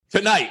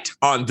Tonight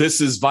on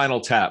This Is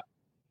Vinyl Tap,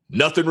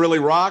 nothing really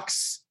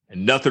rocks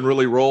and nothing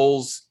really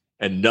rolls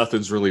and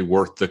nothing's really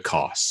worth the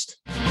cost.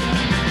 Like a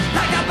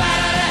bat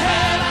out of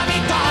hell, I'll be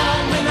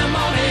gone when the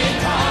morning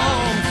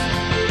comes.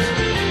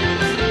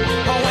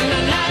 But when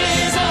the night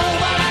is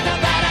over, like a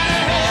bat out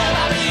of hell,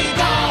 I'll be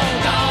gone,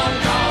 gone,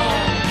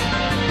 gone.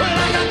 But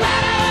like a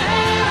bat out of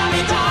hell, I'll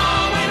be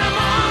gone when the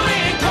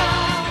morning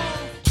comes.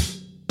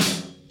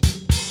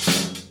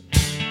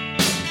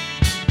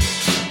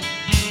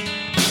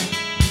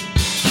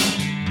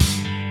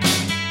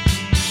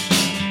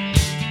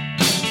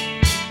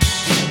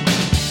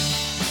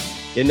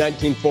 In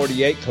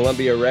 1948,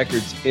 Columbia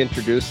Records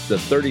introduced the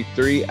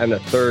 33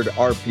 1/3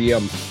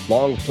 RPM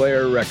long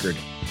player record.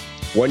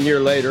 1 year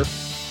later,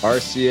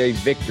 RCA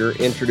Victor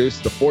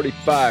introduced the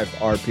 45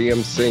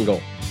 RPM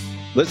single.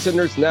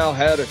 Listeners now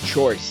had a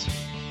choice,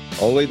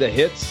 only the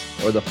hits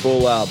or the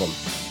full album.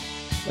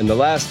 In the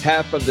last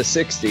half of the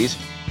 60s,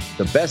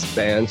 the best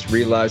bands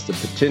realized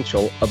the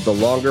potential of the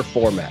longer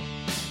format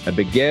and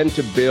began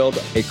to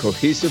build a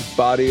cohesive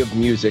body of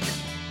music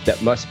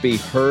that must be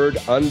heard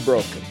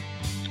unbroken.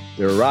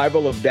 The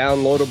arrival of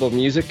downloadable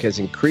music has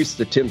increased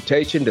the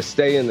temptation to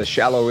stay in the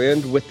shallow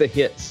end with the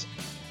hits.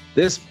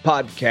 This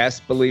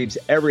podcast believes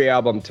every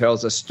album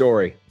tells a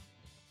story.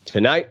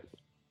 Tonight,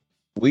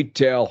 we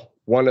tell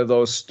one of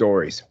those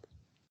stories.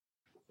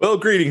 Well,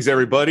 greetings,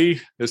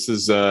 everybody. This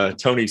is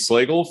Tony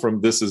Slagle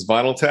from This Is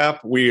Vinyl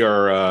Tap. We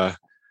are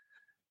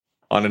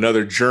on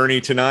another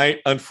journey tonight.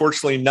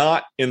 Unfortunately,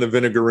 not in the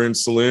Vinegaroon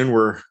Saloon.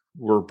 We're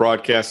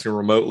broadcasting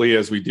remotely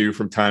as we do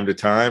from time to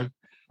time.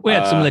 We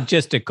had some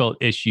logistical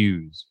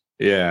issues.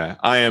 Yeah,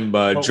 I am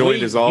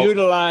joined as always.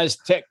 Utilize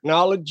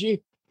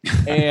technology,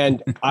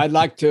 and I'd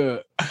like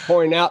to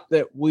point out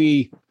that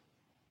we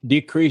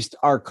decreased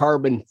our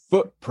carbon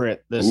footprint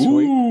this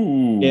week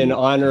in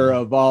honor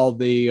of all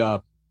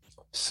the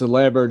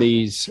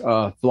celebrities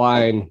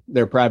flying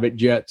their private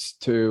jets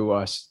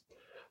to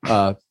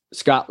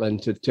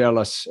Scotland to tell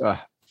us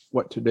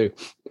what to do.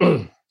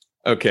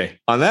 Okay.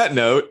 On that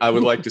note, I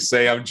would like to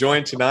say I'm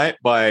joined tonight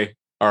by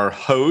our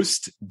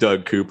host,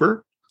 Doug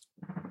Cooper.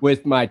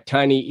 With my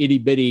tiny itty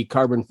bitty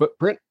carbon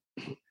footprint.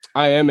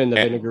 I am in the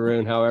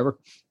Vinegaroon, however.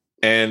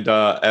 And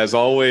as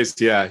always,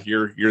 yeah,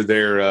 you're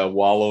there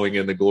wallowing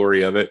in the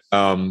glory of it.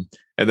 And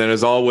then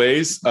as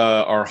always,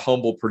 our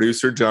humble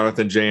producer,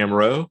 Jonathan J.M.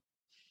 Rowe.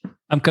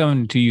 I'm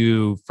coming to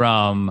you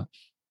from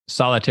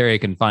solitary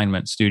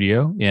confinement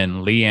studio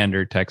in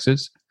Leander,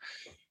 Texas.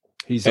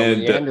 He's a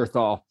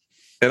Neanderthal.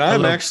 And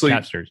I'm actually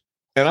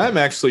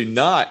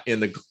not in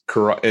the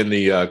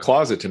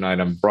closet tonight.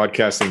 I'm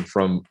broadcasting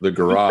from the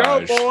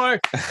garage. Go, boy!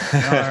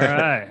 All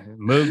right,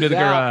 move to the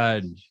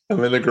garage.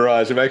 I'm in the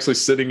garage. I'm actually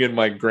sitting in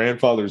my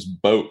grandfather's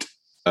boat.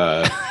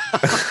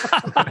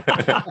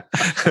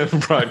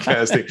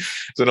 Broadcasting.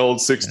 It's an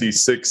old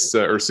 66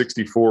 or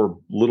 64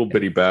 little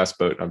bitty bass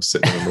boat. I'm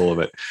sitting in the middle of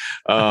it.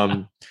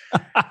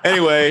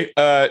 Anyway,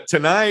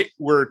 tonight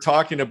we're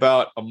talking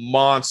about a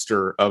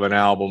monster of an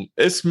album.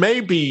 This may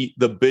be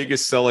the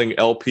biggest selling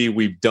LP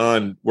we've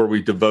done where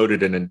we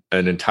devoted an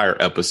entire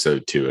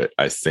episode to it,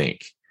 I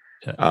think.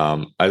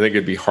 I think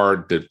it'd be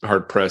hard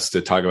pressed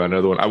to talk about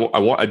another one.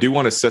 I do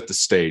want to set the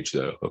stage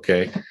though.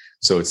 Okay.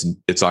 So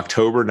it's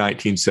October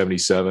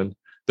 1977.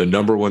 The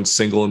number one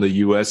single in the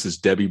U.S. is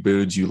Debbie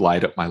Boone's "You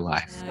Light Up My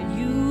Life."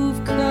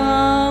 You've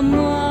come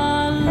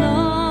along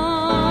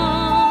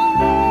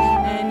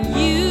and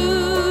you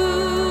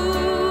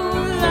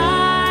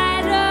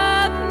light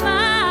up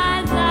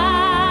my life.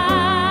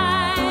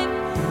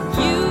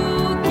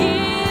 You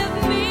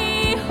give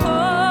me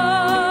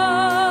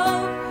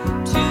hope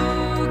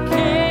to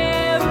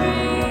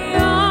carry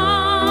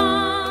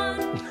on.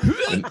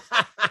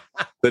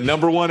 The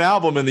number one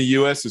album in the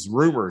U.S. is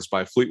 "Rumors"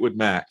 by Fleetwood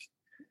Mac.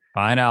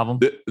 Fine album.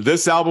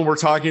 This album we're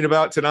talking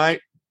about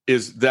tonight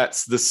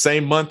that's the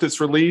same month it's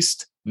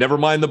released.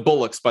 Nevermind the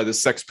Bullocks by the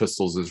Sex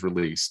Pistols is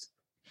released.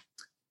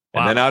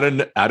 Wow. And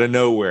then out of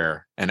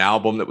nowhere, an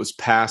album that was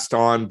passed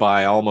on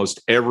by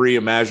almost every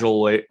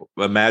imaginable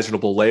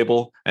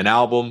label, an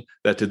album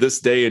that to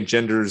this day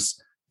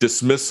engenders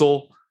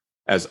dismissal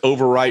as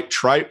overwrought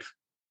tripe,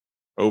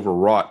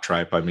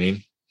 I mean.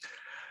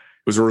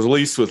 It was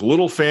released with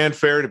little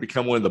fanfare to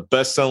become one of the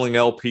best-selling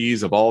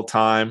LPs of all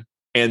time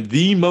and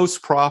the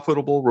most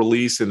profitable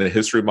release in the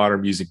history of modern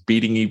music,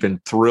 beating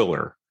even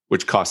Thriller,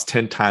 which cost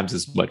 10 times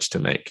as much to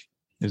make.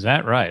 Is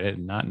that right? I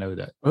did not know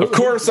that. Of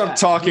course, I'm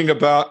talking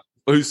about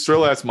who's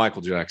Thriller. That's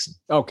Michael Jackson.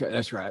 Okay,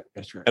 that's right.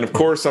 And of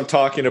course, I'm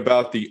talking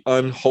about the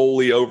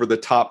unholy,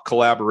 over-the-top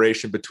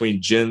collaboration between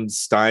Jen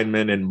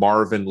Steinman and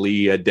Marvin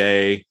Lee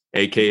Aday,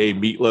 a.k.a.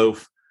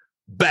 Meatloaf,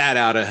 "Bat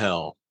Out of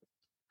Hell."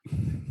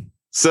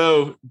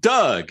 So,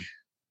 Doug.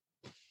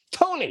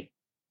 Tony.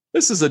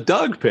 This is a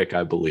Doug pick,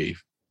 I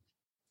believe.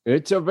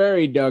 It's a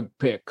very Doug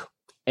pick.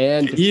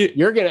 And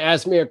you're going to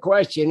ask me a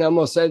question. I'm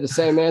going to say the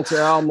same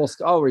answer I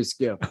almost always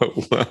give.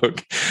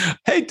 Okay.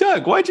 Hey,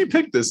 Doug, why'd you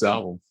pick this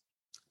album?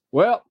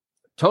 Well,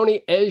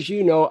 Tony, as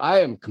you know,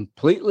 I am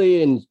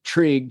completely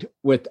intrigued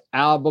with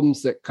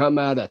albums that come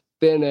out of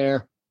thin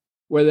air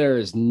where there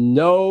is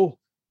no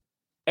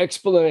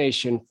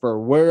explanation for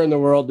where in the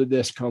world did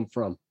this come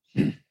from.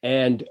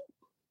 And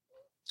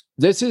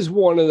this is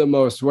one of the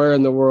most where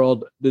in the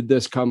world did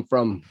this come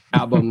from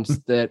albums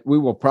that we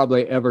will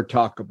probably ever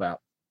talk about.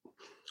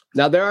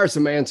 Now, there are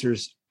some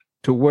answers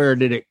to where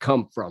did it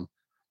come from,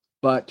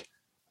 but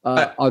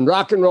on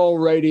rock and roll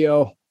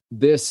radio,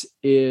 this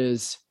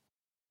is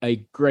a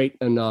great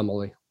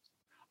anomaly.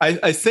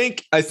 I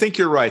think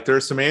you're right. There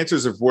are some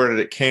answers of where did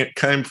it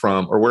came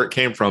from or where it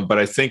came from, but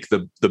I think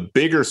the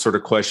bigger sort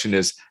of question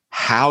is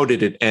how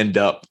did it end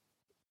up?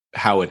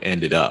 How it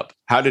ended up?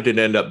 How did it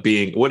end up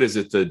being? What is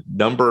it?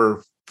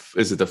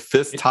 Is it the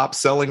fifth top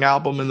selling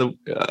album in the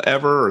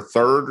ever or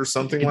third or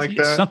something like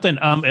that? Something.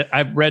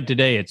 I've read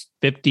today. It's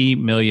 50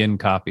 million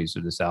copies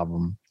of this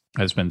album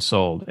has been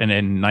sold, and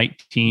in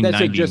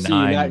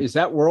 1999, is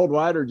that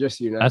worldwide or just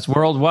United? That's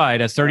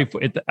worldwide. That's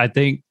 34. I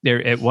think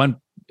there at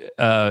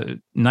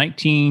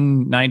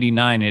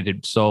 1999 it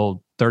had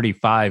sold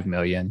 35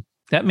 million.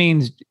 That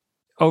means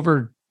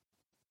over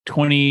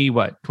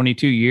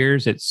 22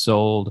 years it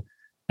sold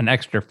an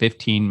extra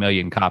 15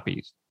 million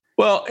copies.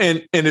 Well,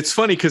 and it's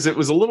funny because it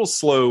was a little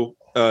slow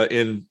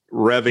in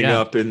revving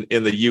up in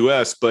the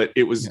US, but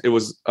it was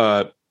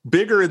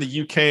bigger in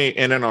the UK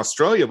and in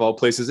Australia of all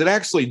places. It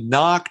actually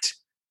knocked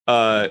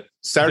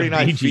Saturday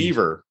Night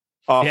Fever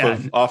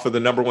off of the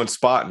number one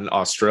spot in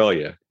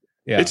Australia.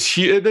 Yeah, it's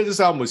huge. This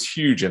album was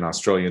huge in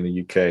Australia and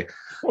the UK.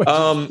 Which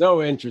is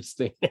so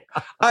interesting.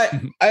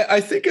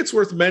 I think it's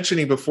worth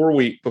mentioning before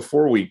we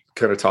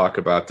kind of talk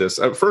about this.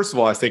 First of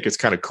all, I think it's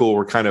kind of cool.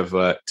 We're kind of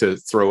to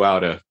throw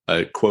out a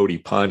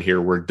quotey pun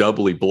here. We're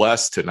doubly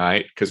blessed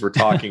tonight because we're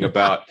talking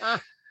about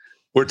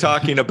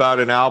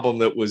an album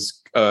that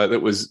was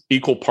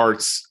equal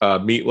parts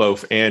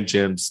Meatloaf and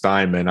Jim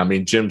Steinman. I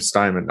mean, Jim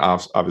Steinman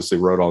obviously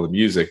wrote all the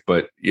music,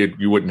 but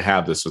you wouldn't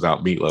have this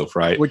without Meatloaf,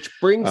 right? Which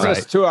brings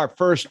us to our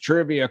first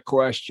trivia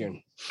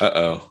question.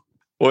 Uh-oh.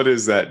 What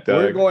is that,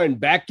 Doug? We're going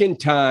back in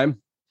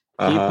time.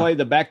 Can you play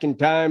the back in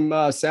time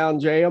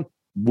sound, JM?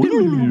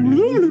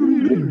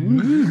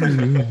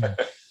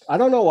 I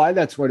don't know why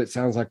that's what it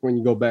sounds like when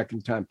you go back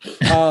in time.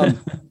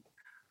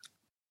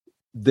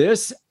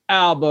 This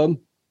album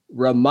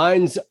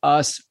reminds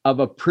us of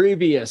a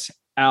previous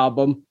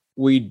album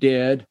we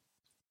did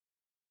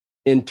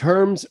in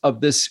terms of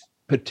this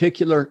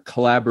particular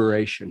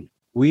collaboration.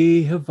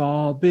 We have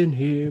all been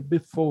here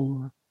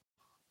before.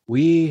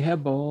 We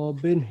have all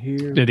been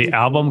here. Did the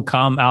album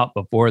come out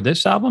before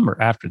this album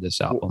or after this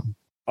album?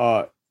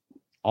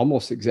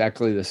 Almost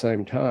exactly the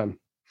same time.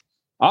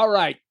 All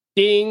right,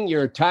 ding,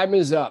 your time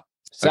is up.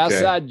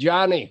 Southside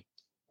Johnny.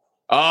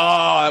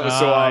 Oh, that was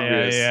so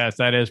obvious. Yes,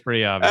 that is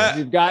pretty obvious.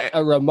 You've got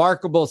a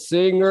remarkable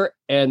singer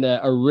and an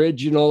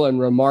original and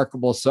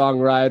remarkable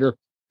songwriter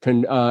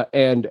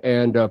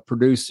and a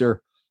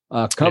producer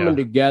coming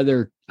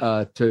together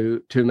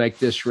to make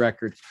this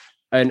record.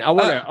 And I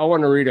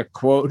want to read a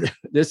quote.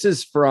 This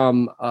is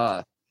from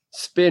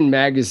Spin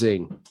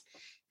Magazine.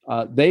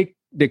 They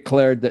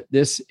declared that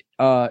this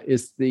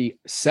is the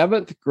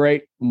seventh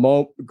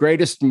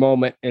greatest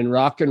moment in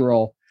rock and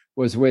roll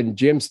was when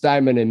Jim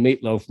Steinman and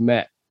Meatloaf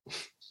met.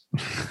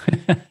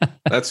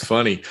 That's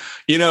funny.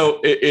 You know,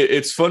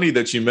 it's funny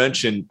that you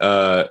mentioned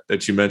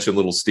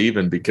Little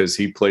Steven because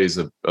he plays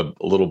a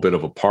little bit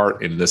of a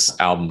part in this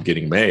album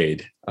getting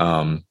made.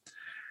 That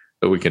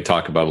we can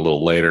talk about a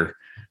little later.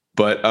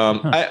 But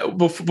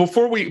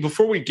before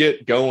we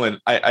get going,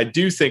 I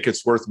do think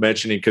it's worth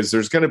mentioning because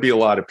there's going to be a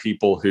lot of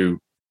people who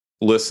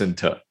listen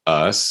to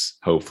us.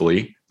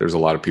 Hopefully, there's a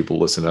lot of people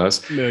listen to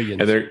us,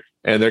 millions,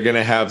 and they're going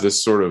to have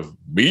this sort of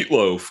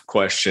Meatloaf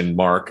question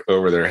mark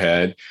over their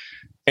head.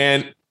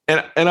 And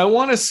I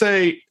want to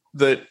say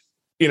that,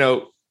 you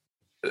know,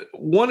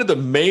 one of the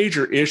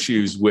major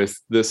issues with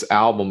this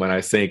album, and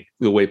I think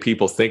the way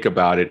people think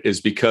about it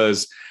is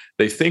because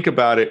they think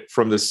about it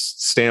from the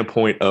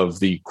standpoint of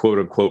the quote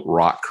unquote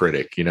rock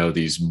critic, you know,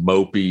 these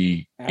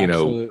mopey, you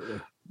know,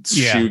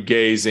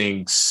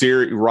 shoegazing,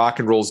 rock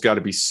and roll's got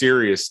to be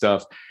serious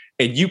stuff.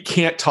 And you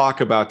can't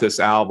talk about this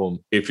album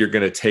if you're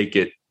going to take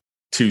it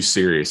too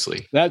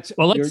seriously. That's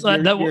well. Let's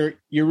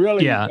you're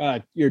really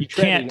you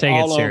can't take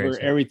all it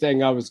seriously. Over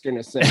everything I was going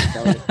to say,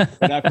 Tony,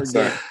 but I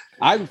forget.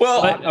 I've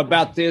thought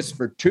about this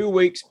for 2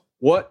 weeks.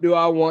 What do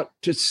I want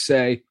to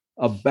say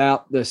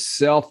about the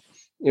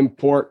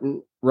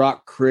self-important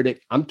rock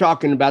critic? I'm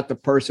talking about the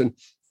person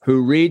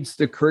who reads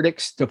the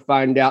critics to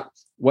find out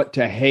what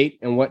to hate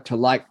and what to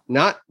like,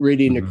 not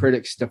reading the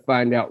critics to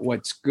find out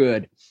what's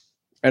good.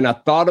 And I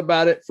thought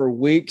about it for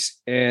weeks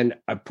and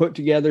I put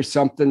together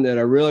something that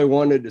I really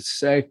wanted to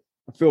say.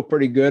 I feel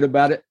pretty good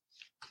about it.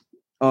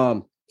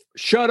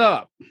 Shut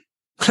up.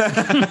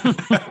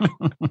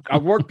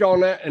 I've worked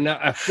on that and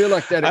I feel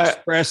like that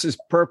expresses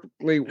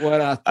perfectly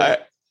what I think.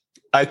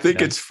 I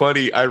think it's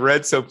funny. I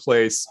read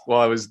someplace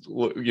while I was,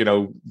 you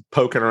know,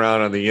 poking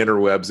around on the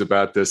interwebs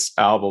about this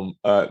album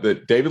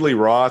that David Lee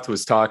Roth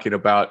was talking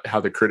about how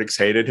the critics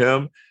hated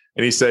him.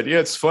 And he said, yeah,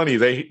 it's funny.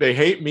 They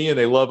hate me and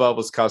they love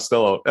Elvis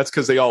Costello. That's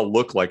because they all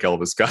look like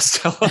Elvis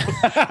Costello,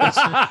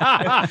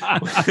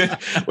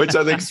 which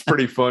I think is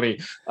pretty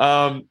funny.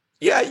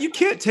 Yeah, you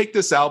can't take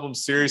this album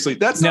seriously.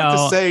 That's not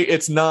No. to say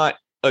it's not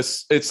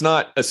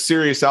a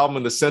serious album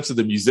in the sense of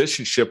the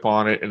musicianship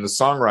on it and the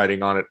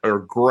songwriting on it are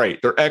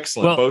great. They're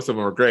excellent. Well- Both of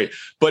them are great.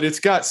 But it's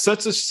got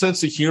such a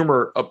sense of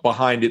humor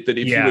behind it that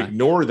if Yeah. you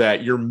ignore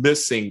that, you're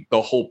missing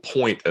the whole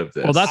point of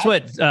this. Well, that's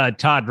what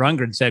Todd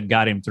Rundgren said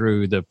got him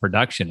through the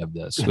production of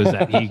this. Was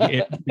that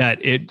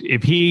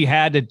if he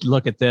had to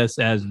look at this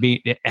as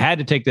had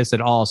to take this at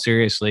all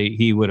seriously,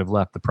 he would have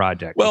left the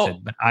project. Well- he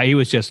said, but he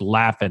was just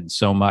laughing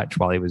so much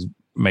while he was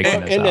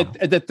making this And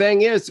album. the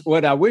thing is,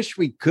 what I wish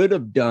we could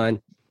have done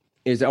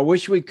is I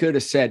wish we could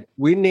have said,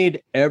 we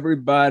need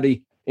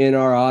everybody in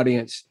our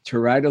audience to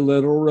write a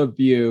little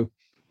review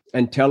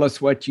and tell us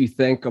what you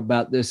think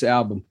about this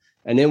album.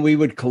 And then we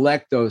would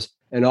collect those.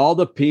 And all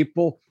the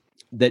people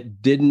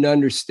that didn't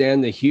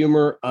understand the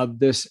humor of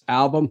this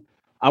album,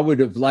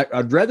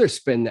 I'd rather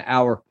spend the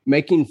hour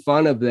making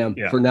fun of them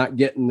Yeah. for not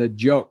getting the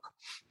joke.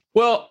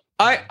 Well,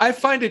 I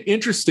find it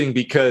interesting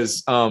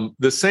because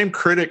the same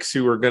critics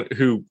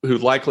who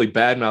likely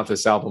badmouth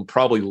this album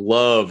probably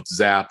loved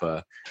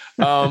Zappa.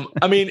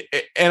 I mean,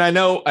 and I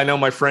know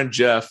my friend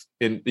Jeff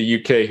in the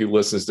UK who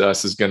listens to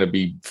us is going to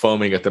be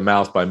foaming at the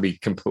mouth by me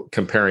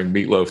comparing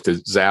Meatloaf to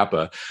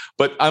Zappa,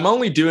 but I'm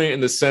only doing it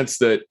in the sense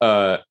that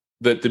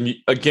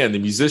the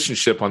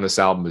musicianship on this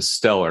album is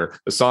stellar.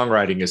 The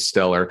songwriting is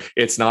stellar.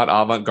 It's not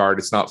avant-garde.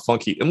 It's not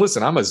funky. And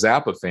listen, I'm a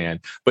Zappa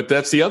fan, but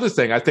that's the other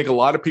thing. I think a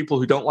lot of people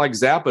who don't like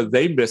Zappa,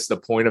 they miss the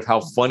point of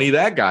how funny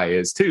that guy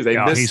is too.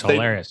 He's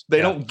hilarious.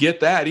 They don't get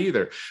that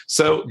either.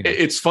 So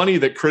it's funny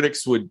that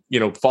critics would,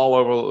 fall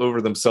over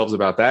themselves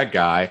about that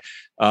guy.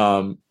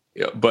 But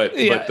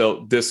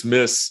they'll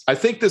dismiss. I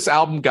think this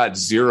album got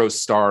 0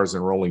 stars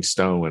in Rolling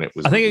Stone when it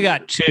was. I think it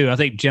got 2. I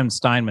think Jim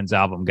Steinman's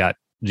album got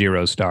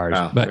 0 stars.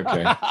 Oh, but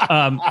okay.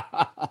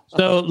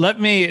 so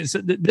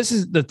this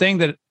is the thing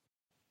that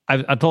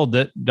I told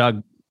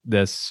Doug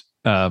this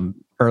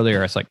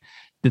earlier. It's like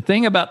the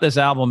thing about this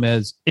album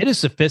is it is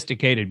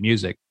sophisticated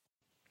music,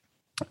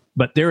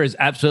 but there is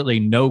absolutely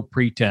no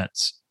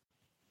pretense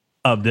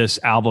of this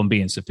album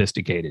being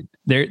sophisticated.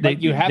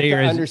 You have to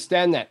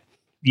understand that.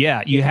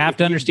 Yeah, you have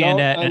to understand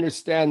that.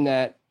 Understand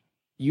that,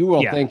 you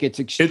will think it's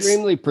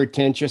extremely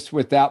pretentious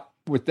without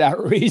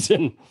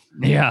reason.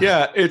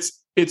 Yeah.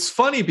 It's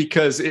funny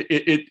because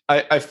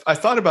I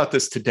thought about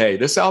this today.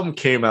 This album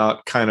came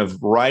out kind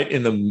of right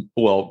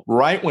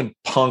when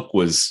punk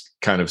was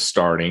kind of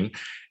starting.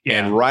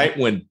 Yeah. And right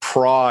when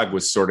prog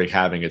was sort of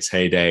having its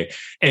heyday.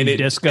 And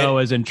disco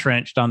is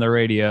entrenched on the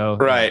radio.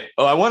 Right.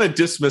 Oh, I want to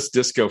dismiss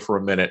disco for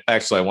a minute.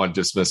 Actually, I want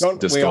to dismiss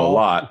disco a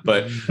lot,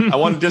 but I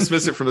want to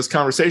dismiss it from this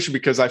conversation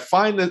because I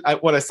find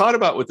that what I thought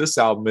about with this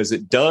album is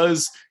it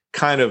does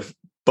kind of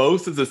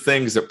both of the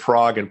things that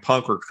prog and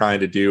punk were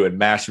trying to do and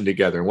mash them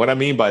together. And what I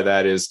mean by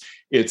that is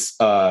it's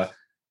over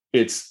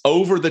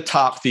the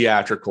top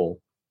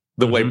theatrical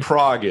the way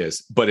prog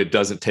is, but it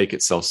doesn't take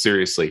itself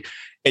seriously.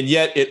 And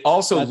yet it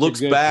also looks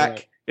back.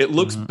 Point. It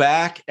looks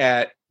back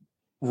at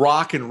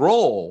rock and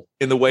roll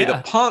in the way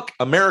that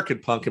American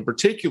punk in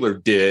particular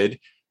did.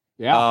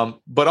 Yeah.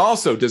 But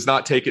also does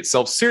not take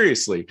itself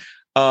seriously.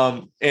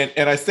 And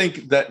I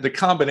think that the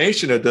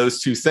combination of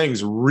those two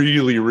things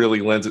really,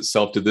 really lends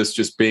itself to this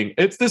just being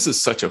this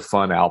is such a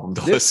fun album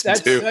to listen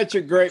to. That's such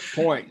a great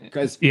point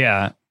because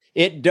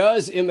it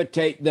does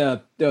imitate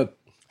the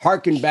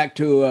harken back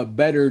to a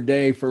better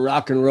day for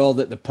rock and roll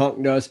that the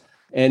punk does,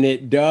 and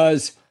it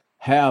does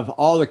have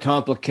all the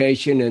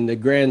complication and the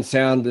grand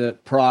sound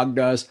that prog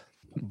does,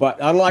 but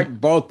unlike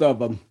both of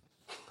them,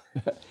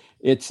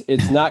 it's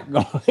not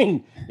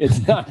going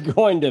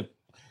to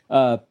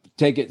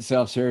take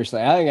itself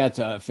seriously. I think that's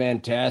a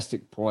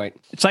fantastic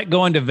point. It's like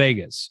going to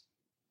Vegas.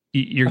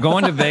 You're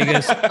going to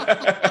Vegas.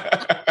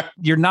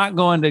 You're not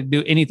going to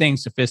do anything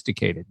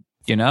sophisticated,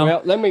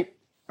 Well,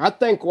 I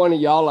think one of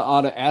y'all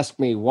ought to ask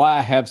me why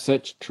I have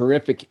such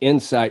terrific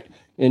insight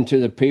into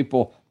the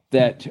people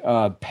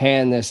that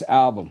pan this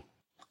album.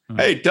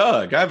 Hey,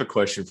 Doug, I have a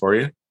question for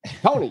you.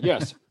 Tony,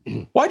 yes.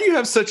 Why do you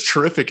have such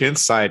terrific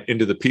insight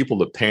into the people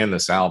that pan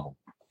this album?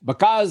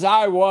 Because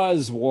I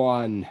was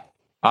one.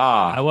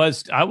 I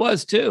was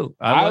too.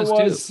 I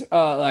was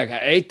like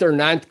an 8th or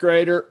 9th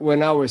grader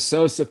when I was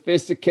so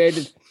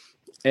sophisticated,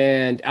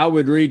 and I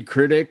would read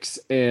critics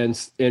and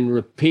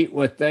repeat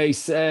what they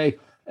say,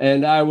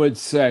 and I would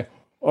say,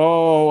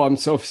 "Oh, I'm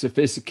so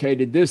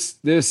sophisticated. This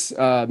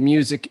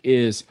music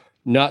is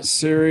not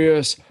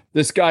serious.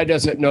 This guy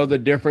doesn't know the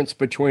difference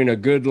between a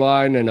good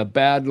line and a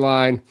bad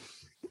line."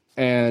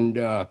 And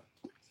the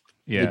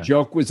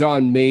joke was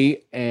on me.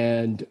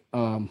 And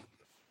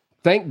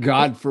thank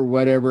God for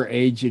whatever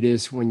age it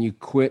is when you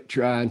quit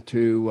trying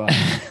to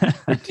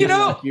pretend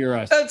like you're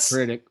a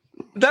critic.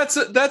 That's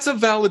a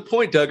valid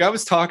point, Doug. I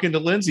was talking to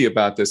Lindsay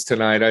about this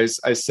tonight.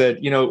 I said,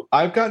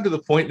 I've gotten to the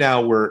point now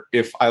where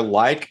if I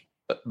like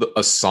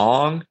a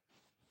song,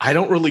 I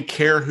don't really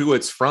care who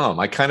it's from.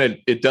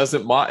 It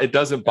doesn't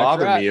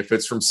bother me if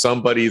it's from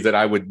somebody that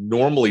I would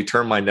normally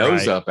turn my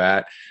nose up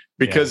at,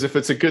 because if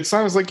it's a good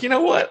song, I was like, you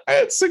know what?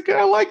 I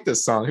like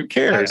this song. Who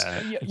cares?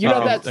 You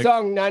know that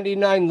song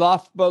 99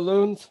 Loft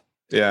Balloons?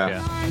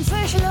 Yeah.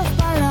 90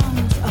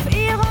 Luftballons auf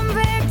ihrem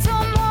Weg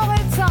zum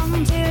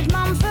Horizont hielt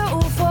man für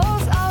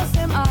UFOs aus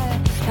dem All.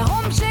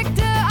 Darum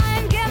schickte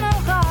ein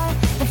General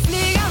den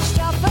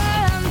Fliegerstaffel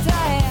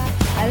hinterher,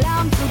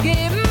 Alarm zu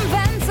geben,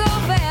 wenn so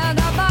wer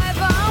dabei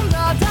war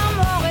dort am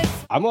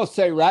Horizont. I'm going to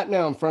say right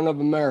now in front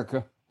of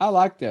America, I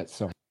like that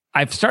song.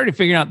 I've started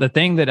figuring out the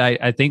thing that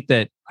I think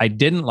that I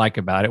didn't like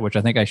about it, which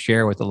I think I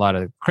share with a lot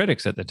of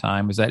critics at the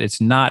time, is that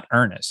it's not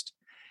earnest.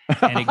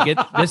 And it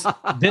gets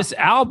this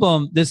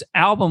album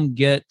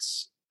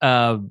gets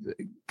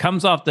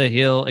comes off the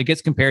hill. It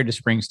gets compared to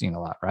Springsteen a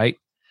lot, right?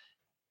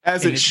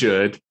 As it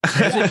should.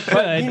 As it should.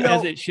 But, you know,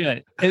 as it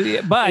should.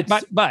 But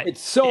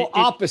It's so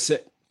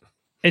opposite.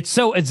 It's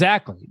so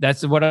exactly.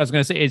 That's what I was going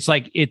to say. It's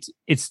like it's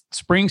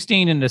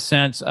Springsteen in the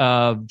sense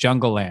of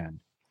Jungle Land,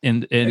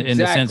 in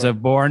the sense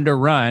of Born to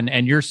Run,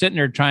 and you're sitting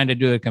there trying to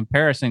do a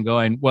comparison,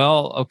 going,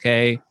 well,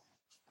 okay,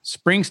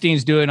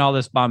 Springsteen's doing all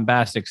this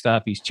bombastic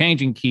stuff. He's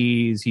changing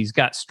keys. He's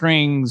got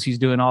strings. He's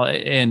doing all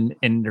and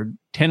they're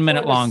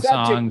 10-minute long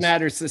songs. The subject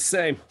matter's the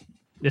same.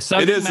 The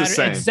subject It is the matter,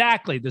 same.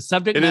 exactly. The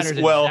subject It matter is,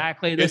 is well,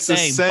 exactly the it's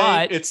same.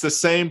 But it's the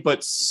same,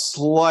 but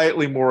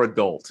slightly more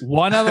adult.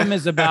 one of them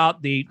is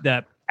about the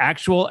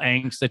actual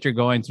angst that you're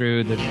going through.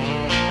 It's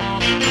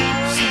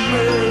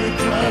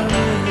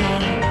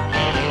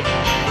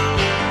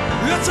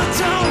a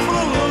town full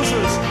of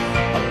losers.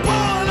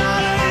 Born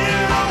out of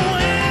here to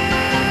win.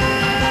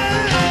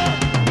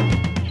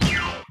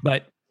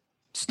 But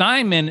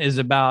Steinman is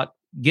about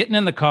getting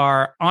in the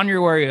car on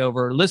your way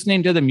over,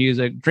 listening to the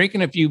music,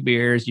 drinking a few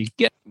beers. You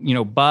get,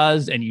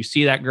 buzzed, and you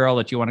see that girl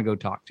that you want to go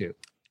talk to.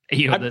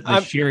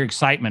 The sheer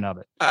excitement of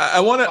it. I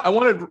want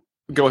to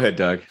go ahead,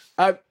 Doug.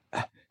 I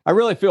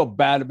really feel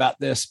bad about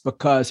this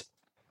because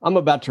I'm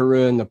about to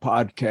ruin the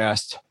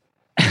podcast.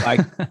 Like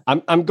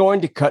I'm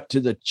going to cut to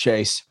the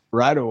chase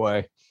right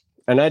away.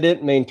 And I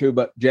didn't mean to,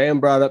 but Jan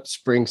brought up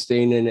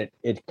Springsteen and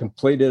it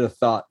completed a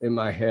thought in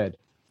my head.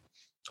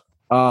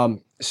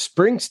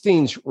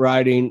 Springsteen's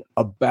writing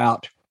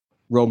about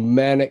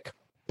romantic,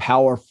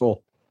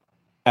 powerful,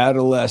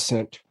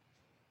 adolescent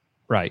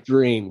Right.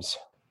 dreams.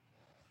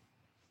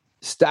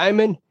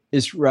 Steinman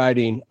is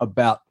writing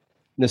about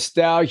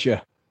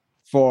nostalgia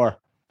for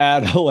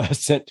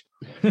adolescent,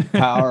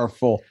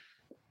 powerful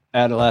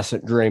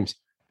adolescent dreams.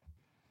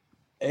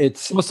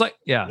 It's like,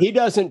 yeah. He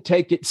doesn't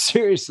take it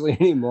seriously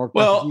anymore because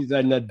Well- he's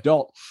an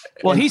adult.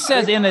 Well, And he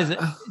says in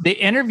the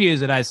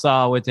interviews that I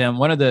saw with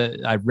him,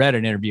 I read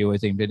an interview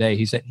with him today.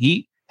 He said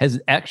he has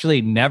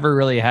actually never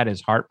really had his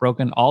heart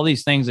broken. All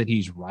these things that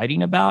he's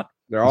writing about,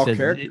 they're all says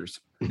characters.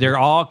 they're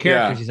all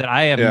characters. Yeah. He said,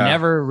 I have Yeah.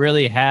 never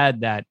really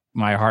had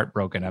my heart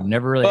broken. I've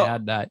never really Well,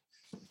 had that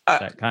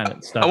kind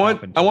of stuff. I want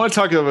happen to me."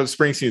 talk about the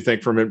Springsteen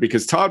thing for a minute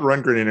because Todd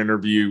Rundgren in an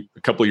interview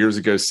a couple of years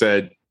ago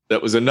said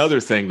that was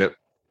another thing that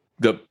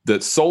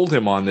sold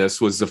him on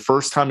this was the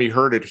first time he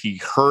heard it. He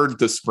heard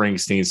the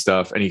Springsteen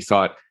stuff and he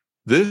thought,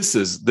 this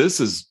is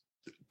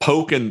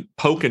poking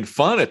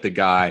fun at the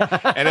guy.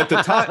 And at the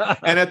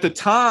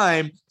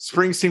time,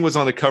 Springsteen was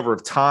on the cover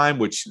of Time,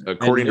 which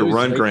according to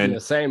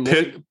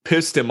Rundgren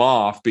pissed him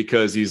off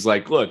because he's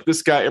like, look,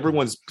 this guy,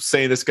 everyone's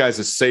saying this guy's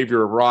a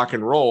savior of rock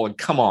and roll. And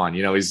come on,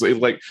 he's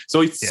like, so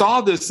he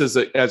saw this as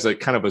a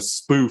kind of a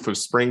spoof of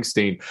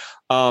Springsteen.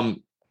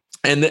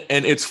 And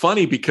it's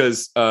funny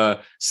because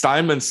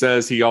Steinman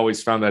says he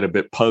always found that a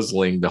bit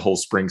puzzling, the whole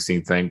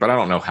Springsteen thing. But I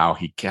don't know how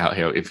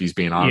if he's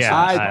being honest.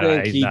 Yeah. I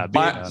think he's he not did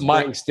being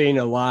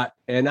Springsteen a lot.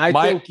 And I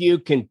think you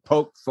can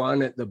poke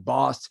fun at the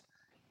boss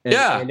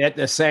and at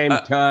the same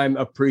time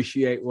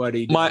appreciate what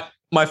he did.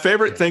 My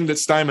favorite thing that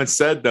Steinman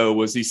said, though,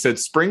 was he said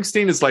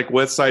Springsteen is like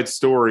West Side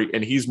Story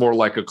and he's more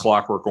like a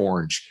Clockwork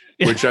Orange,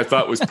 which I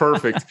thought was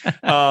perfect.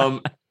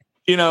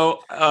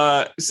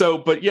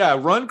 But yeah,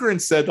 Rundgren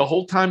said the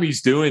whole time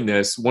he's doing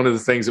this, one of the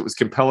things that was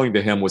compelling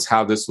to him was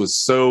how this was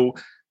so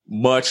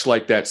much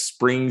like that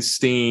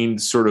Springsteen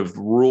sort of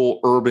rural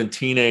urban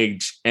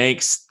teenage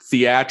angst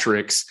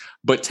theatrics,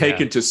 but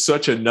taken to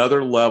such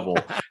another level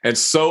and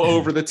so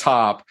over the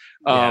top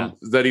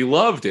that he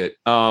loved it.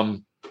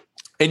 And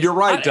you're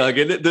right, Doug.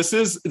 And this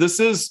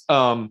has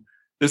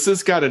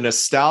got a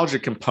nostalgia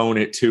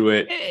component to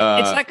it.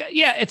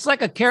 It's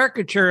like a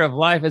caricature of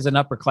life as an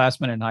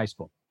upperclassman in high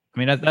school. I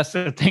mean, that's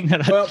the thing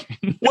that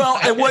and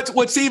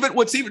what's even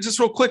just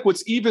real quick,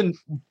 what's even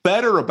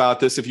better about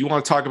this, if you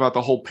want to talk about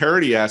the whole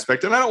parody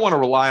aspect, and I don't want to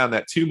rely on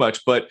that too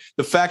much, but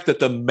the fact that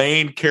the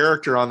main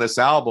character on this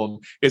album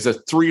is a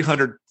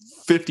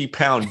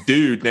 350-pound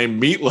dude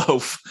named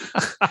Meatloaf,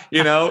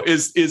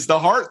 is the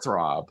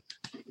heartthrob.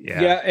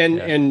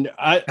 And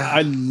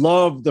I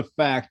love the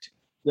fact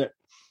that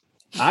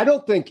I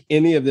don't think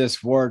any of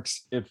this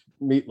works if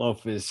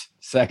Meatloaf is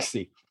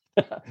sexy.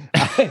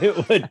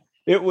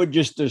 It would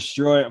just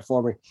destroy it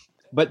for me.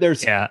 But there's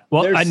Steinman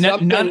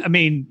and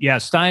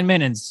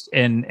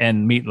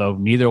Meatloaf,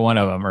 neither one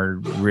of them are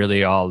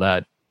really all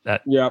that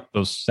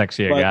those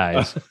sexier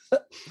guys.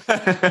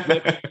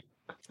 But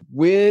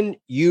when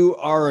you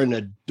are an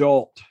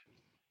adult,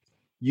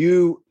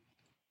 you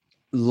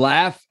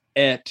laugh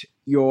at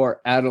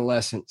your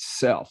adolescent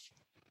self.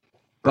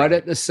 But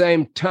at the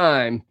same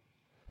time,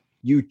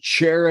 you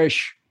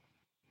cherish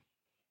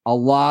a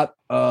lot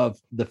of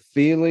the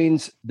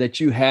feelings that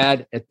you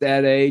had at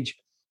that age.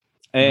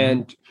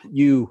 And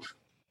you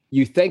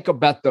think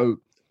about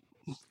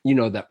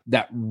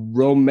that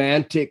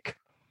romantic,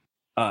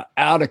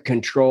 out of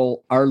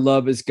control, our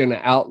love is going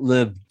to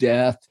outlive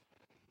death.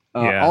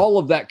 All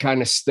of that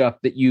kind of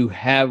stuff that you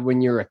have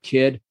when you're a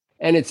kid.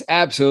 And it's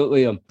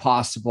absolutely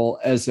impossible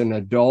as an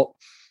adult.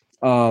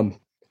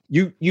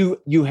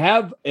 You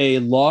have a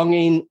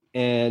longing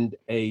and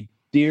a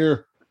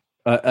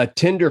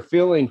tender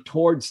feeling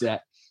towards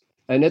that.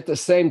 And at the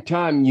same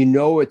time,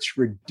 it's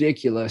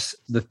ridiculous,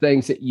 the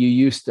things that you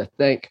used to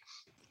think.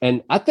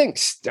 And I think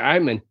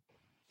Steinman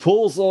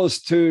pulls those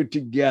two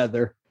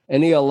together,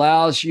 and he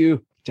allows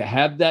you to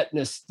have that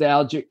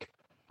nostalgic,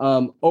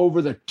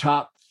 over the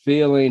top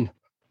feeling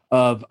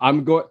of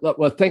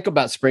think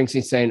about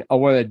Springsteen saying, I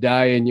want to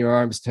die in your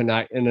arms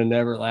tonight in an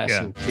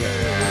everlasting kiss.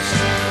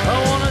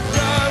 I want to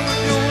die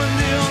with you and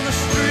me on the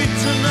street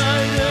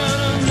tonight in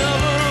an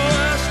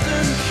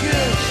everlasting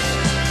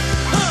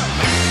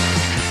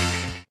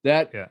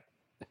kiss.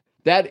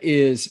 That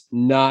is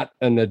not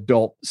an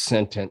adult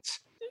sentence.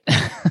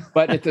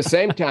 But at the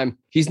same time,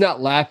 he's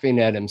not laughing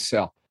at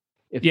himself.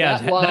 If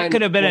that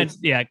could have been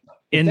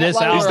in this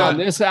album. On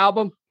this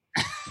album,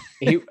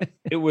 it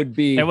would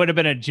have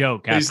been a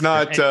joke. He's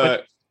not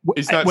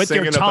with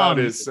singing your tongue, about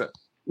his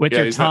with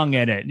your tongue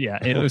in it. Yeah,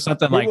 it was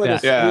something like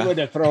that. He would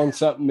have thrown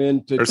something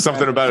into or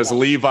something about his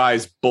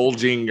Levi's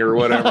bulging or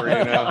whatever.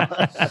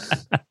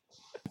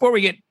 Before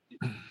we get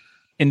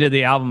into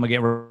the album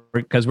again,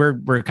 because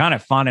we're kind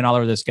of fawning all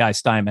over this guy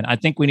Steinman, I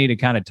think we need to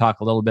kind of talk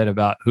a little bit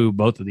about who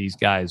both of these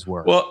guys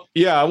were. Well,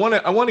 I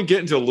want to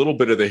get into a little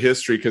bit of the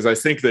history, because I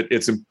think that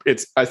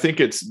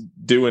it's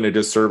doing a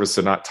disservice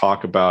to not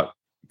talk about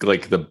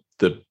like the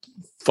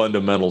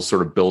fundamental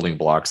sort of building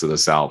blocks of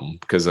this album,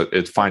 because I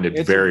find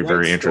it very,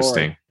 very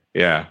interesting.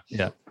 Yeah.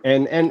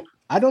 And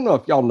I don't know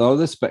if y'all know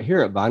this, but here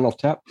at Vinyl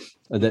Tap,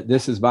 that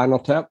this is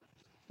Vinyl Tap.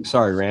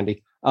 Sorry,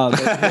 Randy.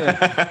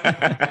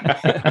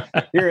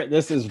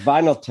 This is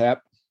Vinyl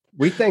Tap.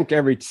 We think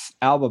every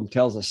album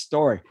tells a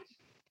story.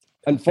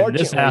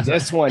 Unfortunately,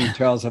 this one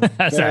tells a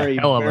very,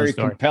 very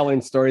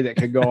compelling story that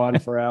could go on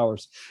for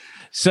hours.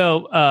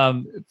 So,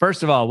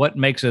 first of all, what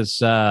makes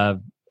us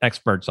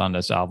experts on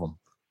this album?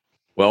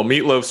 Well,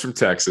 Meatloaf's from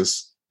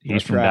Texas.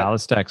 He's from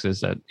Dallas,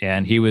 Texas,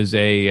 and he was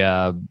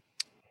a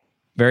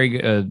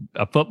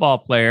football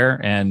player,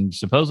 and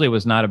supposedly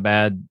was not a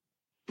bad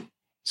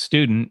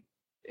student.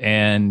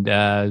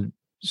 And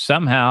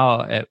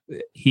somehow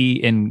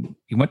he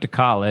went to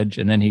college,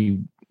 and then he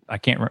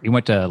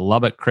went to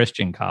Lubbock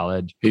Christian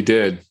College. He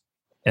did,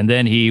 and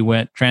then he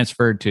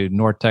transferred to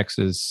North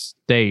Texas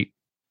State,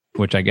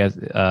 which I guess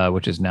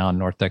which is now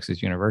North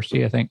Texas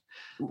University, I think.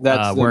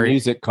 That's the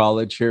music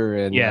college here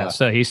in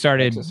so he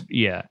started Texas.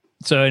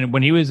 So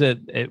when he was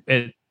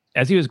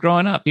as he was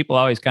growing up, people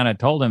always kind of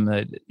told him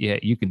that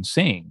you can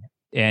sing.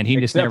 And he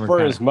just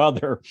never his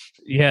mother.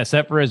 Yeah,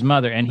 except for his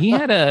mother. And he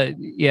had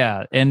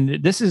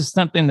and this is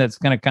something that's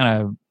going to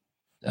kind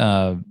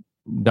of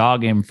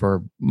dog him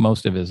for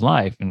most of his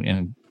life, and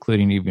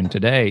including even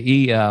today.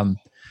 He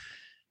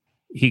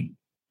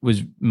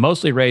was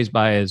mostly raised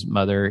by his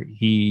mother.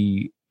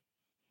 He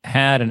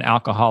had an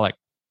alcoholic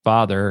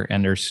father,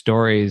 and there's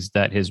stories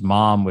that his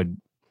mom would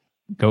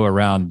go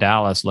around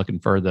Dallas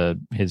looking for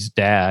his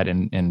dad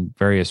in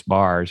various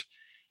bars.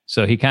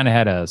 So he kind of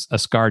had a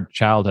scarred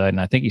childhood, and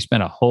I think he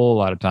spent a whole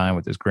lot of time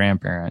with his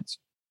grandparents.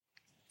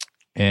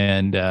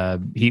 And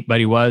he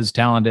was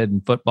talented in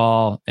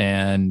football,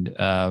 and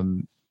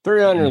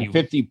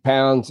 350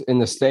 pounds in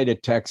the state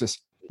of Texas.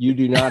 You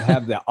do not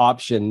have the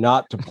option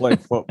not to play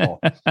football.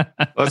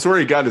 That's where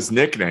he got his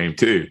nickname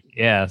too.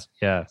 Yeah.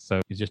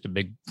 So he's just a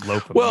big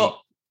loaf of meat.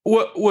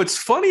 What's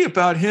funny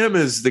about him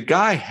is the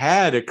guy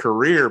had a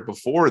career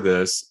before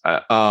this.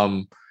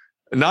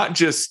 Not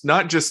just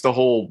the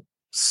whole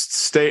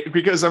state,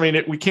 because I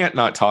mean we can't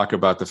not talk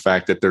about the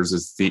fact that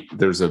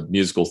there's a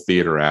musical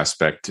theater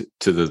aspect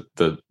to the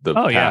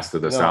past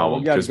of this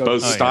album, because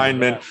both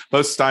Steinman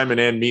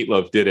and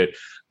Meatloaf did it.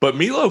 But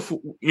Meatloaf,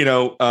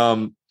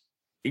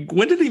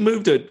 when did he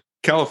move to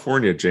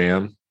California,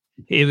 Jam?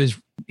 He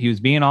was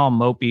being all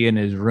mopey in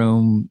his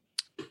room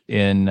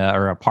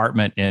or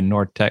apartment in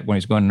when he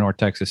was going to North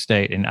Texas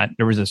State, and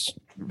there was this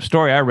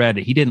story I read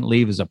that he didn't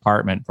leave his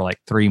apartment for like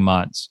 3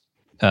 months,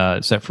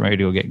 except for maybe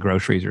to go get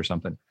groceries or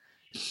something.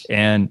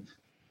 And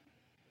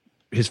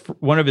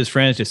one of his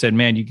friends just said,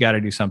 "Man, you got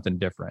to do something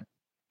different."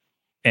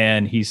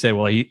 And he said,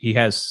 well, he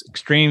has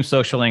extreme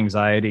social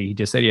anxiety. He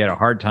just said he had a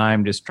hard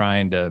time just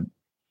trying to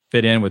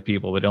fit in with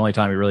people. But the only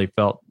time he really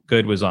felt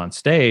good was on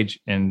stage.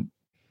 And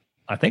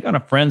I think on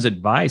a friend's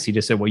advice, he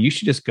just said, well, you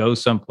should just go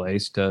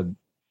someplace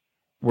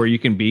where you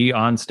can be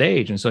on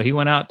stage. And so he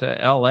went out to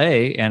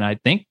LA, and I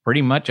think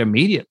pretty much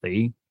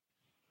immediately,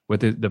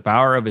 with the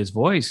power of his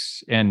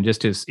voice and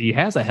just he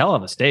has a hell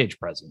of a stage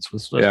presence.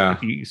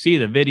 If you see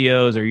the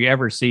videos, or you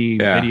ever see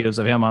videos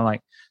of him on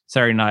like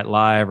Saturday Night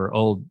Live or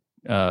old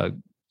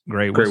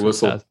Gray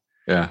Whistle.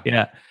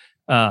 Yeah.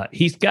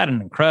 He's got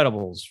an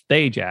incredible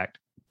stage act.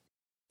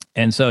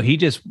 And so he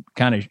just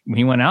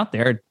he went out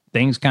there,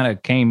 things kind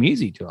of came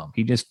easy to him.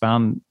 He just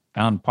found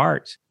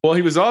parts. Well,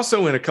 he was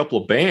also in a couple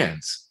of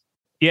bands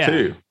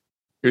too.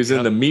 He was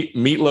in the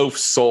Meatloaf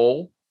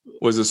Soul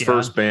was his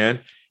first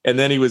band. And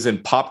then he was in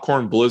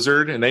Popcorn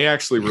Blizzard, and they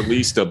actually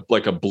released a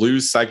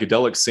blues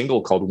psychedelic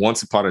single called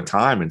Once Upon a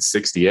Time in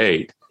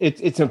 68.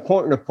 It's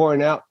important to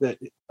point out that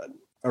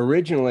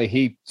originally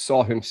he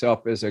saw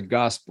himself as a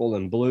gospel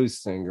and blues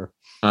singer.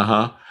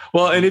 Uh-huh.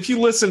 Well, and if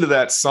you listen to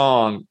that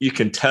song, you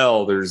can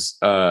tell there's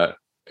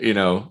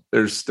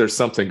there's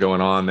something going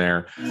on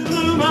there.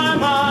 Blew my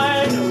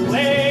mind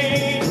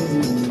away,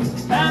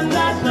 and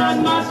that's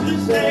not much to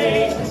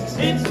say.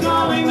 It's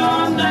going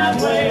on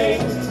that way.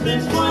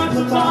 This once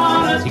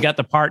upon a He got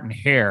the part in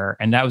Hair,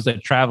 and that was a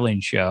traveling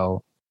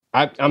show.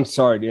 I'm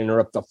sorry to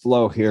interrupt the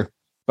flow here,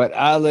 but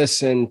I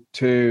listened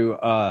to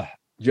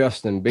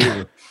Justin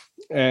Bieber,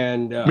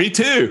 and me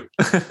too.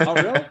 Oh,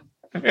 really?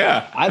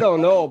 Yeah. I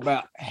don't know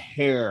about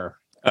Hair.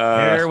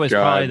 Hair was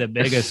probably the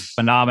biggest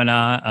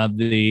phenomena of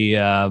the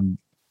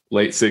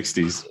late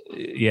 60s.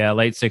 Yeah,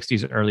 late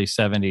 60s, early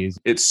 70s.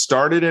 It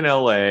started in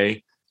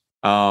LA.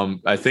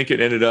 I think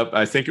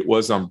it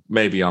was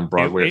maybe on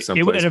Broadway at some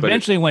place. It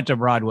eventually went to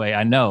Broadway,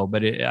 I know,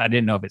 but I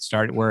didn't know if it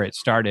started where it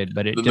started.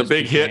 But the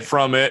big hit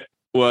from it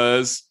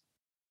was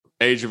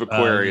Age of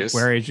Aquarius.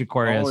 Age of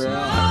Aquarius. Oh,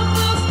 yeah.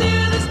 Almost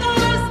near the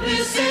stars.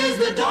 This is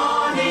the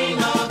dawning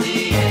of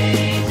the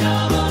age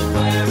of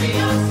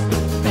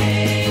Aquarius.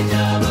 Age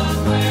of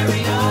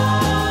Aquarius.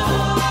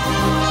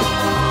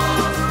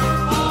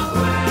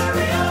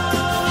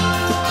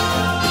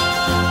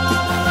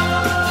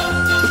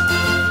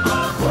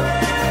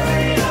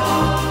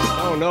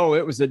 Oh no,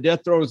 it was the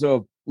death throes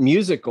of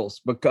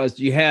musicals, because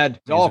you had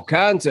all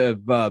kinds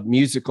of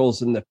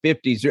musicals in the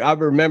 50s. I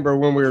remember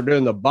when we were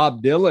doing the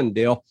Bob Dylan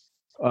deal,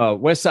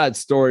 West Side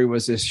Story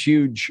was this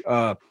huge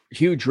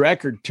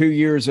record 2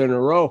 years in a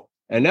row.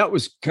 And that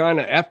was kind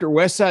of after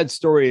West Side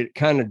Story, it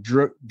kind of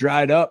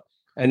dried up.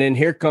 And then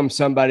here comes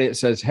somebody that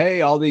says,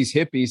 hey, all these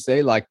hippies,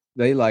 they like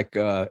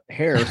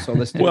hair. So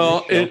let's do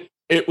Well, this show.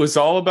 it was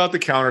all about the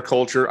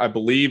counterculture. I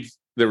believe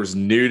there was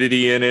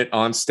nudity in it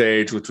on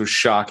stage, which was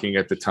shocking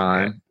at the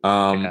time.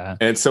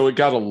 And so it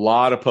got a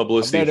lot of I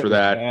publicity bet it for was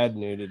that. bad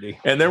nudity.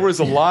 And there were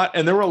a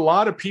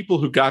lot of people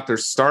who got their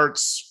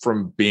starts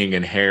from being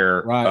in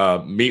Hair. Right.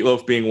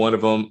 Meatloaf being one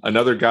of them.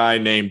 Another guy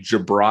named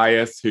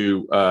Jabriath,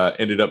 who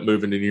ended up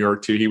moving to New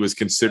York too. He was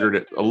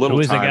considered a little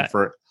Who is the time guy?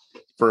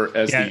 for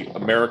the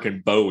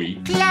American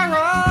Bowie.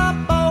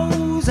 Clara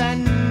bows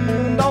and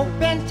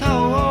open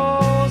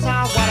toes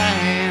are what I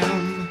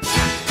am.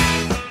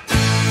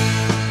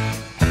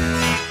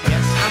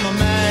 Yes, I'm a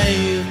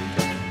man.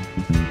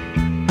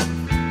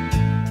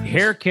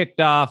 Hair kicked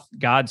off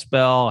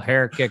Godspell.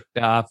 Hair kicked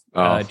off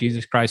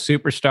Jesus Christ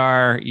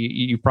Superstar.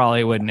 You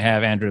probably wouldn't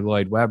have Andrew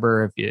Lloyd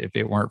Webber if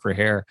it weren't for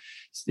Hair.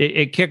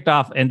 It kicked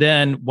off, and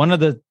then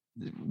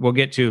we'll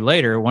get to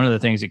later. One of the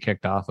things it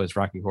kicked off was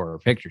Rocky Horror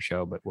Picture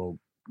Show, but we'll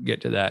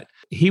get to that.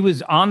 He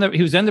was in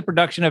the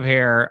production of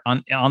Hair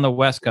on the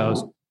West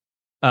Coast.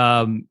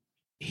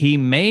 He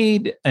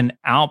made an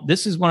album.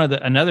 This is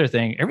another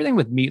thing. Everything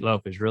with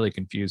Meatloaf is really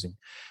confusing.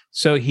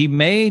 So he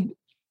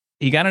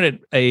got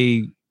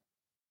a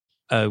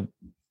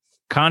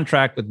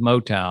contract with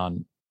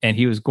Motown, and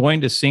he was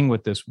going to sing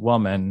with this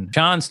woman,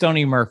 Sean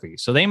Stoney Murphy.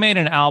 So they made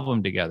an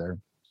album together.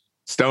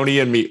 Stoney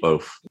and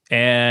Meatloaf.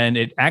 And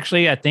it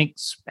actually, I think,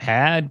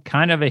 had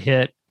kind of a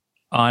hit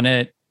on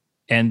it.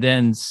 And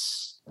then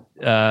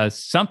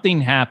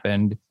something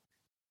happened,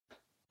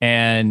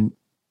 and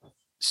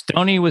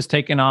Stoney was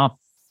taken off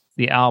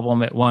the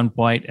album at one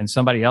point, and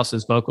somebody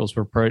else's vocals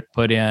were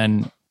put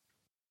in.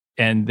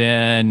 And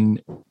then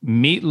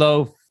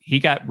Meatloaf, he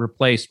got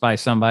replaced by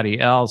somebody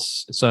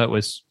else. So it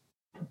was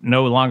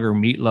no longer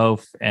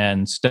Meatloaf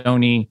and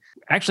Stoney.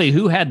 Actually,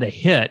 who had the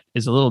hit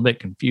is a little bit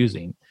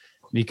confusing,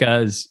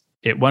 because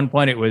at one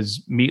point it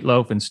was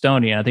Meatloaf and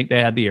Stoney, and I think they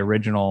had the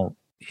original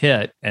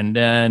hit. And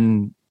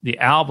then the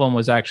album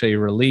was actually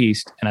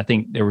released, and I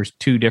think there was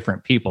two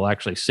different people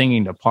actually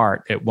singing the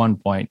part at one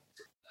point.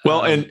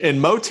 Well, and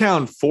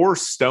Motown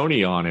forced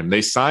Stoney on him.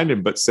 They signed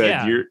him, but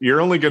said you're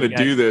only going to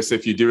do this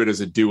if you do it as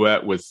a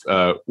duet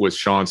with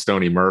Sean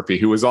Stoney Murphy,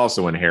 who was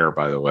also in Hair,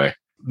 by the way.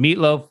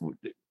 Meatloaf,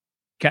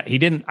 he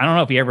didn't. I don't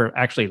know if he ever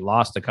actually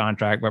lost the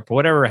contract, but for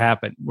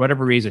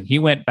whatever reason, he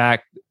went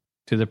back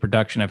to the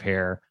production of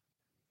Hair,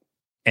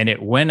 and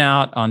it went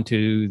out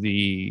onto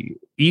the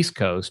East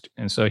Coast,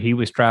 and so he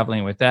was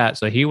traveling with that.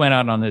 So he went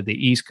out onto the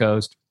East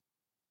Coast,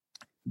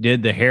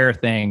 did the Hair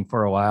thing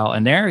for a while,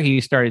 and there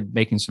he started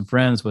making some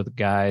friends with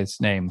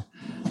guys named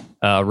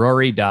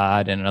Rory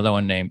Dodd and another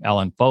one named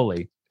Ellen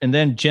Foley. And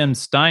then Jim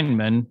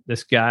Steinman,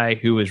 this guy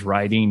who was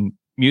writing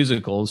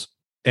musicals,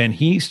 and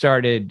he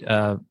started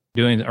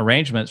doing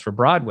arrangements for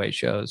Broadway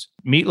shows.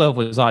 Meatloaf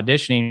was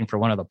auditioning for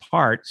one of the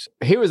parts.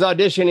 He was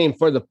auditioning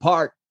for the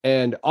part,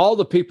 and all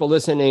the people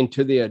listening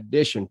to the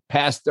audition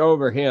passed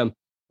over him.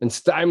 And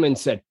Steinman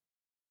said,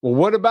 well,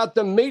 what about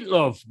the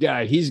Meatloaf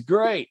guy? He's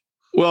great.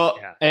 Well,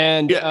 Yeah.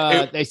 And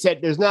Yeah, they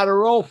said there's not a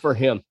role for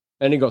him.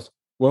 And he goes,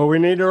 well, we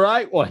need to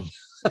write one.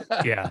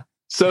 Yeah.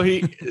 so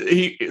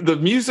the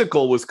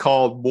musical was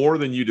called More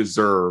Than You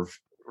Deserve.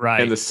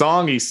 Right. And the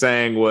song he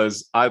sang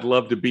was I'd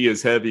Love to Be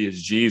as Heavy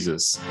as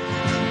Jesus. To be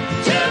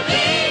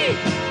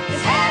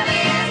as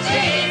heavy as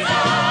Jesus.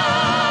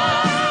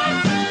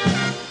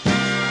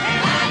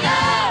 And I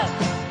love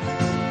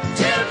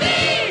to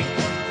be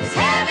as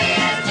heavy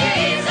as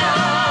Jesus.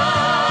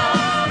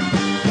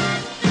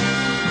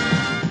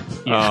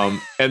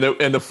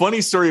 And the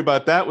funny story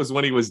about that was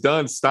when he was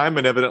done,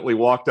 Steinman evidently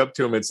walked up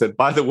to him and said,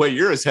 "By the way,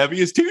 you're as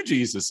heavy as two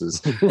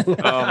Jesuses."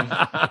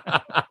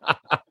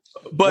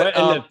 But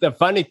And the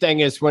funny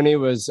thing is, when he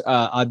was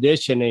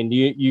auditioning,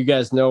 you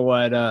guys know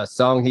what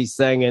song he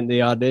sang in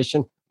the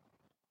audition?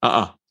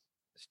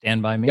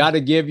 Stand by me. Got to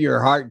give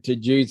your heart to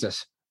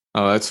Jesus.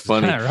 Oh, that's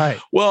funny. Right.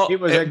 Well, He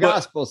was a but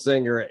gospel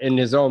singer in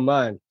his own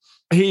mind.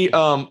 he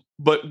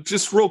but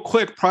just real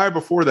quick, prior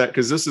before that,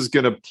 because this is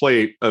going to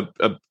play a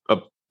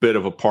bit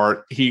of a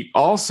part. He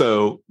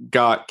also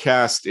got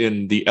cast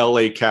in the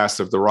LA cast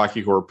of the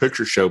Rocky Horror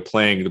Picture Show,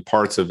 playing the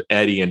parts of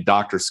Eddie and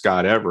Dr.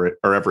 Scott Everett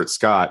or Everett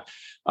Scott.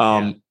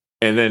 And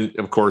then,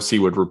 of course, he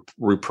would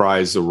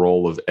reprise the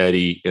role of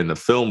Eddie in the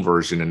film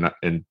version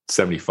in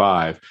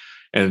 75.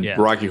 And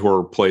Rocky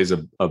Horror plays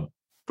a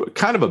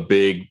kind of a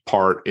big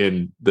part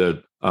in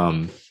the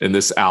in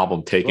this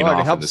album taking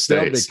off in the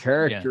States. The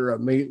character of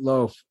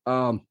Meatloaf.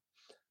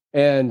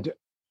 And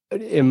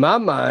in my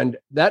mind,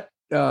 that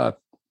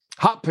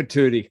Hot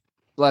Patootie,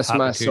 bless Hot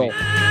my Patootie. soul.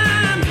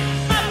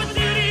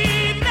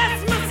 Opportunity,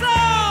 that's my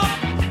soul.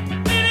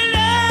 Really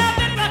love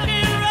and rock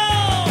and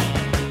roll.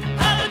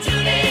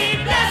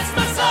 Opportunity, that's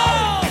my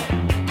soul.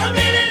 I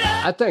really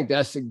love. I think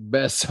that's the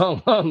best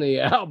song on the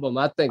album.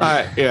 I think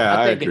I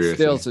think agree it with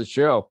steals you. the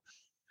show.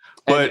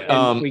 But,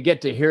 And we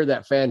get to hear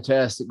that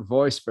fantastic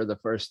voice for the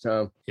first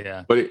time.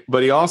 Yeah.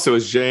 But he also,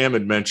 as JM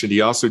had mentioned,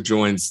 he also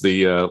joins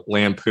the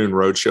Lampoon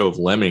Roadshow of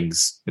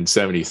Lemmings in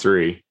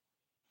 73.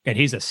 And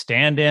he's a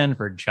stand-in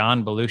for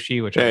John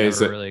Belushi, which Yeah, I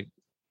he's never a- really.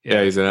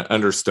 Yeah, he's an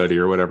understudy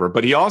or whatever.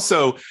 But he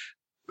also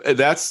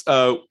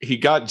he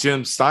got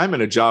Jim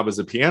Steinman a job as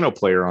a piano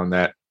player on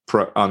that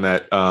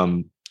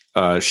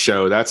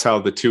show. That's how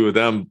the two of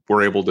them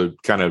were able to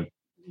kind of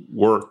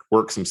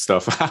work some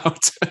stuff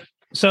out.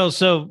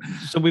 So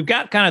we've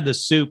got kind of the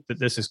soup that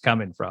this is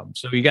coming from.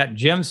 So you got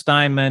Jim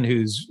Steinman,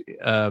 who's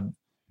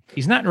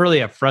he's not really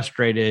a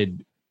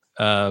frustrated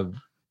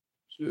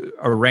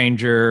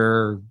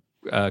arranger,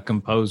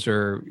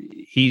 composer.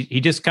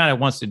 He just kind of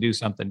wants to do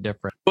something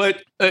different.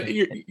 But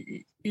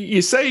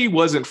you say he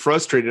wasn't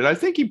frustrated. I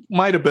think he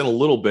might have been a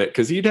little bit,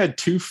 because he'd had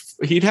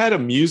a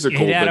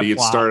musical He'd had that a he had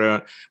flop. started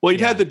on. Well,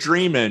 he'd Yeah. had The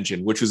Dream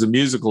Engine, which was a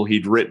musical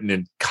he'd written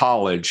in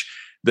college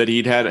that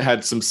he'd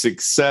had some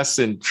success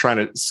in trying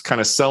to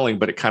kind of selling,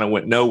 but it kind of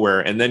went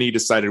nowhere. And then he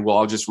decided, well,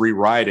 I'll just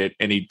rewrite it.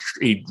 And he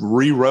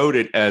rewrote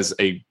it as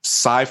a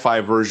sci-fi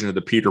version of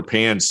the Peter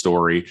Pan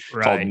story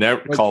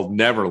called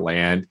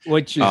Neverland.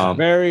 Which is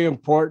very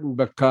important,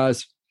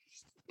 because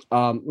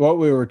what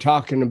we were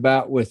talking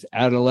about with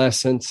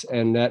adolescence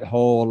and that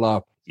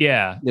whole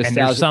Yeah. And Nostalgia.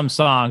 there's some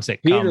songs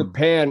that Peter come.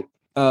 Pan,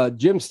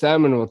 Jim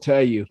Steinman will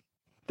tell you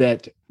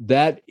that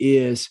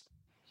is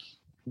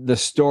the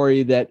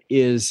story that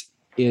is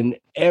in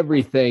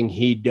everything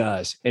he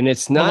does. And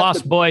it's The not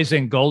Lost Boys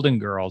and Golden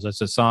Girls.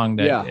 It's a song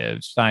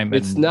that Steinman.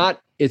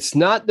 it's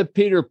not the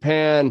Peter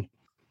Pan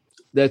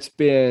that's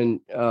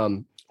been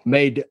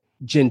made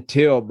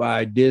genteel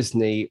by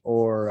Disney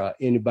or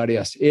anybody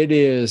else. It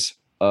is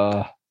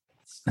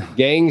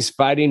gangs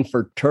fighting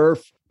for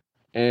turf,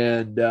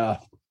 and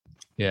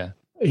Yeah.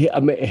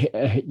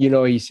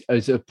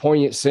 it's a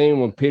poignant scene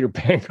when Peter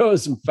Pan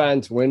goes and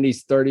finds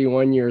Wendy's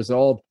 31 years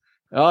old.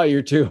 Oh,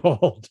 you're too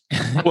old.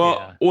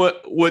 Well,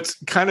 what's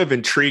kind of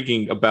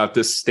intriguing about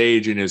this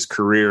stage in his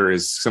career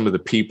is some of the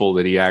people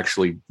that he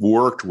actually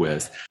worked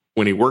with.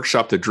 When he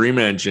workshopped the Dream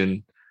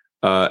Engine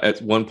at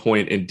one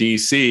point in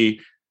DC,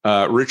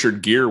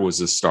 Richard Gere was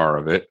the star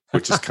of it,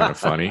 which is kind of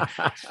funny.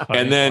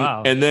 And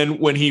then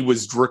when he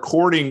was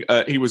recording,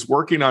 he was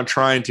working on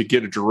trying to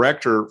get a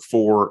director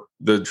for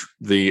the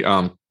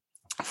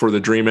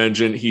Dream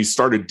Engine. He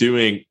started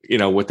doing,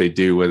 what they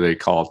do, what they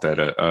call it,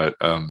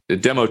 a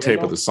demo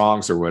tape of the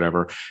songs or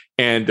whatever.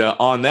 And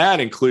on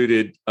that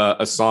included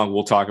a song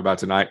we'll talk about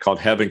tonight called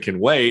Heaven Can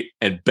Wait.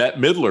 And Bette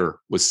Midler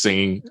was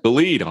singing the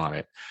lead on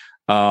it.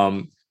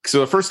 So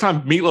the first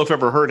time Meatloaf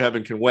ever heard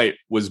Heaven Can Wait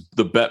was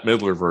the Bette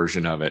Midler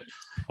version of it.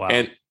 Wow.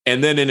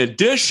 And then in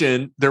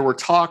addition, there were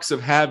talks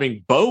of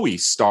having Bowie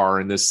star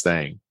in this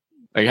thing,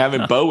 like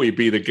having Bowie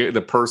be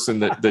the person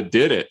that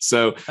did it.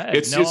 So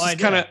it's just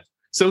kind of,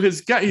 so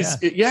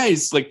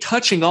he's like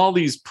touching all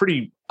these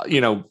pretty,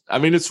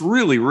 it's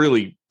really,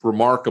 really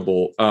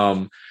remarkable.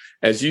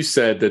 As you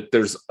said, that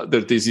there's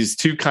these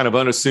two kind of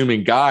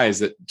unassuming guys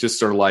that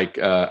just are like,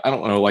 I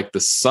don't know, like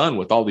the sun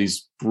with all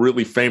these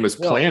really famous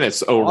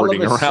planets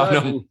orbiting around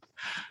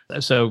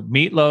them. So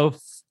Meatloaf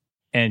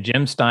and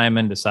Jim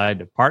Steinman decide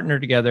to partner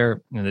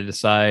together, and they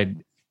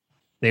decide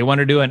they want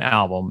to do an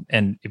album.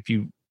 And if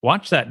you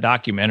watch that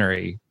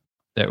documentary,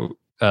 that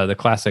the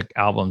classic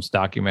albums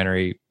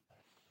documentary.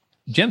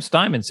 Jim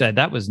Steinman said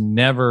that was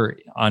never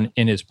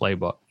in his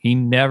playbook. He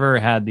never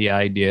had the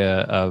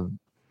idea of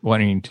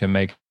wanting to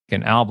make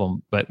an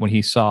album, but when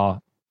he saw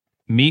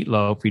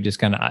Meatloaf, he just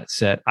kind of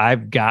said,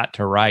 "I've got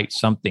to write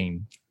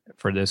something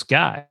for this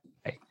guy."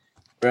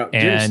 Well,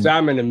 Jim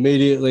Steinman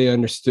immediately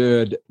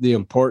understood the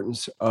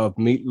importance of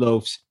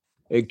Meatloaf's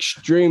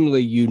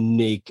extremely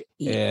unique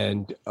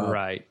and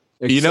right.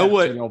 You know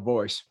what? exceptional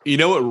voice. You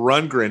know what?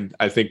 Rundgren,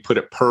 I think, put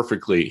it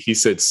perfectly. He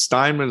said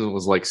Steinman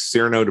was like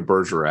Cyrano de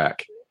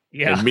Bergerac.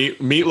 Yeah. And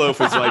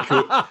Meatloaf is like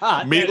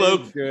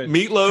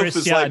Meatloaf is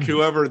Christian. like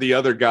whoever the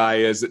other guy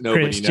is that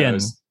nobody Christian.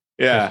 knows.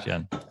 Yeah.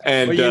 Christian.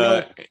 And Well, you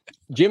know,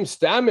 Jim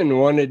Steinman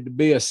wanted to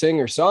be a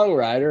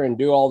singer-songwriter and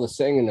do all the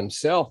singing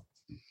himself.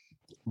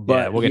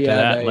 But we'll get he to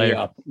had that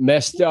later.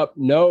 Messed up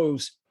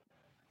nose.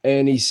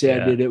 And he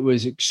said Yeah. that it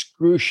was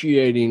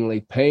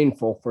excruciatingly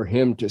painful for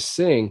him to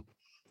sing.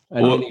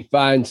 And Well- then he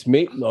finds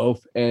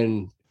Meatloaf,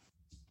 and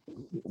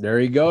there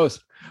he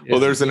goes. Well,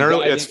 there's an The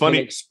early. guy It's that can funny.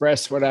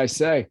 express what I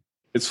say.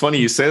 It's funny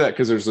you say that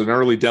because there's an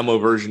early demo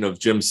version of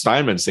Jim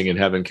Steinman singing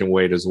 "Heaven Can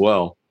Wait" as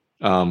well,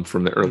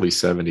 from the early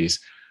 '70s.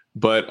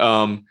 But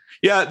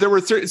yeah, there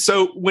were three.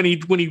 So when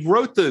he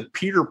wrote the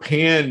Peter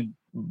Pan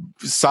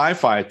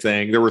sci-fi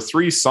thing, there were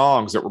 3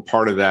 songs that were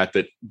part of that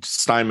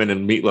Steinman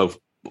and Meatloaf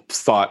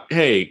thought,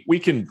 hey, we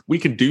can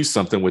do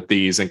something with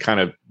these and kind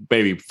of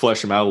maybe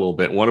flesh them out a little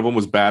bit. One of them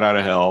was Bad Out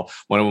of Hell.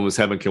 One of them was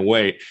Heaven Can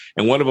Wait.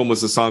 And one of them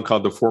was a song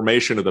called The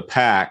Formation of the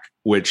Pack,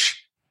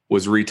 which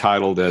was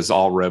retitled as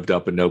All Revved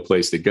Up and No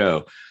Place to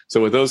Go.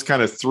 So with those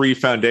kind of 3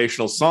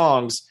 foundational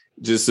songs,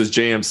 just as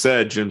JM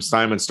said, Jim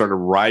Steinman started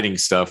writing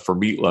stuff for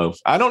Meatloaf.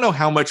 I don't know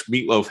how much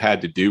Meatloaf had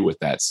to do with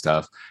that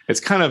stuff. It's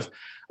kind of,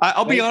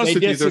 I'll be honest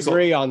with you.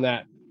 Disagree on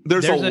that.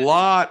 There's a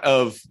lot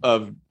of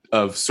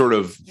sort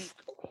of,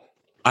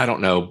 I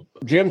don't know.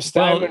 Jim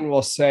Steinman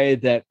will say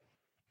that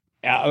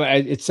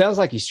it sounds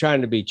like he's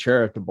trying to be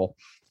charitable,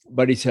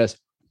 but he says,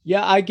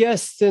 yeah, I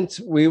guess since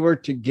we were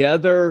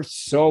together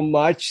so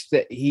much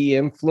that he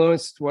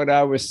influenced what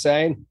I was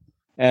saying.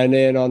 And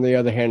then on the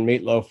other hand,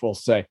 Meatloaf will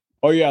say,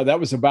 oh yeah, that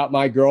was about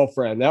my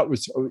girlfriend. That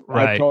was, I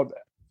Right. told.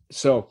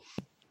 So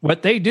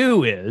What they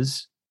do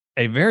is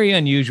a very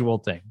unusual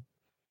thing.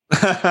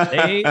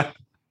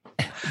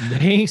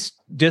 They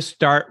just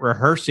start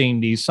rehearsing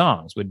these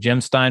songs with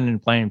Jim Steinman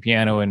playing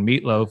piano and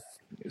Meatloaf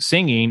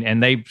singing,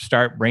 and they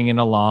start bringing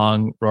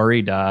along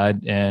Rory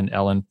Dodd and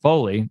Ellen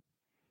Foley.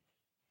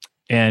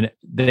 And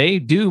they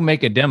do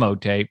make a demo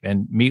tape,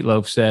 and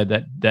Meatloaf said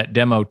that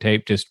demo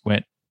tape just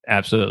went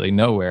absolutely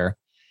nowhere.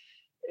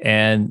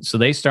 And so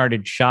they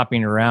started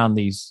shopping around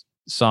these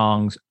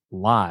songs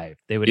live.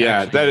 They would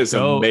that is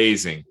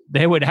amazing.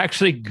 They would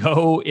actually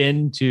go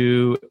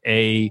into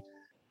a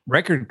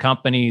record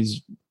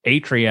company's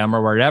atrium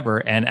or whatever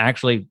and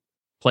actually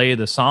play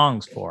the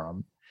songs for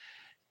them.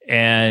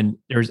 And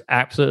there's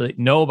absolutely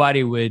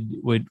nobody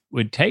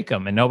would take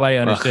them, and nobody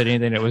understood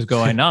anything that was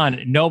going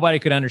on. Nobody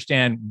could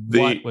understand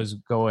what was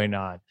going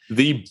on.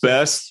 The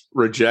best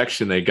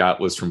rejection they got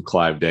was from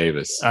Clive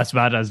Davis. That's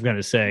what I was going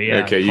to say.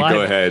 Yeah. Okay, you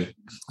go ahead.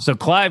 So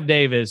Clive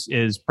Davis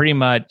is pretty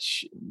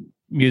much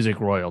music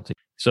royalty.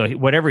 So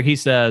whatever he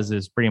says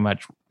is pretty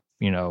much,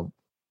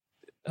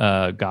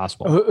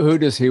 gospel. who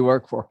does he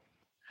work for?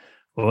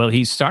 Well,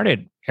 he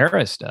started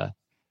Arista,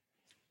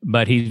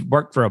 but he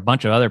worked for a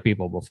bunch of other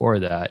people before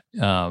that.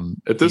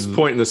 At this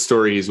point in the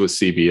story, he's with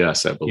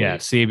CBS, I believe. Yeah,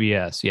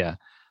 CBS. Yeah.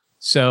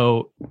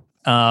 So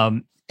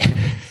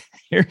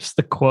here's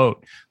the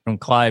quote from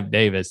Clive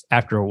Davis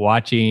after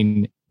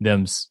watching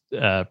them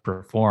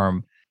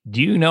perform.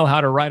 Do you know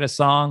how to write a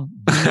song?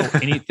 Do you know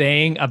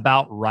anything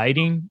about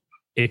writing?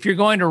 If you're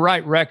going to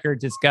write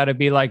records, it's got to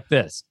be like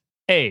this.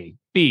 A,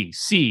 B,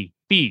 C,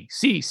 B,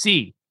 C,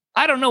 C.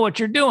 I don't know what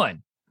you're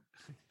doing.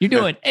 You're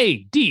doing A,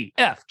 D,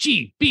 F,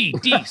 G, B,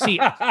 D, C.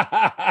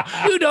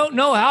 You don't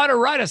know how to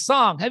write a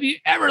song. Have you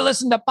ever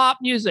listened to pop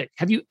music?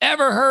 Have you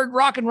ever heard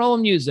rock and roll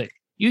music?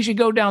 You should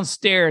go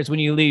downstairs when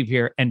you leave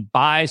here and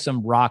buy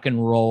some rock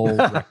and roll.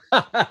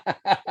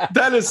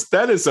 That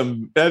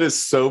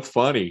is so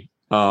funny.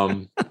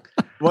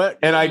 What?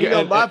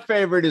 And my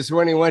favorite is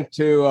when he went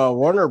to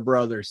Warner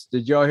Brothers.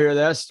 Did y'all hear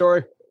that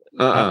story?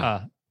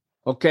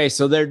 Okay,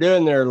 so they're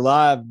doing their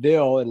live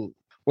deal, and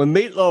when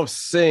Meatloaf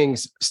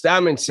sings,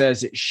 Steinman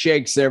says it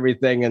shakes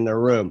everything in the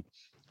room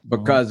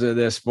because of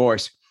this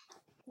voice.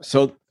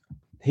 So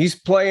he's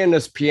playing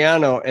this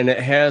piano, and it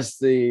has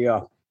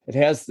the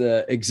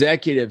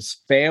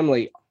executive's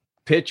family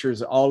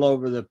pictures all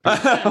over the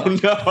piano.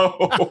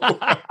 Oh,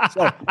 no.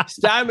 So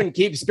Steinman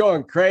keeps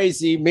going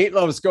crazy.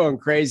 Meatloaf's going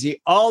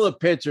crazy. All the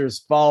pictures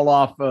fall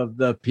off of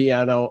the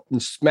piano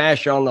and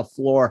smash on the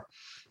floor.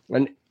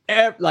 And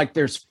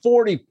there's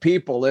 40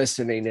 people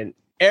listening, and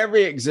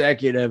every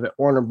executive at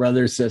Warner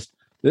Brothers says,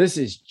 this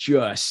is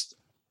just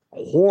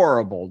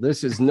horrible.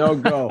 This is no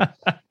go.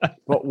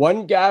 But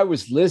one guy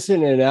was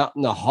listening out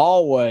in the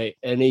hallway,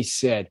 and he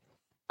said,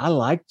 I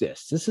like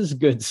this. This is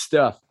good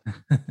stuff.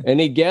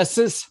 Any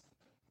guesses?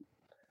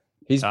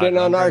 He's been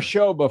on our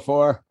show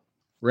before.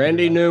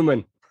 Randy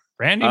Newman.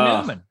 Randy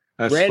Oh. Newman.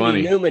 That's Randy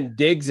funny. Newman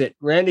digs it.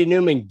 Randy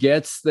Newman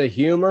gets the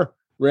humor.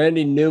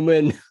 Randy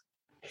Newman,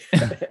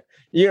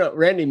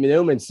 Randy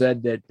Newman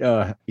said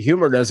that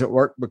humor doesn't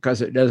work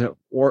because it doesn't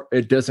work.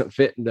 It doesn't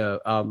fit into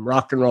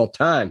rock and roll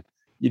time.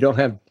 You don't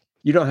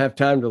have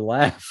time to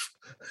laugh.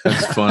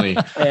 That's funny.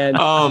 And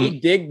Um, he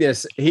digged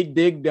this. He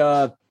digged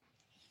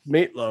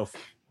Meatloaf.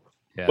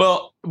 Yeah.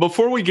 Well,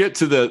 before we get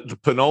to the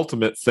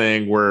penultimate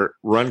thing where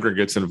Rundgren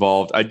gets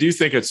involved, I do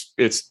think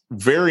it's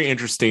very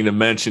interesting to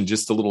mention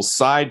just a little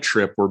side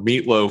trip where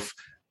Meatloaf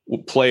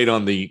played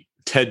on the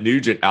Ted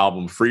Nugent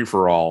album Free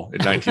for All in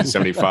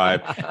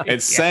 1975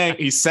 and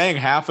he sang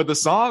half of the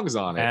songs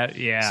on it.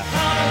 Yeah.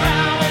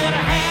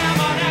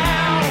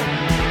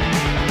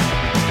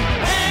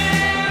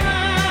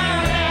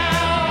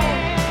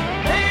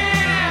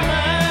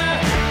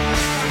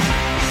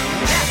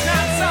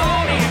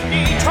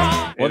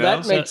 Well, You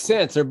know? that makes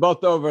sense. They're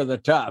both over the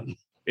top.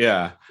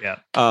 Yeah. Yeah.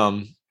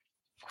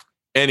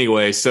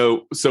 Anyway,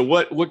 so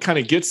what kind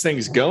of gets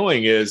things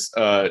going is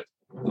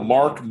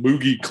Mark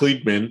Moogie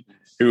Kliegman,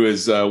 who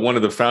is one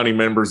of the founding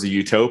members of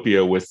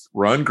Utopia with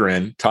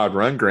Rundgren, Todd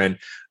Rundgren,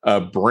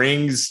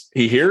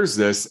 he hears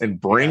this and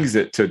brings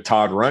it to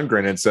Todd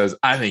Rundgren and says,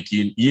 "I think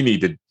you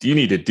need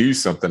to do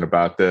something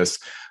about this."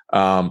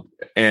 And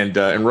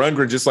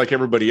Rundgren, just like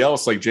everybody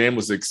else, like Jan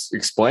was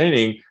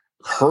explaining,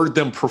 heard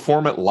them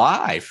perform it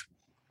live.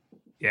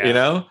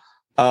 Yeah.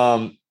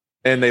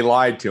 And they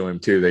lied to him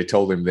too. They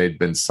told him they'd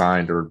been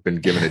signed or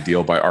been given a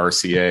deal by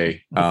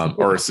RCA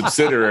or a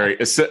subsidiary.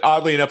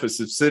 Oddly enough, a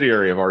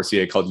subsidiary of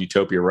RCA called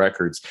Utopia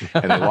Records,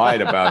 and they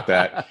lied about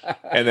that.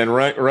 And then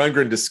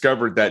Rundgren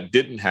discovered that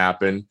didn't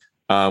happen,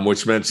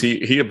 which meant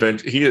he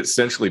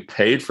essentially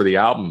paid for the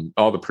album,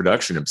 all the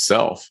production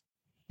himself.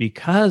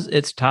 Because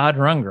it's Todd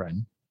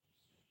Rundgren,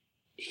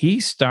 he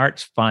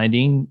starts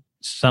finding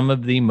some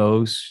of the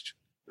most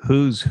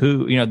who's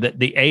who,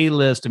 the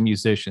A-list of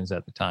musicians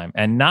at the time.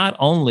 And not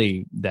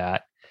only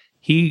that,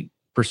 he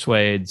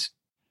persuades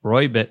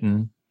Roy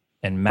Bittan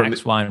and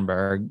Max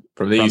Weinberg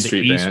from the East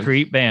Street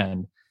Street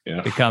Band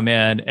Yeah. to come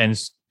in and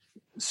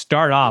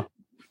start off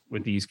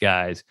with these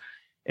guys.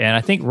 And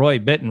I think Roy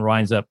Bittan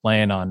winds up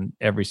playing on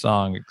every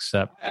song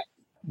except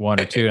one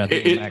or two. And I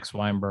think Max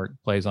Weinberg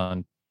plays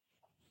on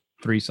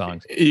 3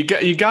 songs. You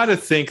got to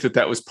think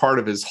that was part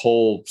of his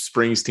whole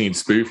Springsteen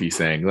spoofy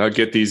thing. I'll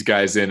get these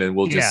guys in and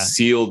we'll just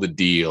seal the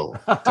deal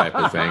type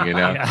of thing,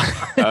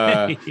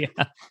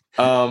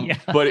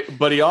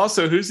 But he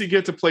also, who's he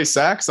get to play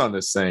sax on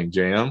this thing,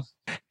 Jam?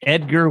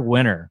 Edgar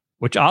Winter,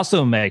 which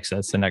also makes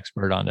us an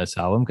expert on this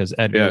album because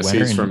Edgar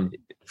Winter, he's from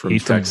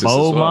Texas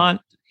Beaumont.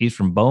 as well. He's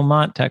from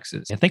Beaumont,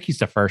 Texas. I think he's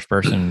the first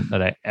person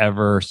that I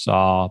ever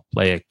saw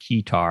play a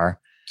keytar.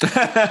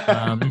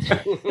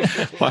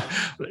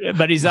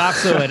 But he's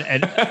also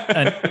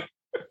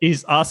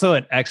he's also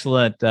an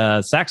excellent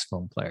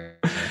saxophone player,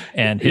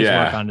 and his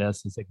work on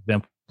this is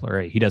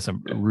exemplary. He does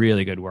some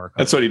really good work.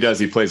 That's what he does.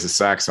 He plays the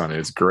sax on it.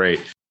 It's great.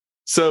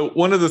 So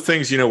one of the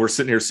things, we're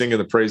sitting here singing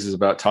the praises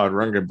about Todd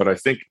Rundgren, but I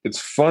think it's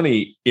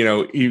funny,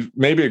 he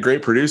may be a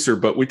great producer,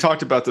 but we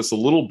talked about this a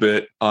little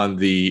bit on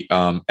the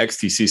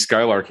XTC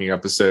Skylarking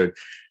episode.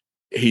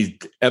 He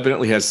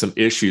evidently has some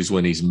issues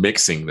when he's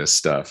mixing this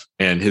stuff,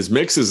 and his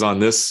mixes on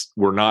this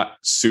were not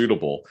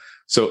suitable.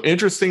 So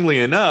interestingly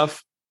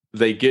enough,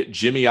 they get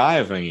Jimmy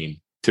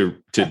Iovine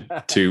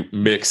to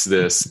mix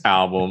this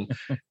album.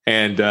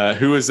 And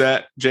who is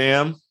that,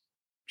 Jam?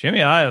 Jimmy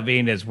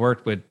Iovine has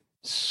worked with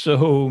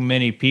so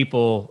many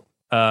people.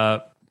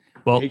 Let's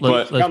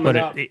put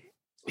it.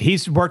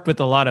 He's worked with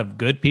a lot of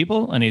good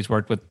people, and he's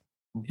worked with.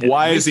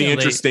 Why is he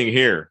interesting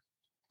here?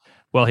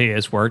 Well, he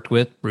has worked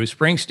with Bruce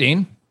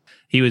Springsteen.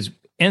 He was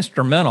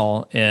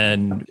instrumental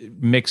in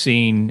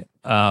mixing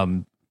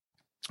Born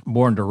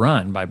to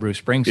Run by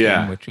Bruce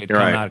Springsteen, which had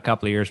come out a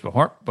couple of years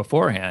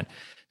beforehand.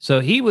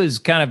 So he was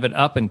kind of an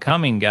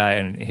up-and-coming guy,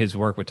 and his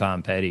work with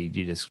Tom Petty,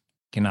 you just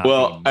cannot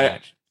be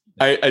matched.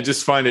 I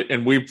just find it,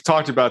 and we've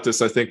talked about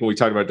this, I think, when we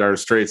talked about Dire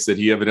Straits, that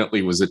he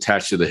evidently was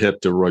attached to the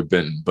hip to Roy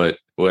Bittan, but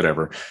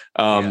whatever.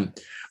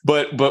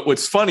 But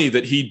what's funny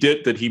that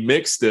he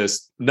mixed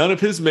this, none of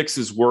his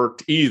mixes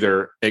worked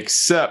either,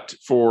 except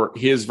for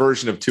his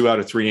version of 2 Out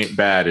of 3 Ain't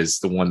Bad is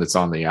the one that's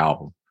on the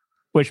album.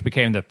 Which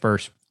became the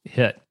first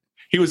hit.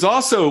 He was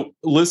also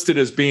listed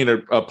as being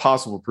a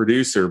possible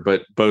producer,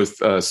 but both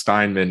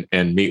Steinman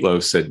and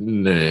Meatloaf said,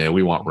 "Nah,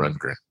 we want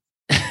Rundgren."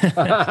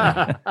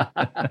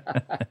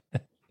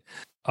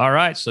 All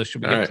right, so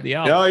should we get to the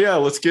album? Oh, yeah,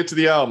 let's get to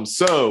the album.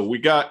 So we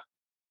got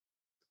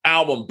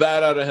album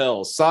Bad Out of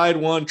Hell, side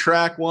 1,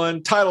 track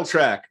 1, title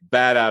track,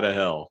 Bad Out of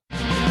Hell. Like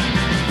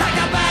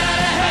a bat out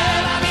of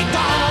hell, I'll be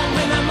gone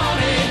when the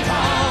morning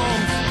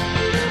comes.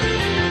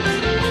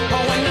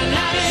 But when the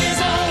night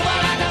is over,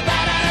 like a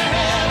bat out of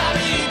hell, I'll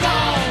be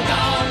gone,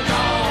 gone,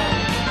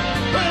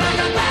 gone. Like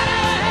a bat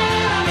out of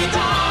hell, I'll be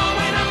gone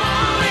when the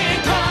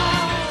morning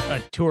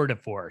comes. A tour de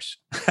force.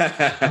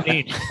 I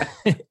mean,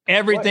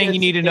 everything you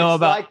need to know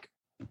about.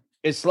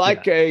 It's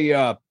like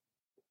a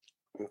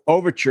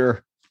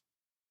overture.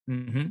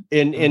 Mm-hmm.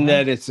 In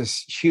that it's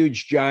this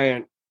huge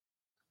giant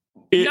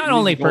Not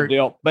only musical for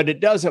deal, but it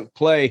doesn't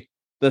play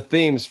the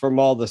themes from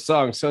all the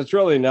songs. So it's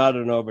really not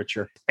an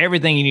overture.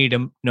 everything you need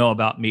to know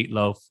about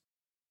Meatloaf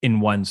in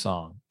one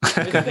song. It's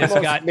the It's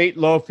most got-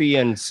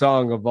 Meatloafian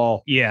song of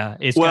all. Yeah,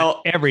 it's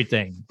Well- got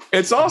everything.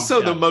 It's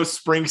also the Yeah.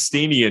 most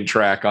Springsteenian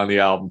track on the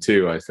album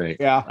too, I think.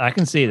 Yeah. I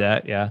can see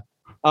that. Yeah.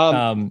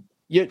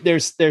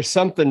 There's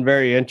something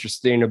very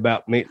interesting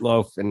about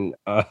Meatloaf, and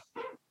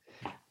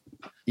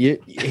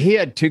he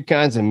had two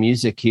kinds of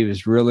music he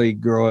was really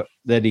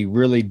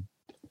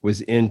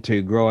was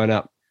into growing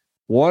up.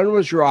 One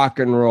was rock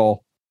and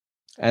roll,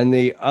 and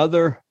the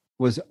other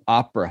was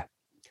opera.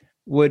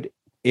 Would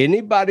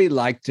anybody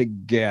like to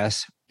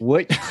guess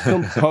which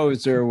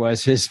composer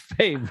was his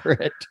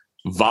favorite?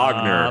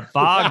 Wagner.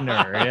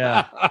 Wagner.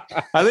 Yeah.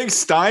 I think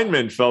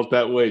Steinman felt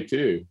that way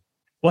too.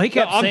 Well, he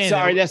kept I'm saying,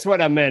 sorry, that's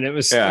what I meant. It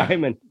was Yeah.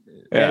 Simon.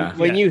 Yeah. And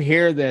when you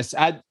hear this,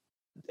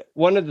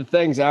 one of the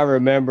things I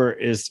remember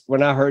is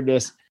when I heard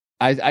this,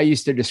 I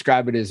used to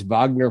describe it as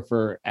Wagner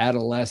for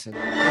adolescents.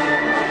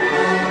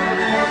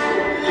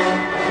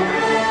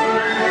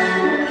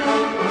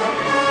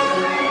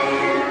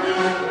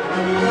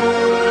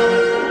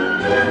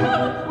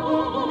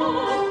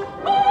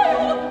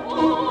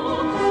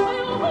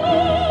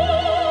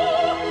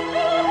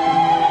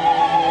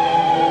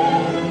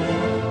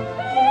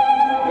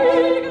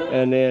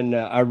 And then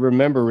I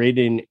remember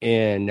reading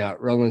in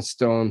Rolling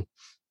Stone,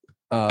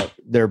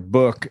 their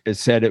book, it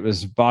said it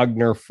was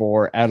Wagner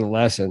for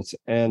adolescents.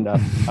 And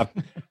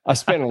I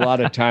spent a lot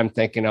of time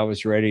thinking I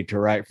was ready to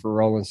write for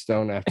Rolling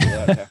Stone after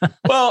that.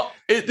 Well,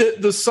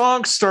 the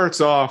song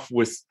starts off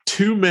with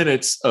 2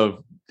 minutes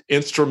of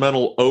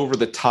instrumental over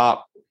the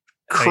top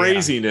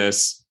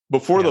craziness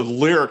before the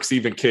lyrics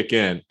even kick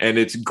in. And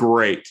it's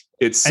great.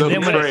 It's so And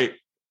then when great.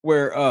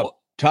 Where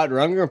Todd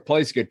Rundgren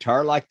plays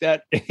guitar like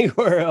that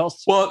anywhere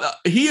else. Well,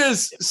 he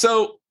is.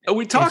 So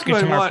we talked His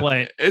about guitar him a lot.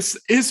 playing.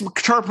 His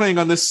guitar playing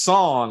on this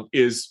song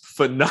is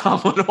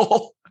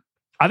phenomenal.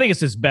 I think it's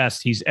his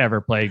best he's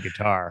ever played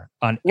guitar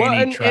on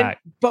any track.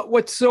 But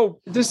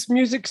this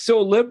music's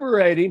so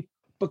liberating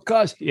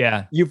because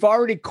Yeah. you've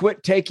already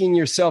quit taking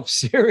yourself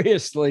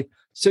seriously.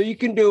 So you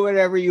can do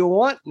whatever you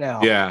want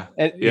now. Yeah.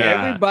 And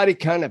Yeah. everybody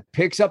kind of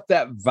picks up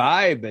that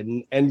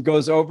vibe and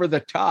goes over the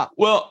top.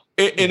 Well,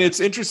 and it's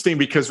interesting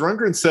because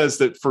Rundgren says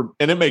that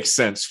and it makes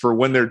sense for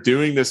when they're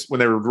doing this, when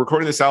they were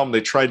recording this album,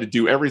 they tried to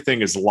do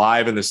everything as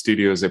live in the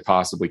studio as they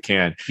possibly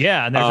can.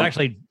 Yeah. And there's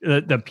actually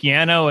the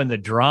piano and the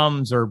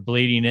drums are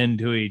bleeding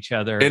into each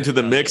other. Into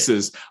the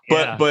mixes.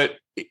 Yeah. But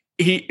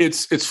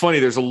it's funny.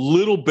 There's a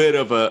little bit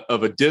of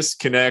a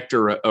disconnect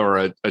or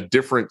a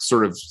different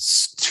sort of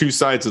two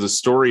sides of the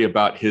story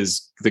about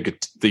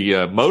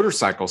the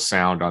motorcycle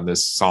sound on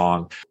this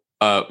song.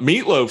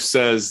 Meatloaf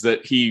says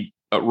that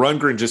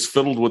Rundgren just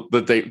fiddled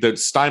with that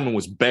Steinman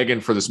was begging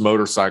for this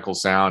motorcycle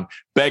sound,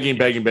 begging.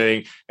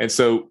 And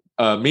so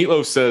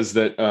Meatloaf says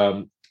that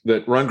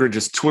Rundgren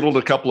just twiddled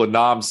a couple of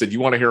knobs, said,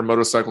 "You want to hear a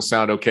motorcycle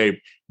sound? Okay."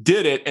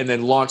 Did it, and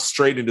then launched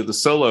straight into the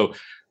solo.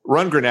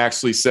 Rundgren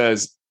actually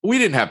says, "We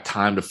didn't have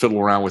time to fiddle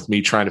around with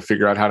me trying to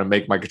figure out how to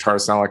make my guitar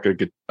sound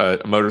like a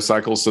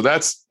motorcycle." So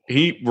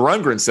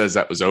Rundgren says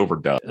that was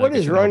overdubbed. What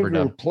is it's an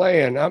Rundgren overdub.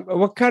 playing?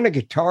 What kind of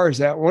guitar is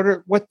that?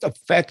 What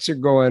effects are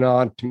going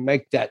on to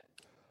make that?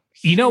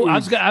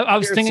 I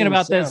was thinking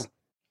about this.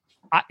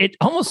 sound? It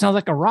almost sounds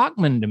like a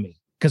Rockman to me.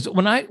 Because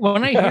when I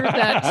hear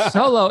that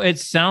solo, it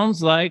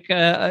sounds like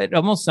it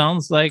almost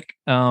sounds like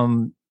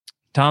Tom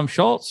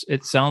Schultz.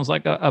 It sounds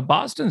like a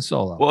Boston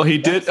solo. Well, he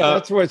did.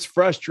 That's what's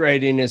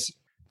frustrating is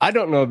I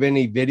don't know of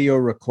any video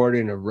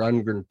recording of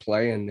Rundgren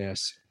playing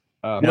this.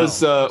 Was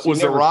So the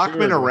never Rockman toured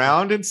with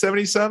around in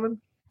 '77?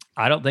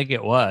 I don't think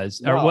it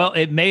was. No. Or well,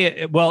 it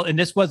may. Well, and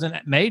this wasn't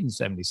made in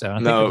 '77. I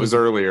think No, it was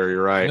earlier.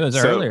 You're right. It was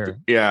earlier.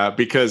 Yeah,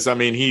 because I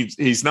mean, he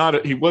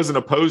wasn't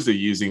opposed to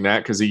using that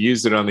because he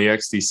used it on the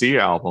XTC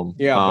album.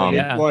 Yeah, but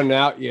Yeah. it wasn't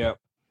out yet.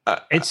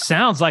 It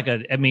sounds like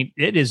it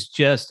is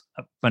just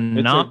a It's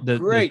phenomenal. a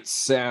great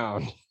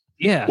sound.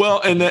 Yeah. Well,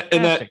 and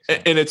fantastic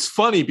song. it's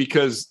funny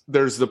because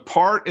there's the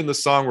part in the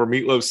song where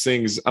Meatloaf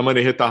sings, "I'm going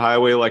to hit the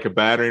highway like a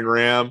battering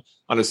ram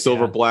on a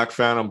silver black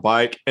Phantom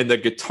bike," and the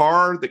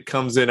guitar that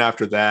comes in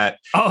after that,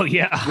 Oh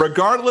yeah.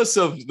 regardless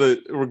of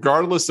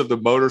the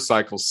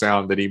motorcycle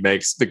sound that he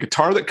makes, the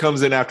guitar that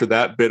comes in after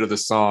that bit of the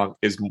song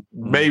is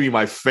maybe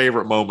my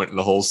favorite moment in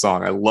the whole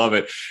song. I love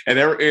it, and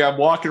I'm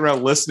walking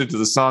around listening to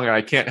the song, and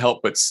I can't help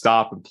but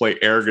stop and play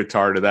air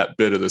guitar to that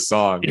bit of the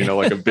song.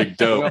 Like a big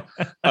dope.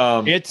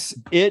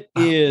 It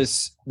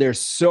is. There's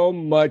so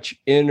much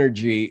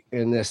energy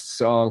in this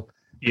song.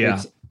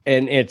 Yeah.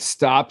 And it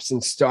stops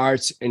and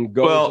starts and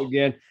goes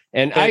again.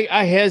 And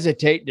I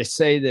hesitate to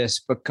say this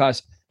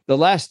because the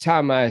last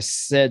time I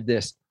said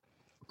this,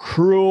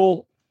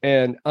 cruel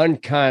and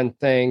unkind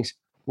things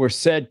were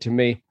said to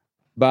me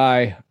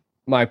by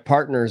my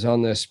partners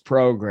on this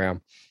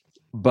program.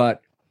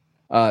 But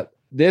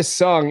this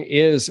song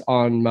is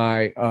on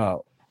my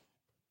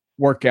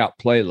workout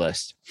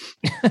playlist.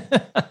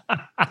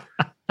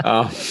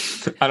 I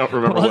don't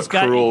remember Well, what it's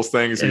got- cruel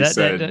things he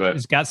said, but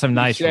it's got some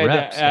nice Said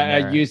reps. in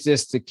I there. use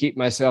this to keep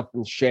myself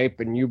in shape,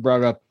 and you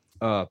brought up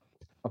a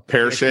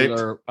Pear-shaped?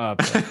 particular,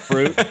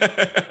 fruit,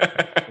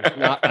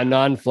 not a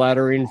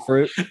non-flattering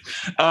fruit.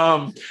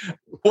 Well,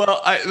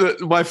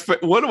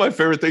 one of my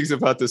favorite things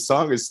about this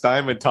song is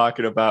Steinman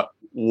talking about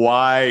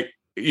why,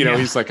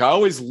 he's like, I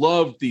always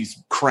loved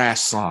these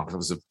Crash songs. I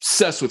was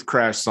obsessed with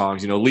Crash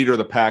songs, Leader of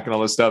the Pack and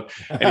all this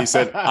stuff. And he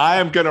said, I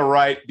am going to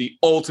write the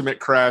ultimate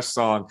Crash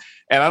song.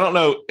 And I don't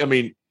know. I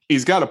mean,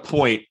 he's got a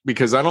point,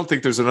 because I don't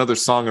think there's another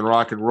song in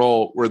rock and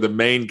roll where the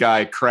main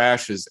guy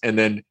crashes and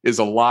then is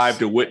alive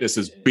to witness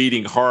his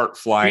beating heart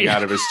flying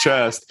out of his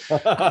chest.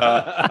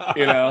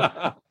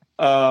 I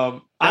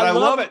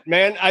love it,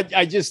 man.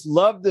 I just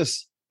love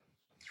this.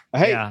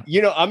 Hey,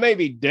 I may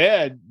be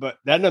dead, but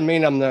that doesn't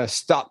mean I'm going to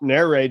stop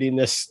narrating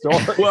this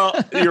story. Well,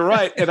 you're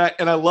right.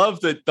 And I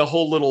love that the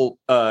whole little,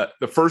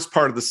 the first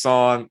part of the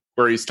song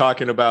where he's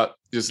talking about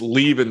just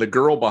leaving the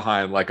girl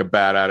behind like a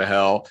bat out of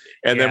hell.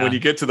 And then when you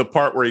get to the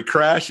part where he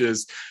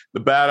crashes, the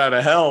bat out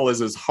of hell is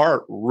his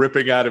heart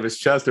ripping out of his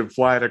chest and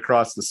flying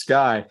across the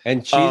sky.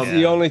 And she's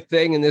the only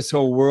thing in this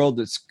whole world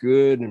that's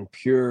good and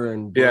pure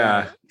and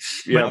bright.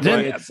 But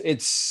then,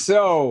 it's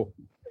so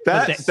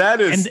that's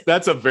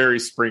a very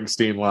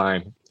Springsteen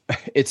line.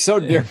 It's so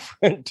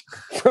different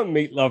from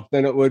Meatloaf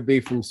than it would be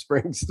from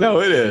Springsteen.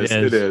 No, it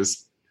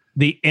is.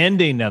 The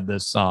ending of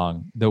this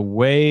song, the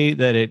way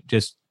that it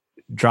just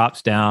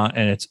drops down,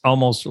 and it's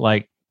almost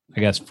like, I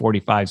guess,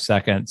 45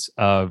 seconds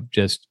of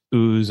just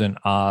oohs and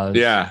ahs.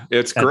 Yeah,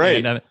 it's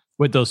great.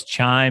 With those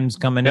chimes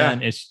coming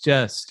in. It's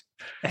just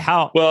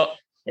how well.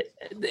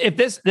 If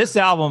this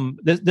album,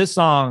 this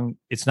song,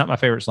 it's not my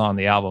favorite song on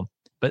the album,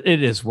 but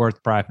it is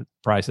worth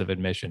price of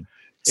admission.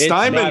 It's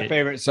my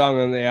favorite song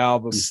on the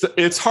album.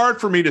 It's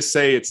hard for me to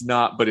say it's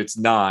not, but it's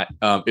not.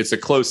 It's a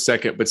close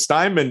second. But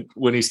Steinman,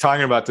 when he's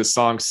talking about this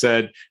song,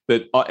 said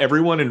that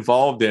everyone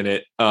involved in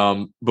it,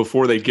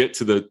 before they get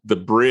to the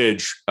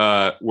bridge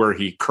where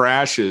he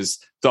crashes,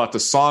 thought the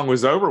song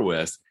was over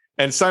with.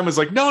 And Simon's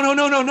like, no.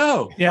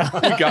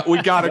 Yeah,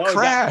 we got to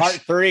crash. Part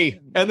 3.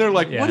 And they're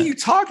like, what are you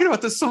talking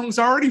about? The song's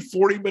already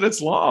 40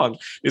 minutes long.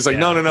 He's like,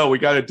 no, we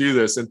got to do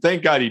this. And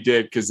thank God he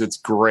did, because it's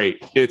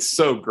great. It's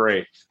so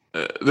great.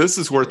 This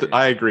is worth it.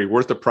 I agree.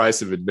 Worth the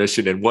price of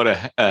admission. And what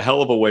a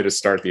hell of a way to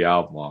start the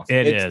album off.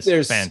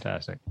 It's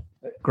fantastic.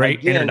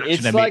 Great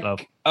introduction to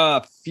Meatloaf.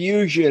 Like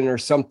fusion or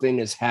something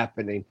is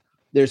happening.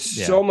 There's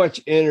so much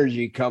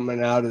energy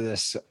coming out of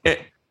this.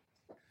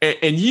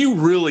 And you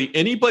really,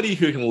 anybody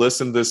who can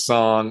listen to this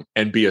song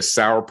and be a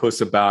sourpuss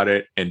about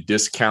it and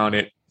discount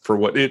it for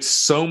what it's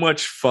so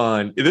much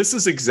fun. This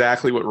is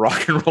exactly what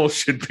rock and roll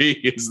should be,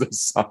 is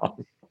this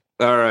song.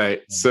 All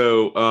right.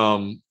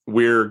 So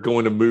we're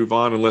going to move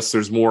on, unless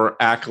there's more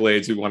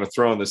accolades we want to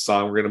throw on this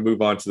song. We're going to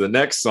move on to the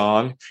next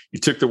song. You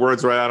took the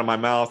words right out of my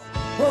mouth.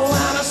 Oh,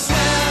 and I swear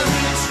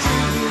it's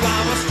true.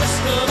 I was just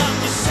about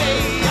to say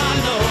I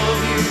love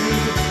you.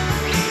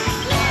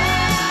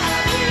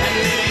 And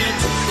then you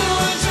took the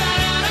words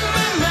right out of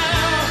my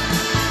mouth.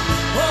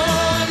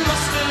 Oh, it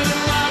must have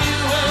been while you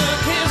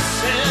were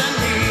kissing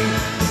me.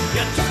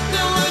 You took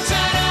the words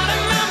right out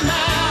of my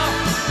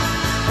mouth.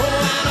 Oh,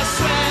 and I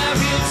swear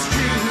it's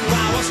true.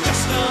 I was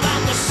just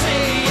about to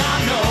say I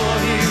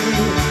love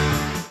you.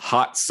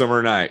 Hot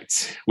Summer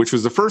Night, which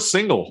was the first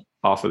single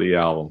off of the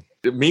album.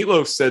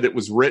 Meatloaf said it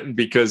was written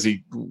because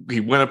he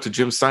went up to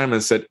Jim Steinman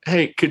and said,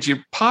 hey, could you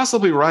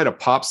possibly write a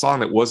pop song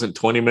that wasn't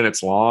 20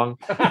 minutes long?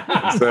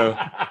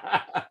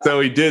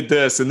 So he did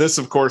this. And this,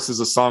 of course, is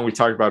a song we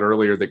talked about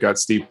earlier that got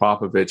Steve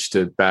Popovich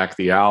to back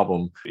the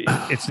album.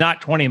 It's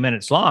not 20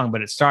 minutes long,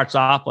 but it starts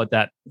off with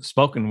that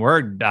spoken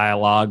word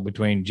dialogue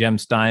between Jim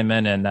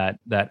Steinman and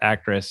that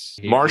actress.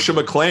 Marsha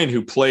McLean,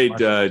 who played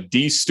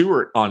Dee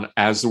Stewart on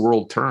As the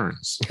World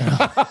Turns.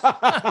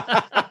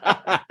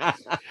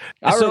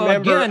 I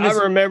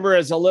remember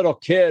as a little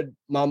kid,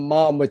 my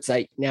mom would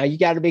say, now you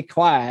got to be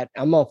quiet.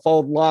 I'm going to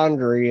fold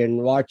laundry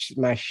and watch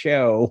my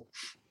show.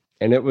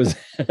 And it was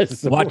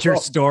watch your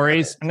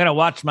stories. I'm going to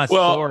watch my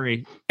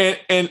story.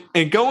 And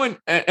going,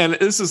 and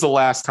this is the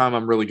last time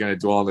I'm really going to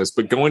dwell on this,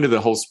 but going to the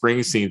whole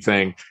Springsteen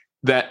thing,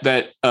 that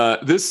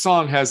this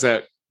song has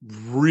that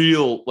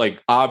real,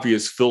 like,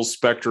 obvious Phil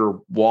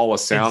Spector wall of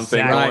sound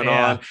thing going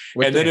on.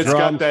 And then it's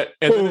got that,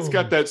 and then it's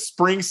got that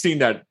Springsteen,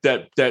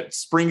 that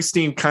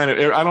Springsteen kind of,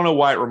 I don't know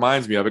why it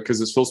reminds me of it,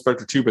 because it's Phil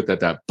Spector too, but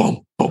that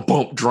boom, boom,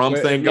 boom drum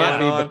thing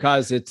going on.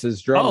 Because it's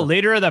his drum. Oh,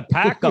 Leader of the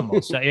Pack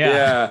almost.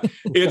 Yeah.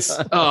 It's,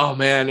 oh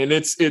man. And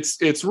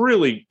it's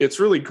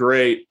really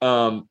great.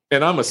 And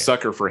I'm a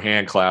sucker for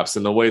hand claps,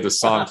 and the way the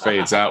song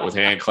fades out with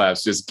hand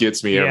claps just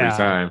gets me every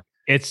time.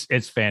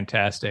 It's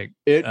fantastic.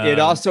 It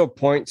also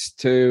points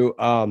to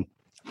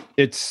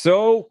it's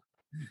so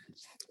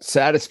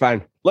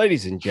satisfying,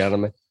 ladies and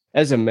gentlemen,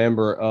 as a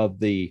member of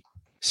the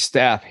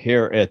staff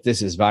here at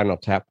This Is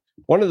Vinyl Tap.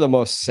 One of the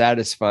most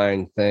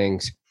satisfying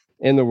things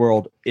in the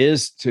world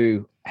is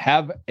to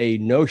have a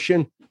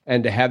notion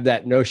and to have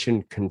that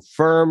notion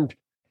confirmed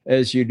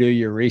as you do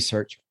your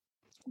research.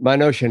 My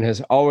notion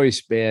has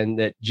always been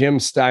that Jim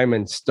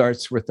Steinman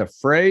starts with a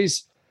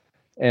phrase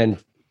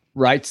and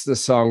writes the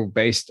song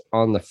based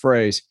on the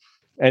phrase.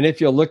 And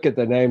if you look at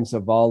the names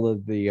of all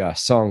of the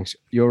songs,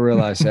 you'll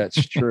realize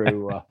that's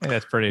true.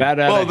 That's pretty. Bad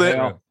Out Well, of the-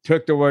 Hell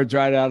took the words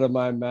right out of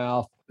my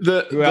mouth. 2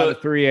 out The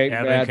of 3 ain't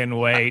Heaven bad. can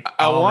wait.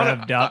 I all wanna-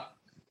 revved up.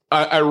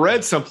 I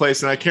read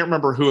someplace, and I can't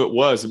remember who it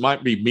was. It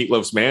might be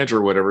Meatloaf's manager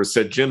or whatever.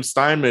 Said Jim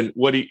Steinman,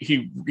 what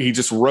he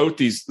just wrote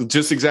these,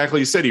 just exactly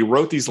he said. He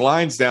wrote these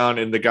lines down,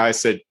 and the guy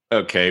said,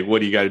 "Okay, what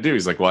do you got to do?"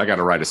 He's like, "Well, I got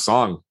to write a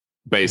song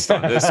based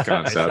on this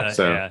concept."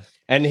 So Yeah.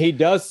 And he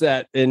does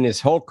that in his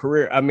whole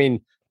career. I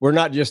mean, we're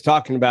not just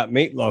talking about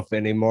Meatloaf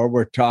anymore.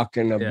 We're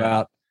talking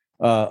about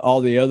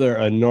all the other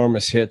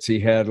enormous hits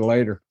he had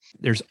later.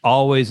 There's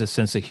always a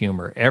sense of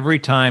humor. Every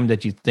time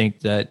that you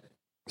think that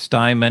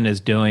Steinman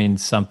is doing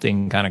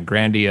something kind of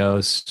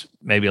grandiose,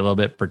 maybe a little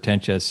bit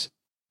pretentious,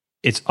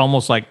 it's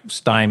almost like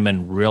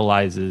Steinman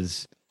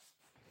realizes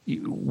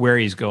where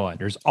he's going.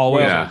 There's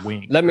always Yeah. a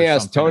wink. Let me or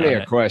ask something Tony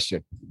on a it.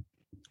 question.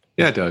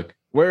 yeah, Doug,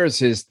 Where is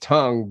his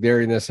tongue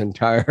during this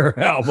entire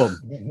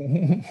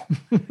album?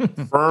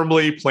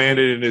 firmly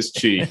planted in his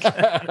cheek.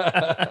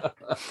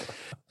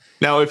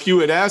 Now, if you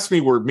had asked me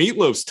where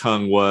Meatloaf's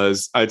tongue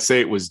was, I'd say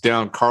it was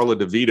down Carla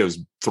DeVito's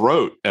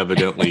throat,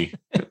 evidently.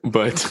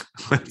 But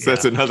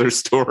that's another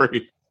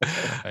story.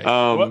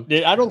 Well,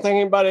 I don't think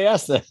anybody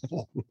asked that.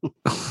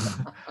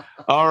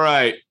 All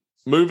right.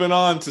 Moving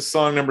on to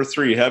song number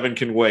 3, Heaven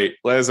Can Wait.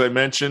 As I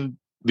mentioned,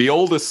 the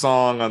oldest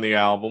song on the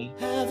album.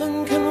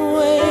 Heaven can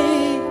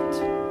wait,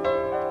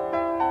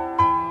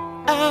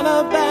 and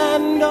a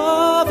band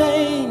of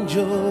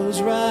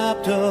angels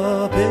wrapped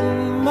up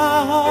in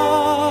my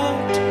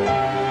heart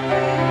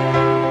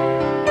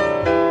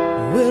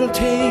will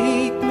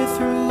take me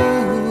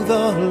through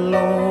the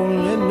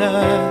lonely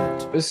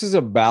night. This is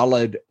a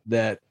ballad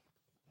that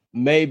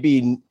may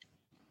be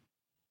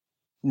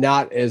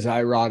not as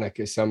ironic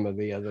as some of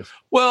the others.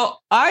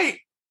 Well, I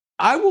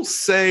will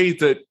say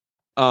that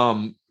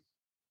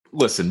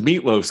listen,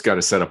 Meatloaf's got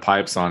a set of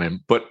pipes on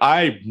him, but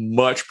I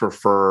much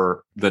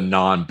prefer the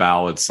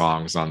non-ballad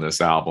songs on this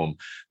album.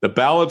 The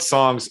ballad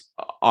songs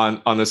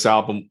on this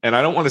album, and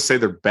I don't want to say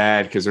they're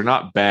bad because they're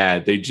not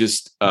bad. They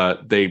just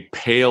they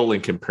pale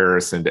in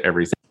comparison to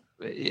everything.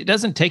 It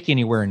doesn't take you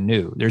anywhere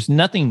new. There's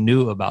nothing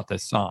new about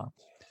this song.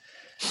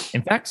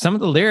 In fact, some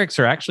of the lyrics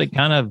are actually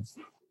kind of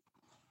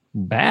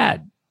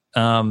bad.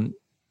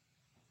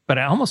 But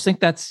I almost think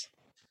that's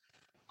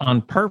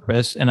on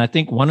purpose. And I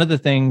think one of the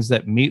things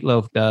that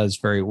Meatloaf does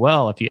very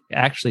well, if you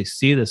actually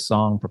see the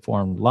song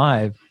performed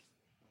live,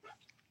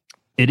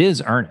 it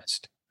is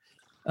earnest.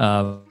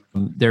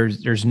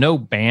 There's no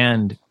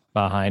band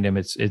behind him.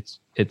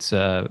 It's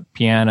a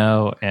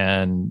piano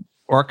and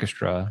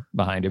orchestra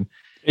behind him.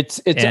 It's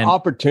an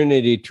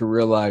opportunity to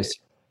realize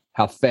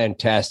how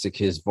fantastic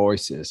his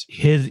voice is.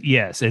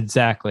 Yes,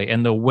 exactly.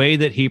 And the way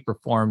that he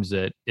performs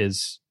it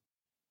is,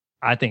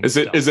 I think, Is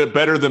it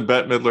better than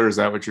Bette Midler? Is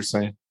that what you're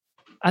saying?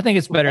 I think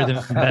it's better than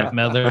Bette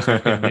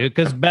Midler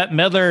because Bette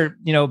Midler,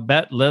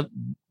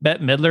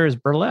 Bette Midler is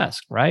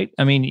burlesque, right?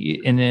 I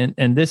mean,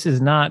 and this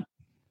is not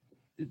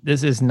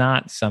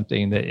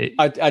something that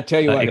I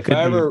tell you what, it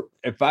could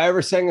be. if I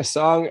ever sang a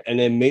song and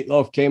then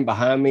Meatloaf came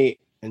behind me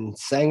and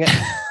sang it,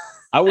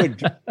 I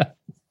would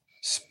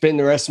spend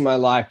the rest of my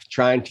life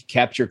trying to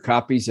capture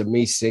copies of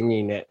me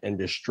singing it and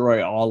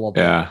destroy all of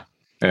them.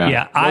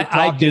 Yeah.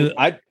 I do.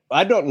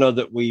 I don't know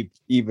that we've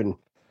even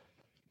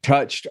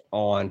touched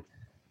on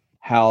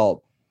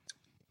how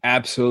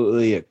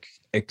absolutely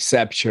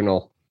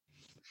exceptional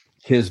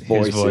his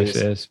voice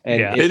is. And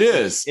Yeah. It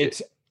is.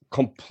 It's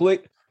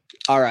complete.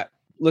 All right,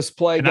 let's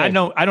play. And I again.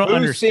 don't Who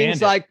understand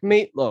sings it. like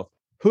Meatloaf?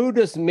 Who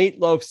does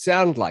Meatloaf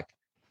sound like?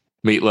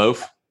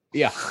 Meatloaf.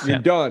 Yeah, you're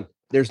Yeah. done.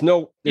 There's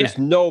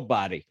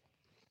nobody.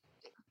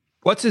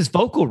 What's his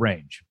vocal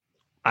range?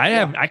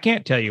 I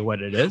can't tell you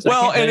what it is.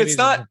 Well, and it's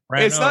not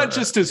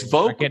just his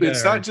vocal.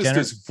 It's not just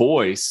his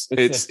voice.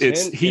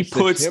 He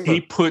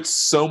puts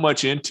so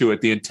much into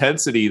it. The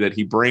intensity that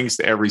he brings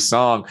to every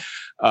song,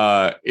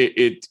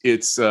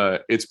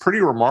 it's pretty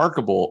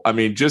remarkable. I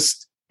mean,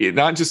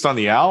 not just on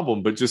the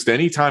album, but just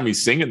anytime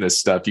he's singing this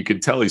stuff, you can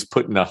tell he's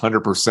putting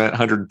 100%,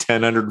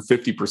 110,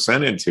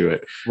 150% into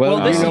it.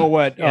 Well, you know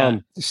what yeah.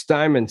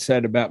 Steinman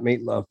said about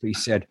Meatloaf? He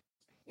said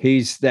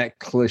he's that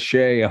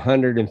cliche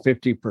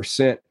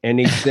 150%. And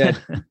he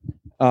said,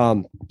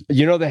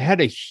 they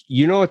had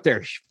what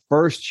their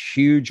first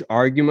huge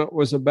argument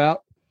was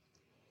about?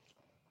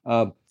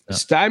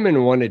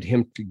 Steinman wanted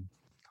him to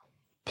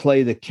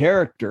play the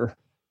character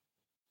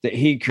that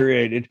he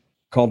created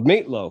called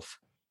Meatloaf.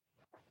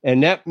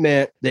 And that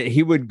meant that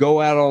he would go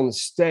out on the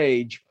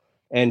stage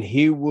and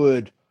he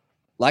would,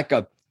 like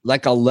a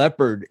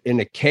leopard in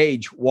a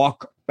cage,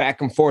 walk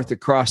back and forth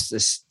across the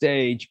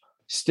stage,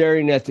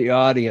 staring at the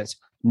audience,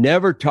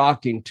 never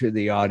talking to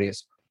the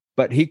audience.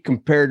 But he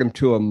compared him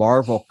to a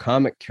Marvel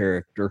comic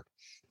character,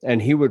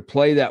 and he would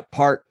play that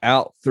part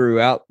out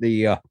throughout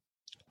the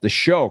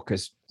show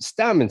because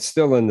Steinman's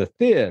still in the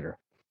theater.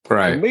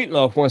 Right. And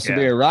Meatloaf wants to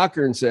be a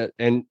rocker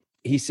and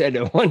he said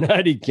that one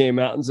night he came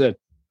out and said,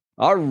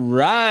 all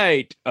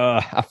right,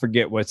 I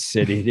forget what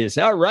city it is.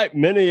 All right,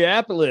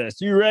 Minneapolis,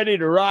 you ready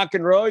to rock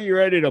and roll? You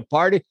ready to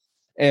party?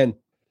 And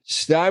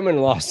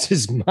Steinman lost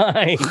his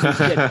mind.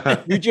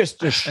 You just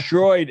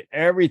destroyed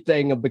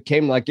everything and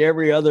became like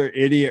every other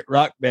idiot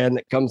rock band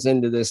that comes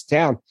into this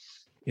town.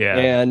 Yeah.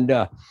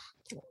 And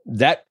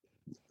that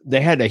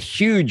they had a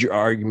huge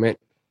argument.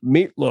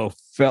 Meatloaf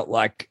felt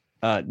like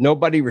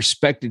nobody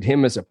respected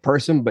him as a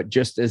person, but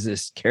just as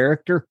his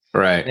character.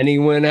 Right. And he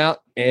went out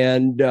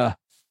and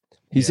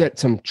he's at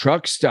some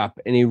truck stop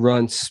and he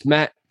runs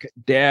smack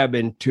dab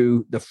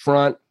into the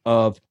front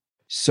of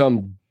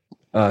some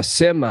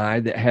semi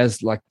that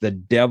has like the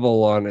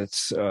devil on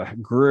its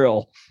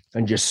grill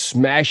and just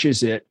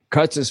smashes it,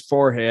 cuts his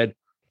forehead.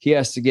 He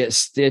has to get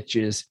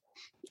stitches.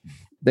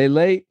 They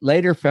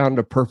later found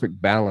a perfect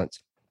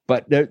balance.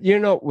 But you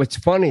know, what's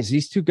funny is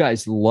these two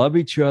guys love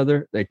each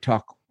other. They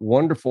talk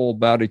wonderful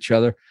about each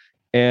other.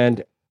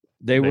 And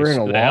they were in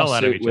a split the hell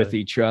out of lawsuit with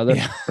each other.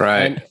 Yeah.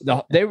 Right.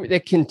 And they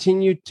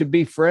continued to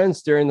be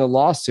friends during the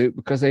lawsuit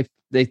because they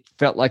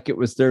felt like it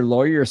was their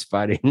lawyers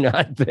fighting,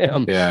 not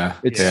them. Yeah.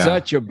 It's yeah.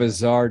 such a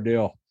bizarre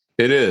deal.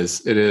 It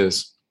is. It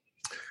is.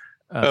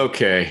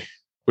 Okay.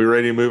 We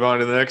ready to move on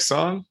to the next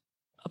song?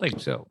 I think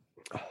so.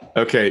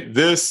 Okay.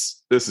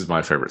 This is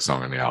my favorite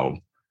song on the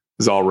album.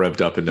 It's all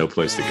revved up and no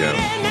place to go.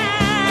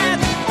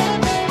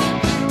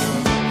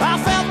 I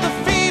felt the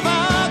fever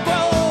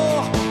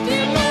grow.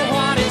 Didn't know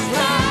what it's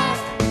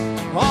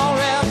like. All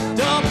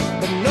wrapped up,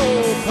 but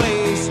no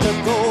place to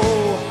go.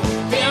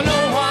 Didn't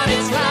know what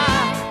it's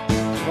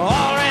like.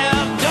 All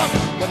wrapped up,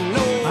 but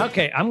no.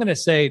 Okay, I'm going to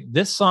say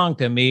this song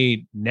to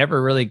me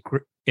never really,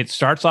 it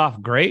starts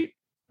off great.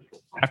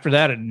 After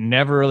that, it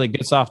never really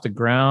gets off the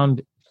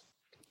ground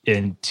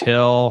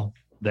until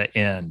the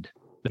end.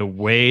 The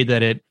way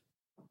that it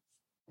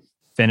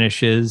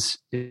finishes,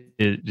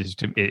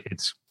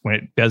 it's when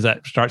it does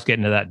that, starts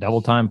getting to that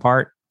double time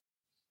part.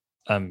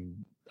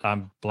 I'm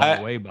blown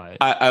away by it.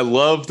 I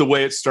love the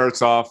way it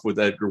starts off with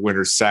Edgar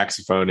Winter's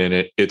saxophone in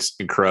it. It's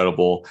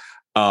incredible.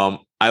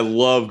 I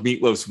love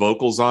Meatloaf's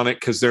vocals on it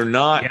because they're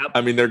not, Yep.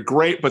 I mean, they're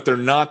great, but they're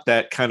not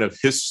that kind of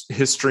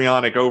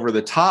histrionic over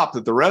the top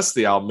that the rest of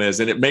the album is.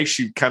 And it makes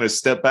you kind of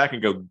step back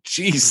and go,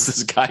 geez,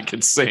 this guy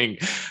can sing.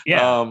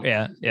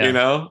 Yeah. You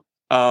know?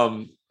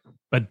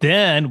 But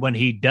then when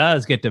he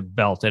does get to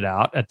belt it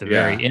out at the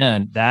very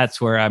end,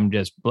 that's where I'm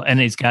just, and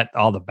he's got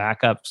all the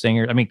backup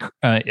singers. I mean,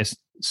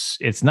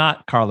 it's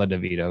not Carla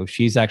DeVito.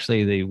 She's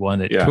actually the one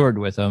that toured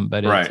with him,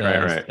 but right.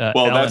 Well,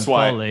 Ellen that's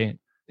why. Foley.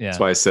 Yeah. That's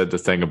why I said the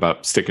thing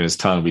about sticking his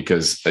tongue,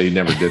 because he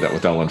never did that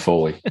with Ellen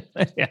Foley.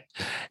 Yeah.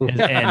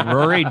 And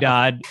Rory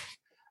Dodd.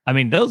 I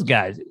mean, those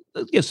guys,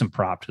 let's give some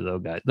prop to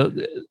those guys.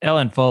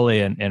 Ellen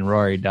Foley and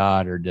Rory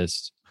Dodd are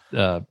just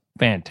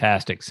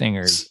fantastic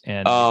singers,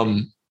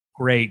 and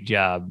great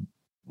job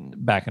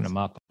backing them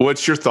up.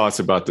 What's your thoughts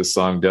about this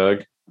song,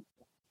 Doug?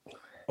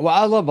 Well,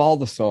 I love all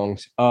the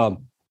songs.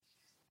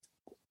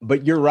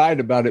 But you're right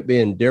about it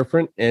being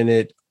different, and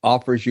it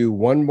offers you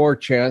one more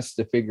chance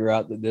to figure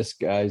out that this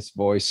guy's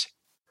voice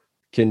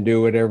can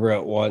do whatever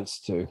it wants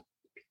to.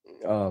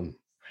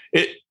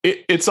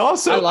 It's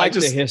also I like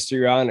the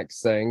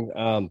histrionics thing.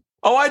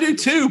 Oh, I do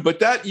too.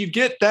 But that you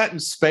get that in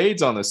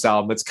spades on this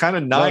album. It's kind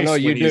of nice. No,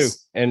 you do.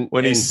 And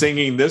when he's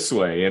singing this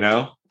way, you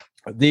know.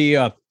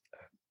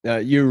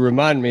 You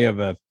remind me of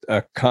a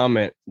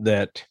comment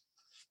that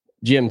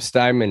Jim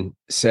Steinman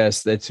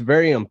says that's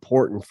very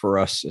important for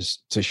us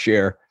to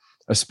share,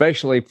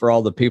 especially for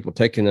all the people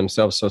taking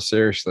themselves so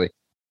seriously.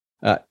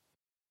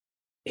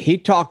 He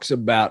talks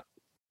about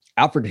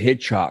Alfred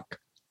Hitchcock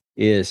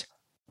is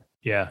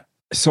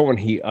someone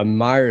he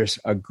admires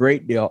a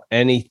great deal,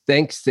 and he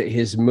thinks that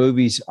his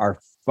movies are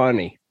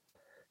funny.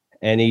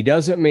 And he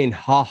doesn't mean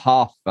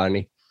ha-ha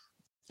funny.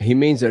 He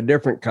means a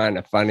different kind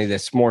of funny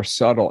that's more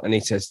subtle. And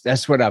he says,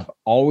 that's what I've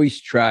always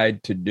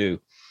tried to do.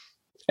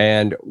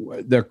 And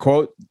the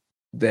quote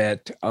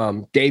that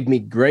gave me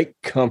great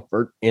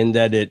comfort in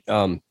that it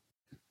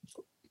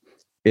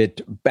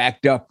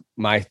backed up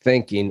my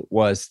thinking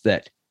was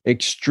that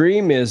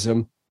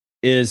extremism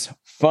is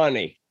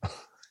funny.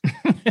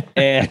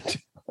 And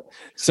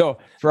so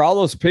for all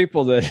those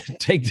people that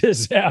take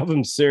this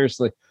album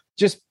seriously,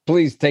 just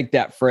please take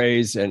that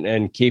phrase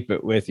and keep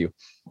it with you.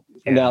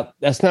 Yeah. Now,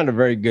 that's not a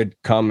very good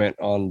comment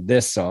on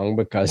this song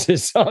because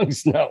this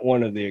song's not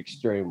one of the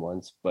extreme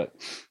ones, but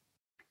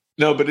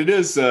no, but it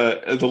is.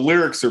 The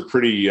lyrics are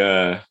pretty.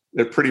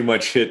 They pretty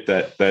much hit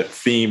that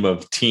theme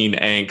of teen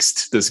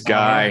angst. This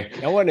guy.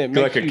 I want to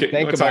make you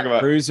think about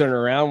cruising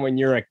around when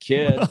you're a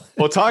kid.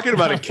 Well, talking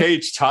about a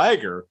caged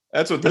tiger.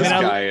 That's what this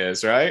guy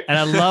is, right? And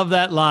I love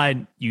that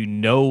line. You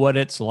know what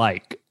it's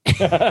like.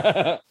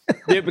 Yeah,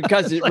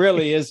 because it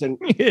really isn't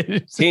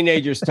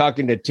teenagers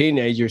talking to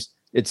teenagers.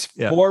 It's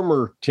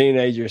former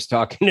teenagers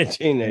talking to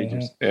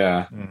teenagers.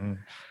 Yeah. Mm-hmm.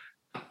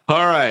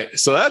 All right.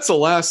 So that's the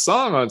last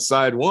song on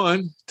side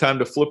one. Time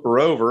to flip her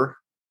over.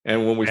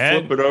 And when we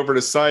flip it over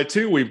to side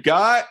two, we've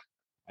got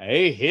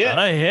a hit.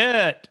 A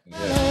hit.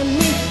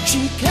 Yeah.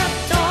 She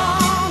kept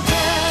on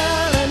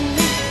telling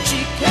me.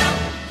 She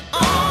kept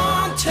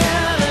on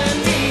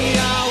telling me,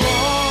 I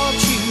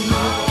want you.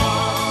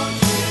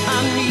 I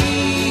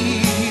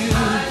need you.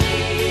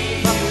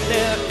 But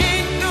there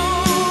ain't no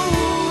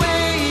way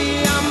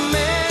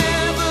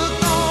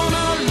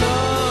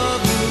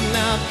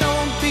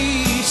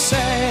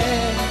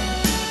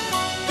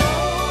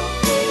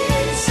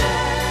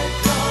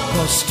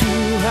 'cause 2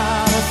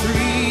 out of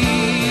 3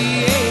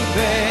 ain't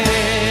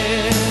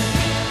bad.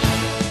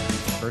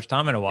 First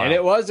time in a while. And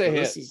it was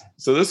a So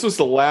hit. this was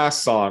the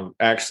last song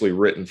actually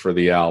written for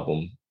the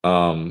album.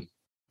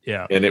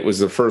 Yeah. And it was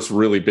the first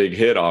really big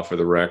hit off of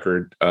the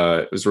record.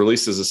 It was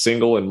released as a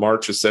single in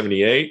March of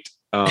 '78.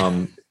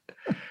 And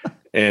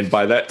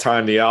by that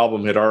time, the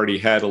album had already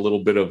had a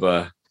little bit of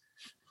a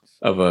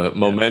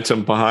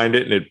momentum behind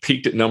it, and it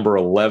peaked at number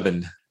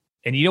 11.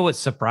 And you know what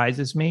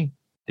surprises me?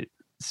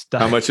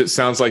 How much it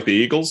sounds like the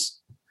Eagles?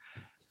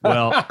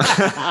 Well,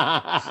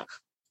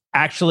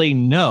 actually,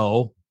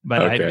 no.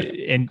 But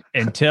Okay.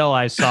 until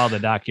I saw the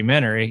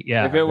documentary,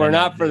 yeah. If it were then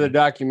not for the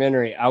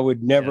documentary, I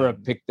would never Yeah.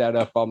 have picked that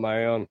up on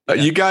my own.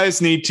 You guys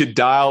need to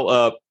dial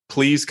up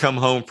Please Come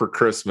Home for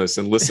Christmas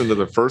and listen to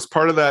the first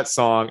part of that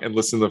song and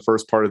listen to the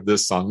first part of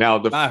this song. Now,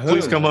 the By who?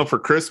 Please Come Home for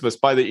Christmas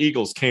by the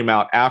Eagles came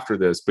out after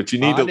this, but you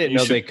need I to didn't you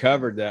know should- they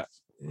covered that.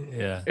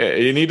 yeah.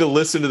 you need to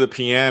listen to the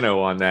piano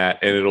on that,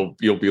 and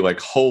you'll be like,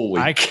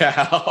 holy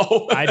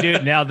cow. I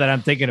do now that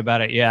I'm thinking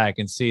about it. Yeah, I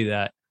can see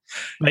that.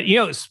 But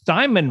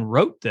Steinman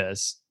wrote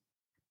this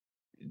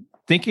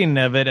thinking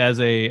of it as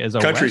a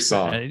Country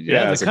Western. Yeah,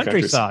 Yeah, as a a country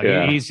country- song.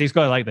 yeah. He's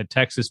going like the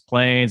Texas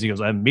plains. He goes,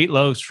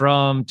 Meatloaf's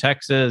from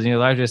Texas. I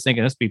was just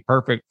thinking this would be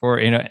perfect for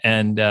and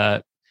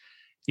and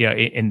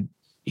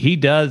he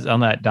does on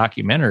that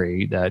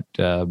documentary, that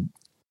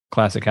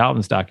Classic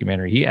Albums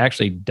documentary. He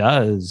actually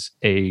does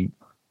a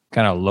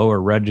kind of lower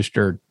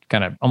register,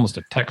 kind of almost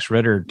a Tex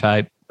Ritter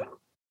type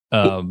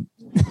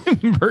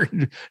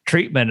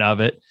treatment of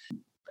it.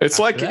 It's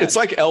like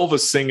Elvis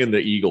singing the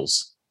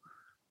Eagles.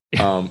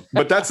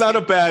 But that's not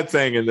a bad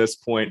thing in this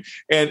point.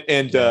 And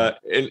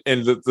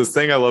the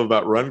thing I love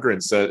about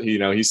Rundgren said,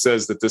 he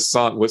says that this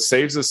song, what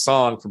saves this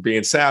song from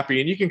being sappy,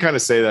 and you can kind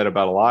of say that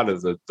about a lot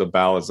of the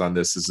ballads on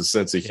this, is a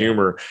sense of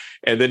humor.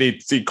 And then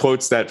he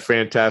quotes that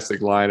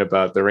fantastic line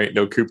about there ain't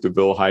no Coupe de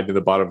Ville hiding in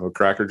the bottom of a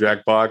Cracker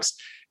Jack box.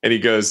 And he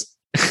goes,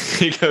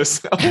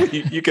 oh,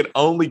 you can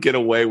only get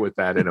away with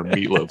that in a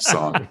Meatloaf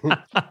song.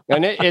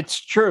 And it's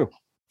true.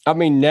 I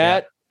mean,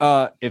 that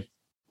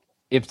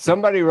if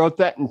somebody wrote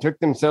that and took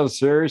themselves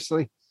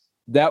seriously,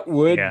 that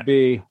would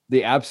be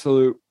the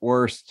absolute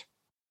worst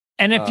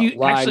And if you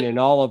line actually, in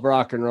all of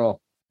rock and roll.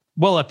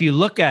 well, if you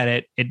look at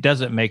it, it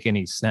doesn't make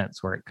any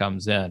sense where it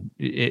comes in.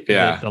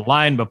 Yeah. The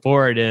line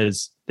before it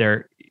is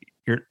you're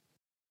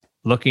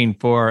looking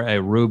for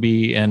a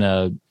ruby in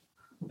a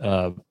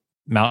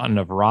mountain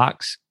of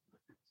rocks.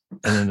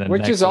 And then the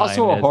Which next is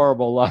also line a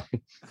horrible line.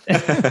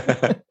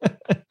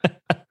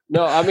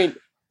 No, I mean,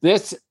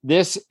 this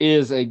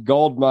is a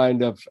gold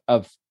mine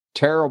of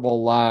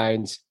terrible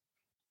lines.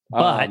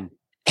 But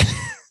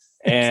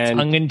and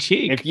tongue in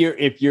cheek.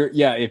 if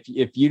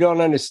you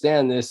don't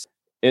understand this,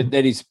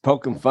 that he's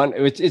poking fun,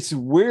 it's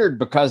weird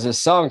because the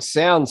song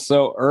sounds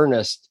so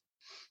earnest,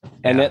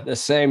 and at the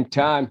same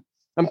time,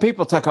 and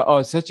people talk, oh,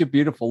 it's such a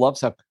beautiful love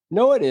song.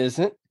 No, it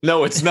isn't.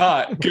 No, it's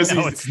not. Because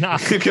No, it's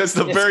not. Because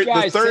the This third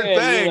guy said,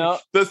 thing,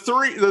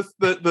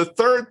 the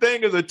third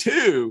thing of the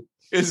two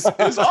is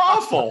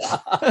awful.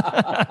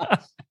 I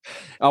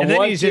And then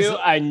want he's you.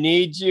 just- I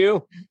need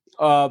you,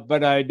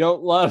 but I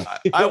don't love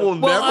you. I will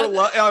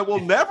Well, I will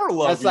never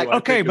love That's you. like, I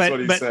okay, think is but- what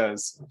he but-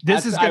 says.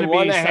 This is going I to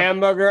want be a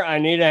hamburger. I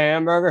need a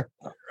hamburger.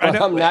 I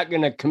know. I'm not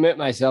going to commit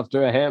myself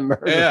to a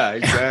hamburger. Yeah,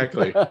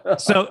 exactly.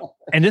 So,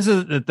 and this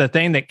is the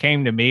thing that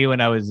came to me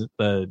when I was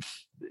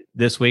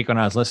this week when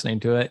I was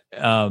listening to it.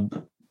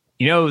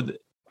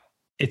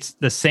 It's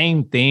the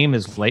same theme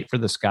as "Late for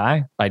the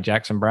Sky" by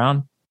Jackson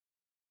Browne,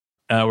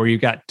 where you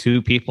got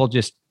two people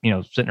just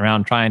sitting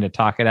around trying to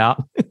talk it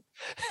out,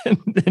 and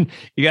then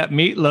you got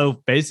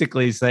Meatloaf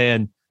basically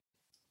saying,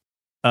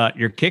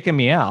 "You're kicking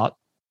me out.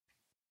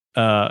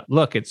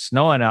 Look, it's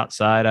snowing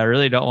outside. I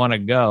really don't want to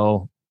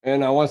go."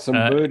 And I want some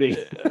booty.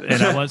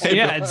 And I was,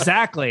 yeah,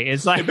 exactly.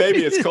 It's like, Hey,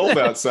 baby, it's cold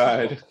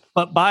outside.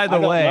 But by the I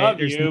don't way, love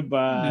there's, you,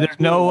 but there's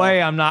no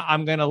way I'm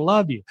going to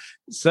love you.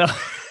 So,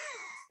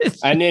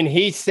 And then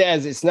he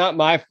says, it's not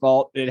my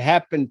fault. It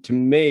happened to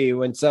me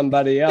when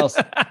somebody else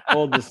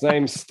pulled the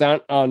same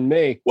stunt on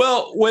me.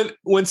 Well,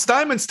 when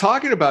Steinman's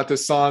talking about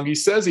this song, he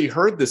says he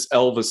heard this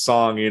Elvis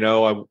song,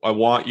 I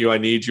want you, I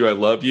need you, I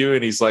love you.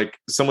 And he's like,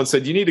 someone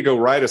said, you need to go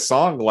write a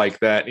song like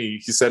that. And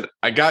he said,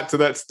 I got to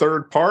that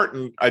third part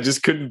and I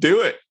just couldn't do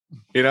it.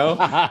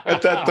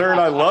 At that third,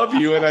 I love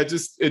you. And it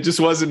just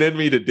wasn't in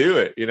me to do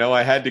it.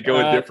 I had to go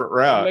a different It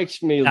route.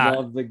 makes me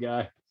love the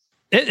guy.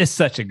 it is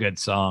such a good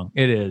song.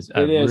 It is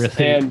a It is.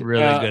 really, And,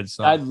 really good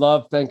song. I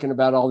love thinking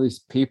about all these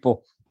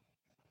people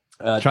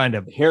Trying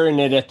to, hearing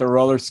it at the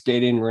roller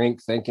skating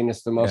rink, thinking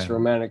it's the most Yeah.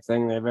 romantic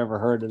thing they've ever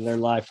heard in their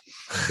life.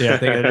 yeah, I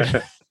think it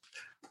is.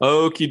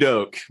 Okie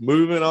doke.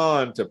 Moving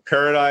on to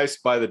Paradise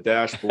by the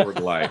Dashboard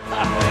Light. Oh,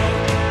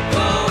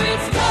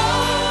 it's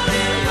cold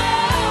and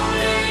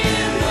lonely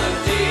in the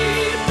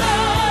deep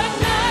dark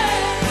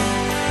night.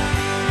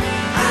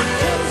 I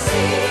can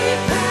see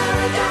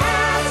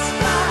paradise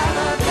by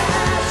the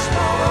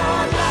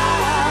dashboard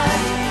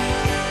light.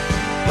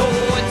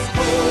 Oh, it's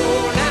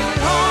cold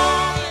and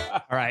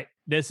lonely. All right.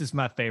 This is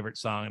my favorite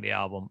song of the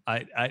album.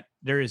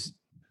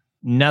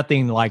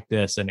 nothing like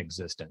this in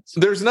existence.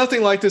 There's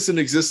nothing like this in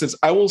existence.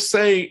 I will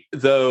say,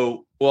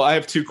 though, well, I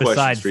have two questions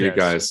Besides for you this.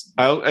 guys.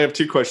 I have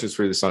two questions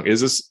for you. The song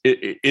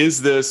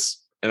is this,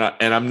 and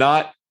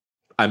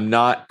I'm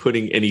not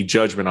putting any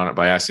judgment on it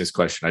by asking this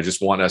question. I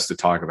just want us to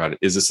talk about it.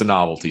 Is this a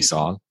novelty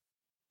song?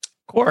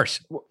 Of course.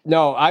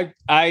 No,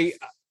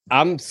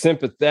 I'm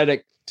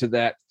sympathetic to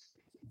that,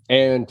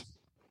 and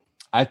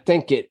I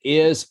think it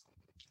is,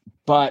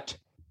 but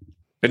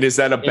And is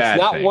that a bad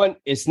it's not thing? one.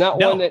 It's not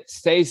No. one that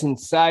stays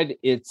inside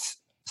its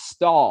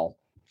stall.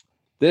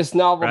 This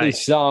novelty Right.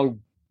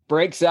 song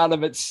breaks out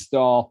of its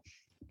stall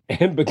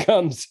and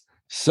becomes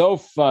so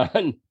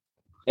fun,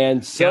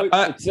 and so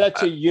Yeah, it's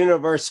such a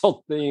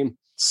universal theme.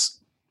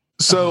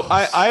 So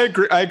I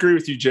agree. I agree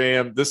with you,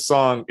 JM. This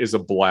song is a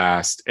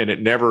blast, and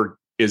it never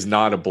is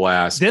not a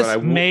blast. This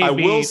but may I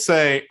be- will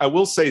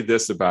say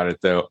this about it,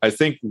 though. I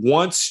think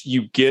once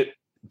you get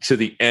to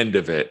the end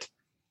of it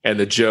and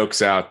the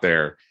jokes out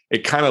there,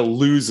 it kind of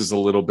loses a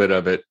little bit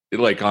of it,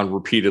 like on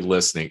repeated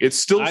listening. It's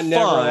still I fun.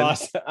 never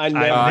lost. I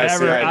never. I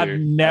see, I I've do.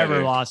 never I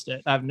do. lost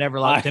it. I've never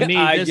lost it. To me,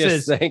 I this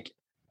just is think,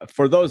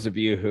 for those of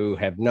you who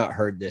have not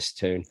heard this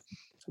tune,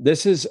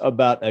 this is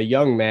about a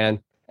young man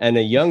and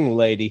a young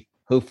lady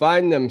who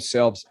find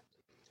themselves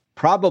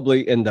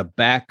probably in the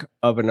back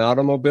of an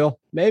automobile,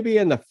 maybe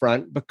in the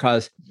front,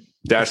 because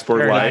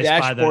Dashboard Paradise. light.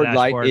 by the dashboard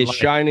light dashboard is light.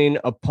 shining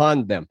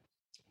upon them.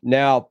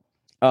 Now,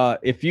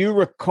 if you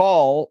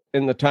recall,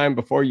 in the time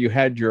before you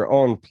had your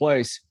own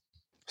place,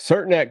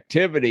 certain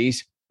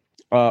activities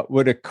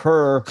would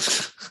occur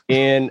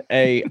in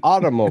a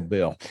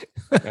automobile,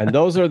 and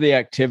those are the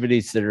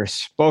activities that are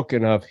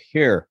spoken of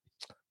here.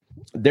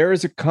 There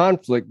is a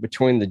conflict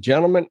between the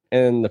gentleman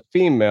and the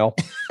female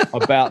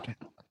about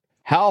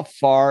how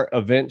far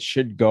events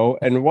should go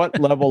and what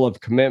level of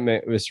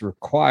commitment is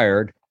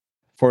required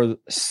for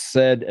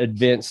said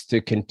events to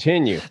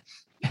continue.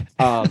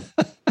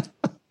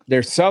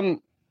 There's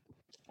some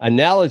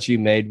analogy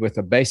made with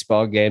a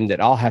baseball game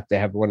that I'll have to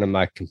have one of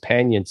my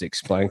companions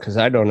explain because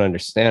I don't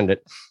understand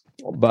it.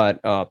 But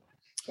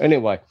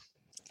anyway,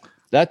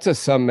 that's a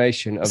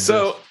summation of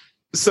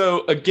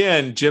So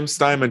again, Jim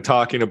Steinman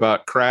talking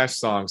about crash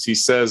songs. He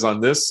says on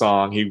this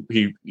song, he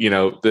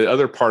the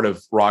other part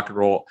of rock and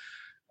roll,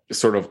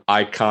 sort of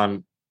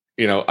iconic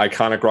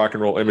rock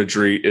and roll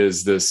imagery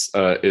is this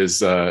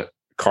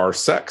car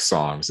sex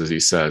songs, as he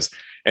says.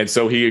 And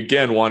so he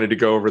again wanted to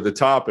go over the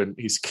top, and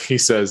he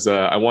says,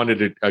 I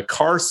wanted a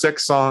car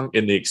sex song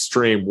in the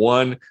extreme,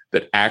 one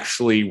that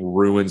actually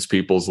ruins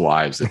people's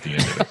lives at the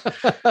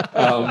end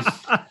of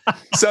it.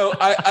 So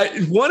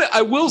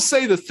I will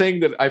say the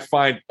thing that I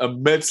find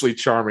immensely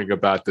charming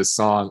about this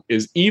song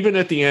is even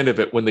at the end of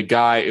it, when the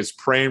guy is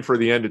praying for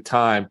the end of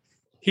time,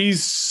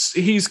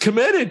 he's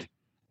committed.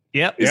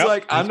 Yep. He's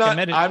like, He's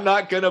committed. I'm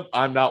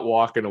not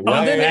walking away.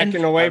 I'm then-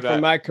 backing away I'm from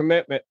not- my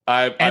commitment.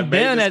 I've And made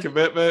then this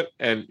commitment,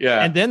 and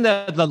yeah. And then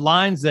the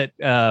lines that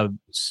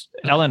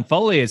Ellen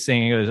Foley is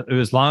singing, it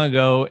was long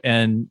ago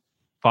and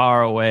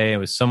far away. It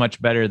was so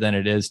much better than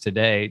it is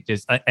today.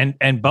 Just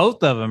and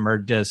both of them are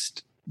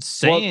just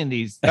saying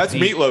these. That's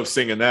these, Meatloaf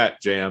singing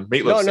that, Jam.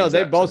 Meatloaf. No, sings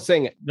they that, both so.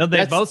 sing it. No,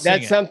 they both sing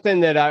That's it.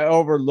 something that I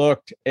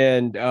overlooked,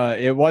 and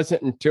it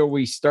wasn't until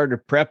we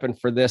started prepping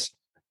for this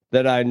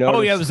that I noticed.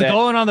 Oh yeah, it was the that-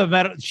 glowing on the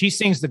metal. She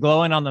sings the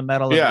glowing on the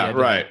metal. at the Yeah, edge.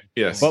 right.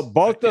 Yes. But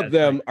both Yeah, of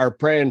them are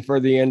praying for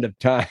the end of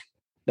time.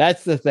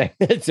 That's the thing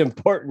that's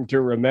important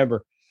to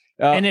remember.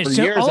 And it's for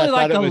so- years, I only thought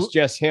like it a- was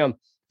just him,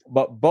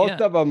 but both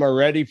Yeah. of them are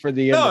ready for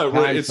the end No, of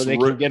time, it's so they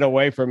re- can get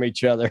away from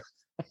each other.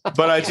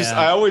 But I just,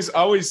 Yeah. I always,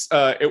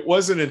 it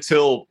wasn't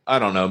until, I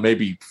don't know,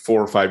 maybe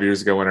 4 or 5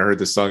 years ago when I heard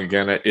this song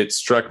again, it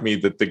struck me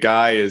that the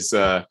guy is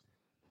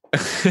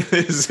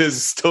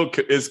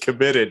is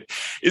committed.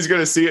 He's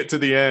going to see it to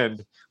the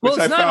end, Well,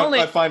 which it's not only-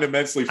 I find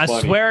immensely I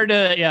funny. swear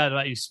to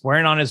like he's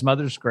swearing on his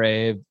mother's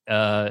grave.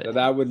 But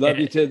I would love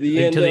you to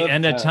the end, to the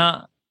end of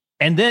time.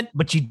 And then,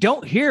 but you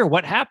don't hear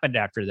what happened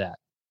after that.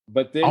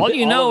 But then All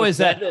you know of a is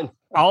that- sudden-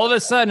 All of a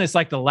sudden, it's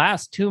like the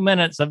last 2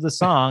 minutes of the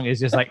song is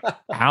just like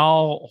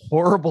how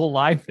horrible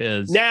life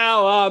is.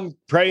 now I'm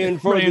praying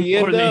for Praying the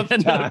for end the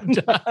of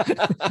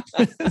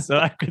time. time. So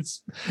I could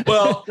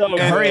Well, So and-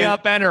 hurry and-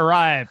 up and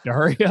arrive. To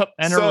hurry up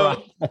and arrive.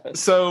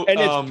 So, And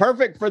it's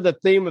perfect for the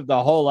theme of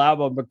the whole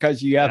album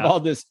because you have Yeah. all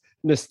this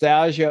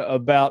nostalgia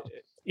about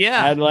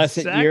Yeah,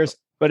 adolescent exactly. years,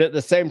 but at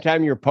the same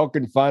time, you're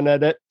poking fun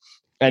at it.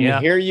 And Yeah.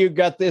 here you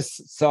got this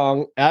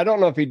song. I don't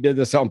know if he did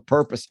this on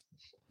purpose,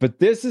 but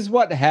this is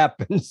what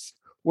happens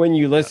when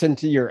you listen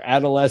to your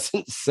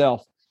adolescent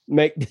self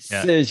make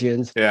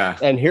decisions. yeah.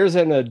 And here's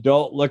an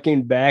adult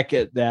looking back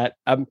at that.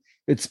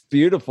 It's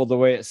beautiful the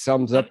way it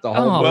sums up the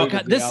whole Oh, mood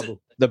God, of the this- album.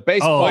 The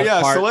baseball Oh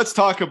yeah. part. So let's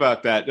talk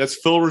about that. That's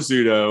Phil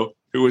Rizzuto,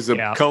 who was a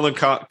Yeah.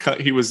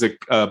 he was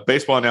a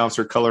baseball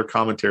announcer, color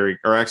commentary,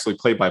 or actually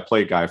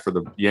play-by-play guy for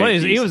the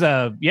Yankees. Well, he was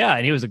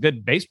and he was a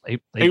good baseball.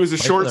 He was a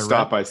played for the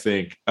shortstop, Red- I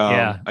think.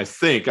 Yeah. I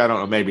think. I don't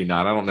know. Maybe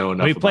not. I don't know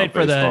enough. He played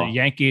about for baseball. the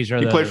Yankees, or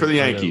He played for the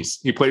Yankees.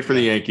 He played for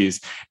the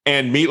Yankees.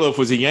 And Meatloaf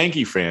was a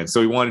Yankee fan,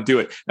 so he wanted to do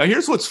it. Now,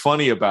 here's what's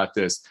funny about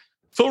this.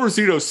 Phil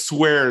Rizzuto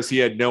swears he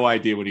had no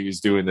idea when he was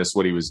doing this,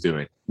 what he was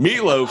doing.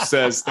 Meatloaf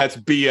says that's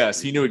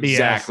BS. He knew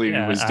exactly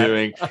what he was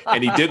doing,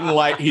 and he didn't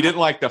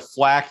like the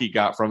flack he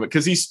got from it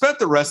because he spent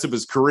the rest of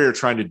his career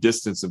trying to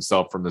distance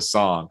himself from the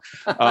song.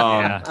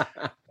 That's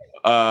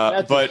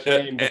But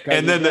a shame because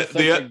and then he does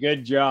such a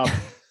good job.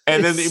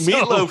 And then It's so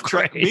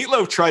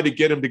Meatloaf tried to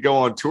get him to go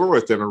on tour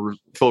with him, and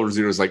Phil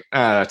Rizzuto was like,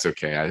 "That's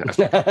okay. I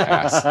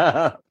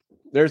pass."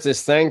 There's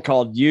this thing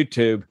called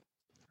YouTube,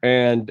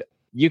 and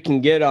you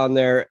can get on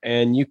there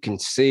and you can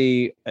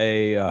see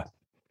a.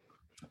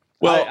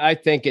 Well, I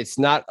think it's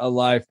not a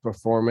live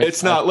performance.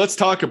 it's not. Let's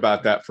talk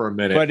about that for a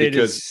minute, but it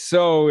because is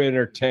so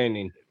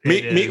entertaining.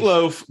 It is.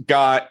 Meatloaf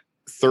got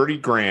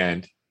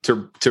 $30,000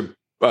 to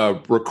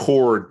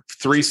record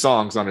 3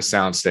 songs on a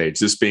soundstage,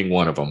 this being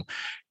one of them.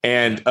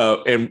 And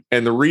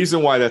the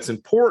reason why that's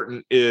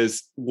important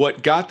is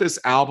what got this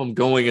album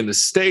going in the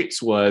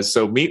States was,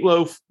 so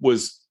Meatloaf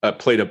was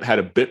had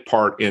a bit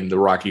part in the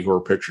Rocky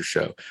Horror Picture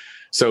Show.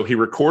 So he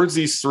records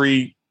these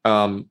three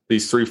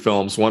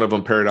films, one of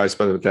them Paradise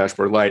by the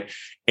Dashboard Light,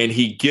 and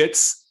he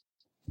gets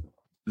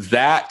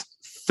that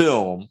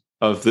film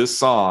of this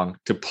song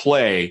to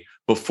play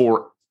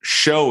before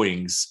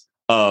showings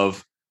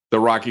of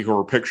the Rocky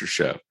Horror Picture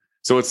Show.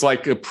 So it's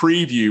like a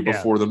preview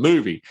before the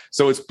movie.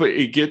 So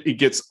it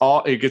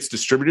gets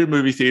distributed in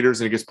movie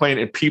theaters and it gets playing,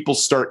 and people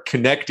start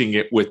connecting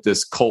it with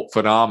this cult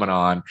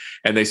phenomenon,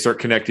 and they start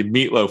connecting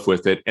Meatloaf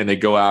with it, and they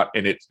go out,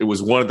 and it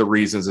was one of the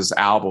reasons this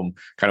album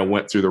kind of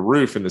went through the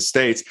roof in the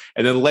States.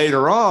 And then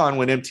later on,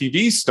 when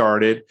MTV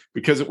started,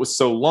 because it was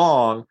so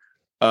long,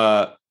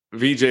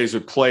 VJs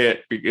would play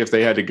it if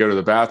they had to go to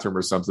the bathroom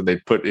or something.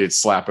 They'd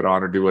slap it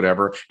on or do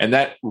whatever, and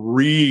that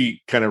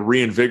kind of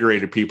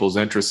reinvigorated people's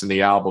interest in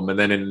the album. And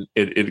then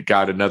it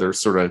got another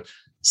sort of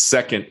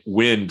second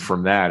wind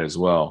from that as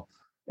well.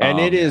 And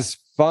it is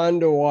fun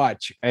to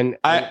watch. And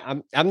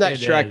I'm not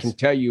sure I can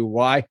tell you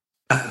why,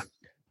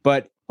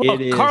 but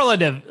it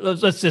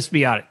is. Let's just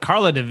be honest.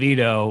 Carla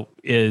DeVito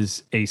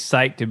is a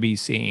sight to be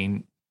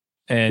seen.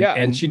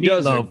 And she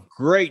does a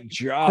great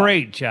job.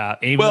 Great job.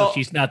 Even though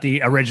she's not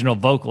the original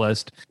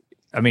vocalist.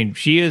 I mean,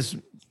 she is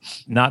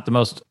not the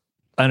most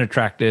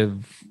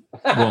unattractive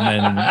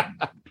woman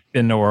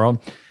in the world.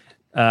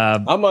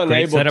 I'm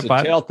unable to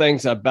tell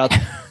things about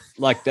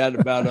like that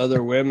about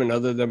other women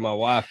other than my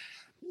wife.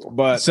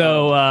 But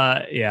so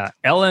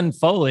Ellen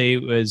Foley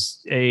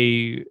was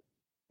a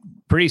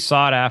pretty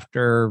sought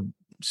after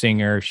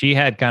singer. She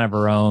had kind of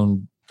her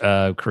own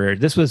career.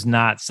 This was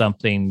not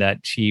something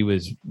that she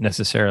was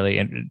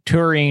necessarily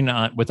touring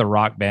with a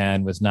rock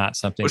band was not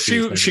something.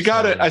 Well, she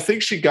got it. I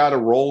think she got a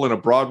role in a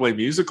Broadway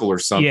musical or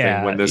something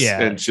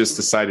and just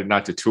decided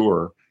not to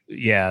tour.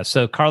 Yeah.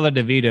 So Carla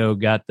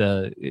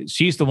DeVito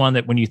she's the one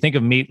that when you think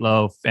of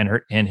Meatloaf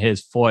and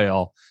his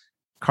foil,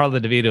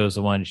 Carla DeVito is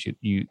the one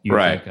you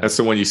right. Think of. That's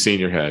the one you see in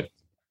your head.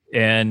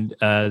 And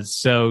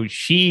so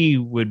she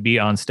would be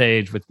on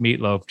stage with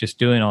Meatloaf, just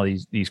doing all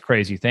these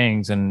crazy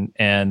things.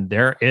 And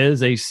there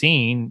is a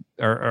scene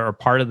or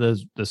part of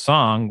the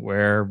song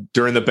where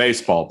during the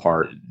baseball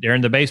part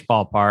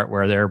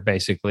where they're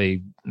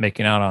basically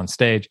making out on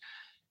stage.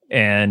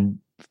 And,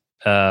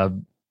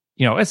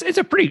 it's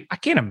a pretty, I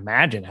can't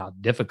imagine how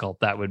difficult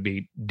that would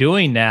be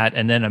doing that.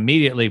 And then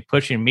immediately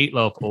pushing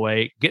Meatloaf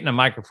away, getting a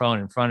microphone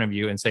in front of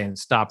you and saying,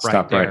 stop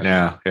right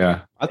now.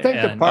 Yeah. I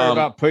think the part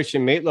about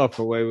pushing Meatloaf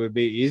away would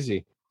be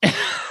easy.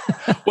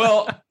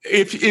 Well,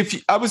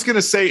 if I was going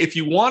to say, if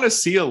you want to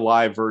see a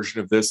live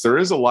version of this, there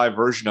is a live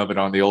version of it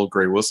on the Old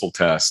Gray Whistle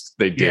Test.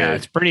 They did. Yeah,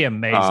 it's pretty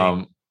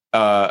amazing.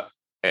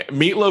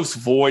 Meatloaf's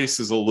voice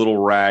is a little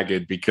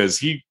ragged because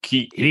he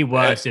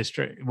was just.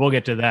 We'll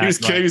get to that. He was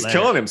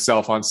killing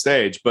himself on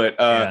stage, but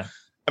I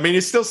mean,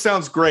 it still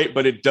sounds great,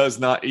 but it does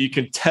not. You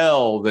can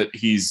tell that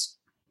he's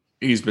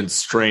been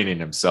straining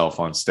himself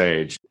on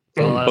stage.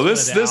 Well,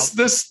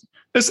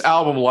 this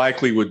album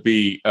likely would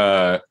be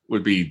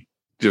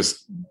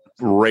just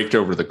raked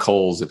over the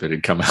coals if it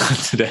had come out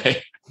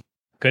today.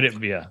 Could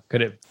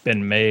it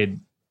been made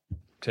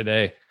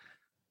today?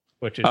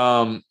 Which is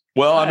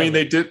well, I mean,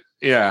 they did.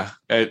 Yeah,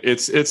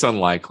 it's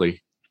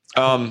unlikely.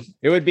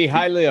 It would be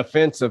highly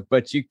offensive,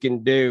 but you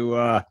can do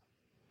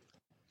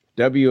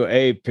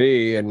WAP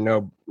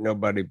and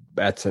nobody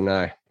bats an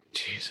eye.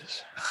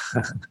 Jesus.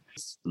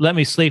 Let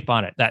me sleep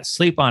on it. That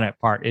sleep on it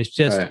part is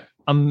just, right.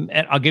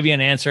 I'll give you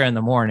an answer in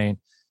the morning.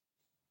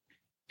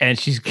 And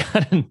she's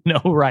got to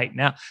know right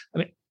now. I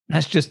mean,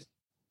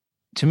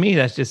 to me,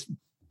 that's just.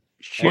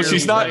 Well,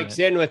 she's not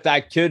in with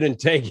I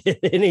couldn't take it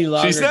any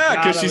longer. She's not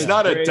because she's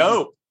not a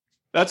dope.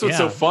 That's what's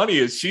so funny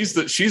is she's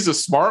a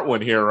smart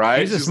one here,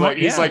 right? He's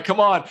like,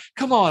 come on,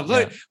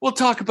 we'll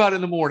talk about it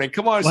in the morning.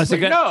 Come on,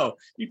 no,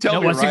 you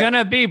tell me. What's it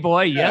gonna be,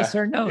 boy? Yes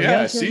or no?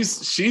 Yeah,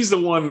 she's the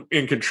one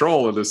in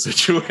control of the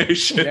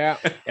situation. Yeah,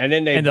 and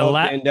then they both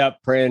end up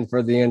praying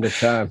for the end of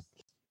time.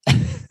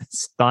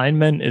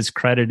 Steinman is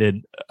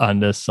credited on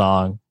this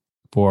song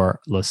for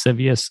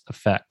lascivious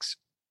effects.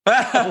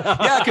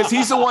 Yeah, because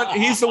he's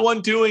the one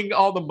doing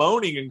all the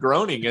moaning and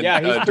groaning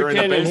and he's during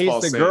the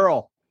baseball he's the scene.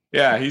 girl.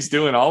 Yeah, he's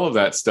doing all of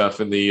that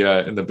stuff in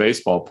the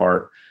baseball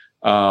part.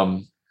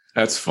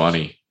 That's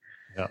funny.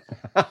 Yeah.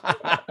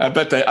 I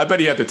bet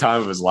he had the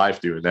time of his life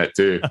doing that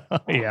too.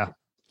 Yeah.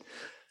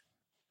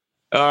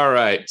 All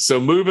right. So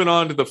moving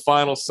on to the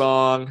final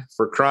song,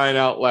 For Crying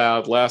Out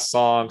Loud, last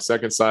song,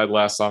 second side,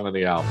 last song on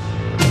the album.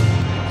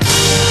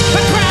 For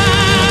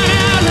crying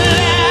out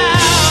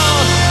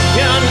loud,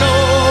 you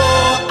know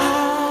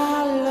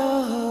I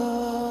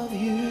love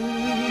you.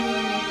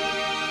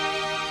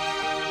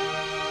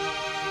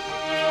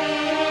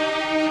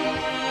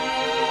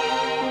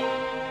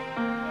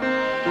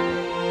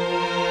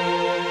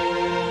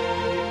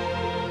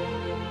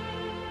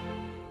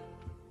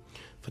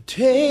 For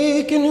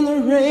taking in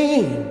the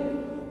rain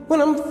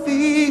when I'm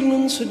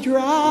feeling so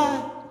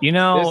dry. You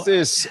know,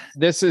 This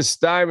is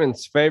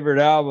Steinman's favorite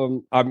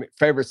album.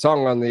 Favorite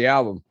song on the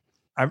album.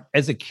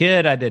 as a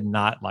kid, I did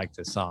not like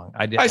this song.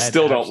 I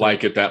still don't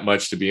like it that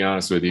much, to be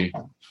honest with you.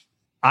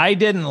 I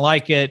didn't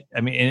like it.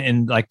 I mean,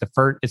 in like the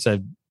first, it's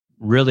a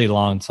really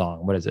long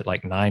song. What is it,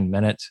 like 9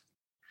 minutes?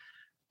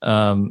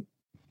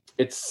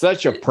 It's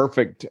such a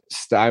perfect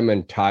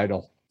Steinman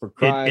title. For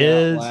Crying It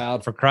is Out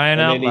Loud. For Crying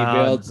And Out then he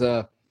Loud. builds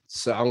a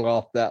song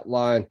off that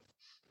line.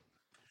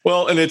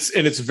 Well, and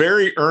it's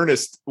very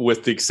earnest,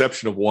 with the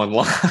exception of one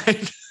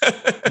line.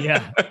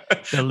 Yeah.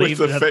 With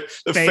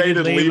the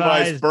faded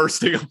Levi's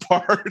bursting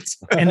apart.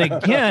 And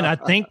again, I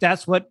think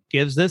that's what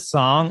gives this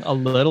song a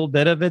little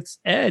bit of its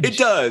edge. It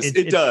does.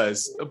 It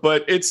does.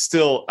 But I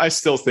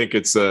still think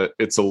it's a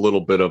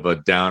little bit of a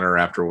downer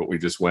after what we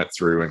just went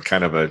through, and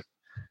kind of a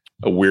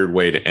weird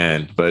way to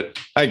end. But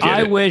I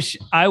get it.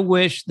 I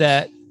wish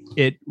that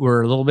it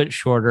were a little bit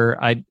shorter.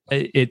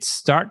 It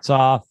starts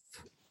off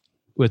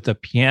with the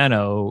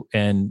piano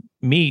and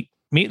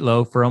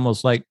Meatloaf for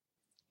almost like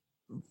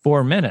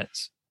 4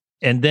 minutes.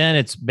 And then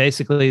it's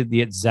basically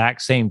the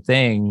exact same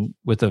thing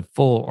with a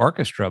full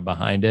orchestra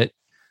behind it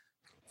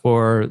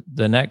for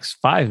the next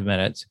 5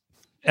 minutes.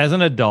 As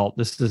an adult,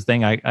 this is the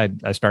thing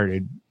I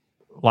started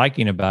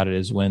liking about it,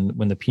 is when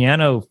the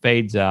piano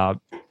fades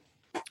out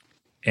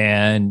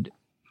and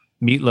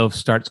Meatloaf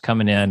starts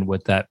coming in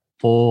with that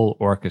full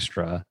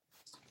orchestra,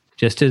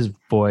 just his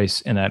voice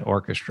in that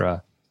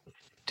orchestra.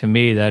 To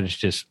me, that is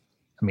just,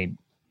 I mean,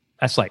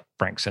 that's like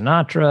Frank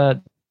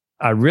Sinatra.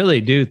 I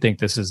really do think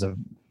this is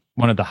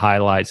one of the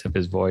highlights of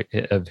his voice,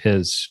 of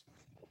his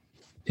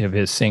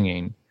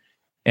singing.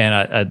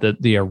 And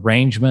the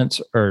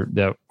arrangements, or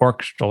the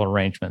orchestral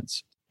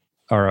arrangements,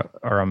 are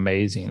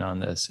amazing on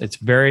this. It's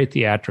very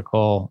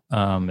theatrical.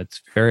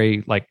 It's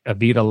very like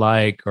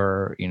Evita-like,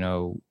 or, you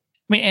know,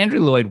 I mean,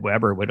 Andrew Lloyd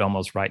Webber would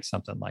almost write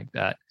something like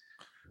that.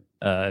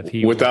 If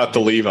he Without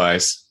the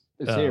Levi's.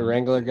 Is he a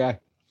Wrangler guy?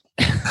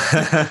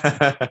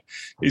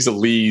 He's a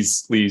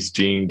Lee's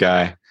jean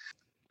guy.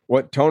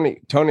 What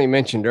Tony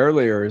mentioned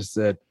earlier is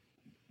that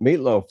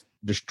Meatloaf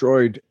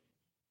destroyed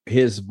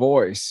his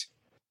voice.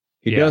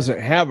 He doesn't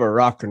have a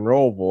rock and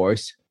roll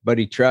voice, but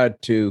he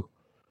tried to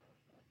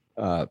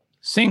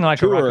sing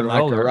like a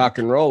rock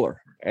and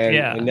roller.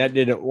 And that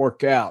didn't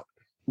work out.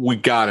 We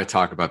got to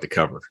talk about the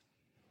cover.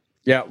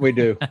 Yeah, we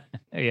do.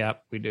 Yeah,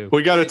 we do.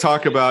 We got to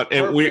talk about,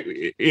 and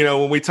we, you know,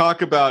 when we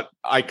talk about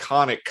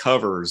iconic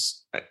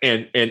covers,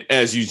 and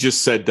as you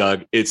just said,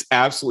 Doug, it's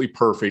absolutely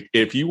perfect.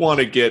 If you want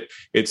to get,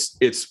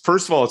 it's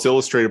first of all, it's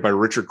illustrated by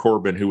Richard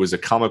Corbin, who was a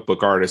comic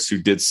book artist who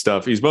did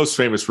stuff. He's most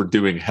famous for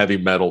doing the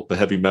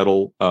Heavy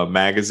Metal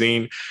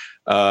magazine,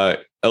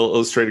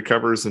 illustrated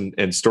covers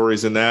and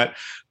stories in that.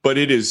 But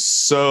it is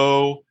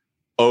so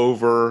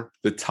over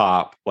the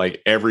top, like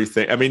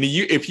everything. I mean,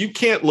 if you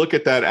can't look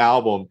at that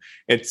album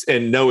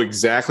and know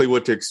exactly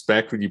what to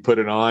expect when you put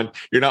it on,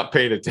 you're not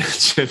paying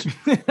attention.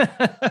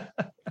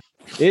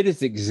 It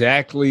is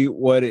exactly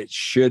what it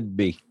should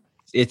be.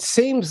 It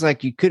seems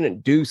like you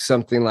couldn't do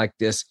something like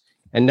this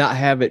and not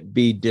have it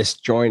be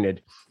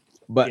disjointed,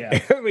 but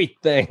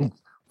everything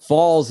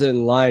falls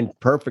in line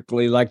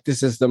perfectly. Like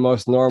this is the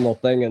most normal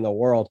thing in the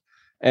world.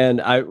 And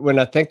when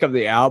I think of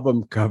the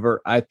album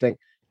cover, I think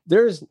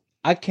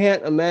I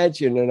can't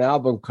imagine an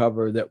album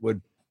cover that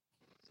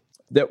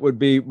would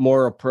be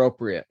more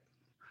appropriate.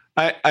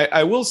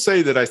 I will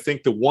say that I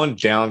think the one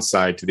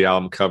downside to the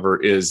album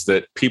cover is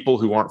that people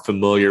who aren't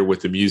familiar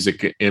with the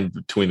music in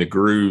between the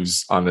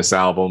grooves on this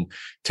album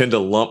tend to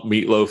lump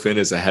Meatloaf in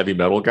as a heavy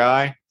metal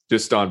guy,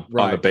 just on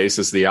the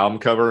basis of the album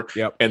cover.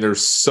 Yep. And they're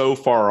so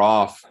far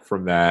off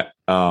from that.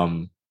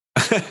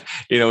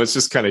 You know, it's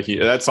just kind of,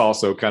 that's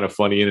also kind of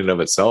funny in and of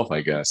itself, I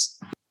guess.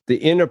 The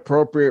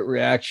inappropriate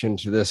reaction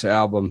to this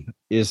album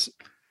is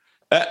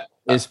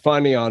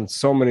funny on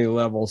so many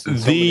levels.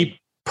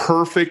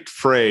 Perfect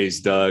phrase,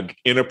 Doug,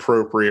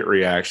 inappropriate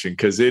reaction,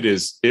 because it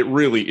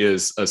really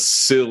is a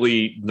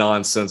silly,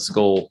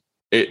 nonsensical,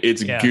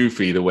 it's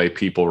goofy the way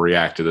people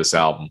react to this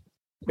album.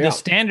 The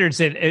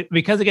standards,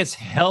 because it gets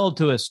held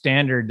to a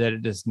standard that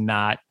it does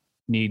not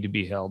need to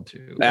be held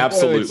to.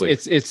 Absolutely.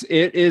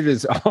 It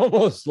is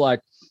almost like,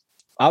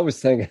 I was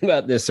thinking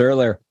about this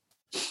earlier.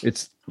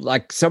 It's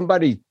like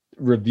somebody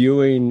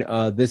reviewing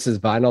This Is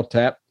Vinyl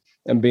Tap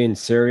and being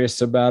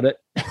serious about it.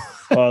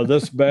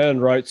 This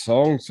band writes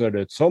songs that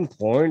at some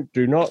point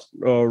do not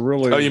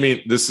really. Oh, you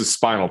mean This Is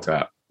Spinal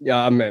Tap?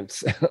 Yeah, I mean,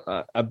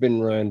 I've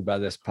been ruined by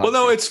this podcast. Well,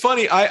 no, it's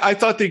funny. I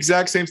thought the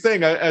exact same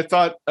thing. I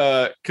thought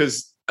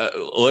because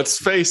let's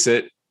face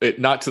it,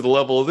 not to the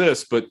level of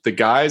this, but the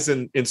guys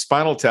in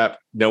Spinal Tap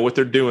know what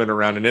they're doing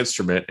around an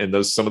instrument,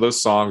 and some of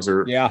those songs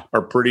are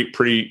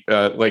pretty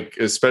like,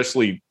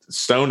 especially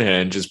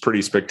Stonehenge is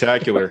pretty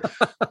spectacular.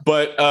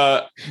 but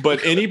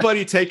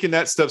anybody taking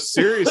that stuff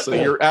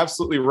seriously, you're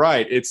absolutely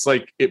right. It's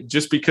like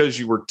just because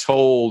you weren't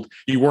told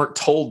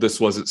this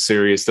wasn't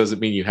serious doesn't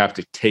mean you have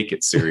to take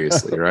it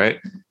seriously, right?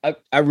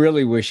 I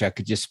really wish I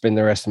could just spend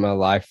the rest of my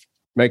life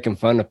making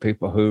fun of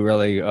people who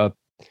really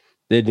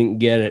didn't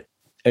get it.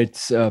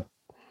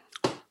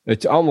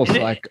 It's almost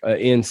like an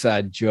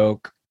inside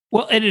joke.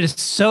 Well, it is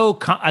so.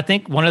 I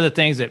think one of the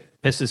things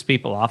that pisses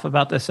people off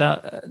about this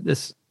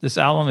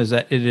album is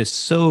that it is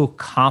so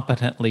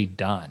competently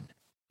done.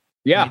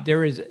 Yeah, I mean,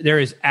 there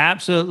is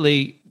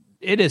absolutely,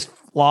 it is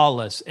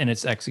flawless in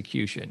its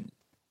execution.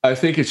 I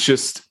think it's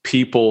just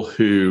people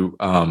who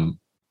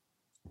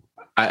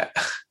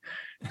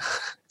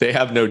they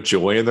have no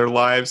joy in their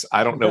lives.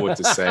 I don't know what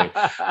to say.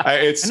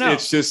 It's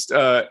just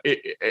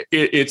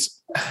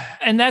it's,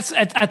 and I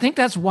think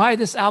that's why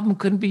this album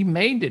couldn't be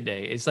made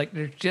today. It's like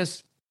there's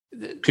just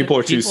people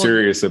are too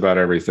serious about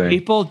everything.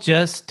 People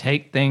just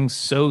take things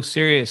so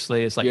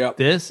seriously. It's like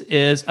this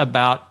is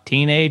about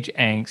teenage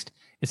angst.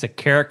 It's a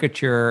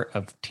caricature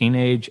of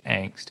teenage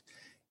angst.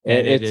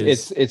 And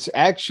it's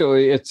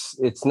actually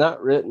it's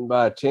not written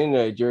by a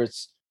teenager.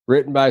 It's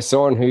written by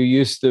someone who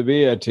used to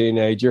be a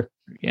teenager.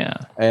 Yeah.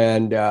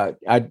 And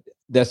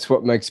that's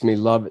what makes me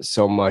love it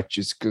so much,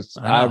 is because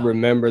I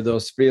remember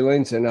those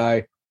feelings, and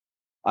I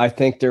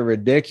think they're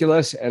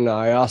ridiculous, and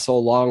I also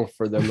long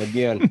for them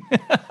again.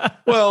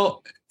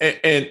 Well,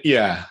 and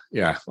yeah.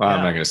 Well,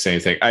 I'm not going to say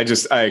anything. I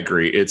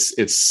agree.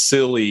 It's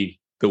silly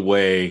the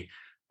way.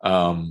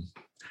 Now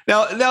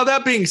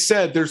that being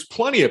said, there's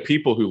plenty of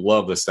people who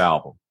love this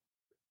album.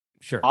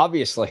 Sure.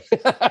 Obviously.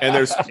 And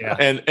there's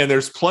and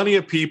there's plenty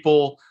of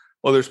people.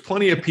 Well, there's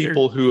plenty of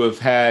people who have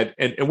had,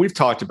 and we've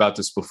talked about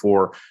this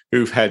before,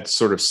 who've had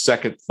sort of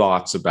second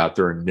thoughts about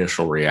their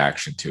initial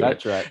reaction to it.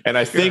 That's right. And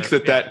I think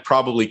that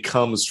probably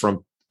comes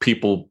from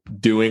people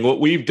doing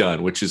what we've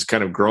done, which is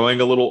kind of growing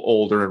a little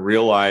older and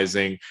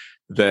realizing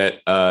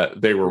that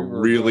they were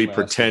really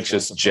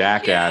pretentious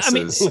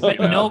jackasses.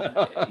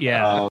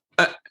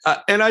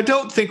 And I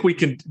don't think we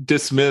can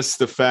dismiss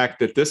the fact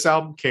that this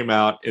album came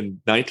out in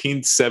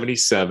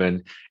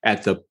 1977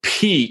 at the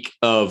peak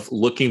of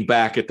looking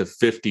back at the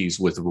 50s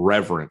with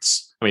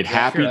reverence. I mean,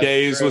 Happy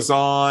Days was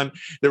on.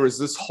 There was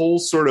this whole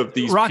sort of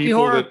these Rocky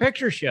people Horror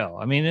Picture Show.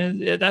 I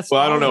mean, that's. Well,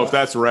 I don't know if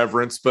that's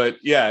reverence, but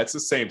yeah, it's the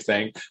same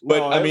thing.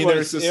 But I mean,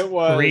 there's this. It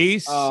was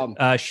Grease, Sha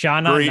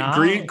Na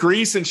Na.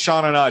 Grease and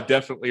Sha Na Na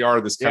definitely are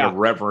this kind of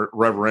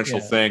reverential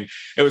thing.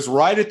 It was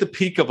right at the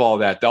peak of all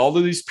that. All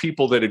of these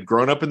people that had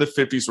grown up in the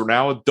 50s were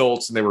now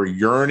adults, and they were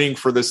yearning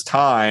for this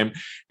time.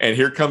 And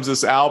here comes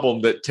this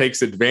album that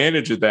takes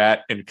advantage of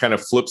that and kind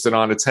of flips it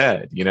on its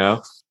head, you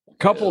know?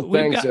 Couple of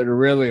things that are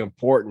really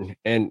important,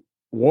 and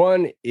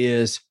one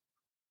is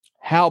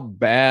how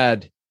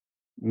bad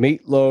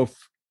Meatloaf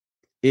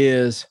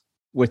is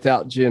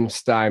without Jim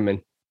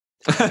Steinman.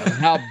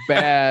 How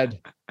bad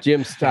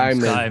Jim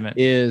Steinman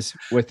is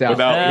without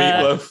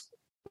Meatloaf.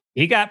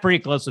 He got pretty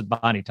close with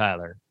Bonnie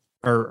Tyler.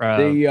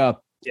 Bonnie Tyler.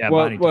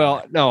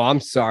 Well, no, I'm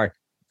sorry.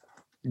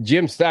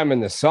 Jim Steinman,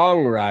 the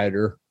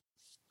songwriter,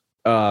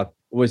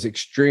 was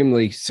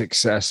extremely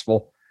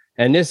successful,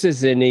 and this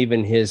isn't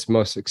even his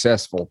most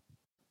successful.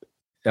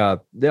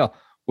 In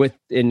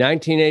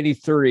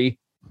 1983,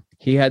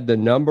 he had the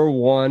number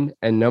 1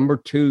 and number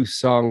 2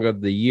 song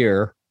of the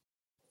year.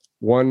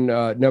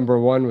 Number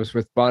 1 was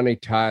with Bonnie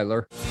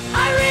Tyler.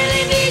 I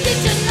really need you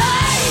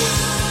tonight.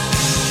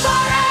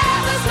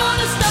 Forever's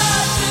gonna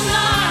start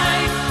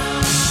tonight.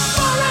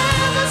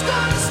 Forever's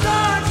gonna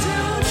start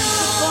tonight.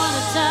 Upon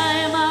a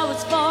time I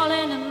was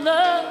falling in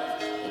love,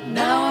 but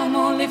now I'm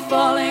only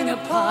falling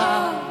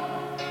apart.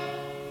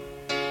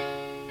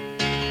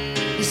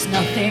 There's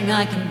nothing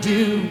I can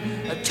do.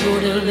 A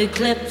total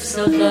eclipse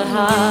of the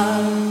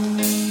heart.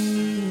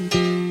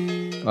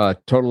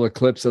 Total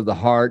Eclipse of the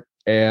Heart.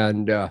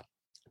 And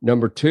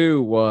number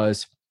 2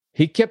 was,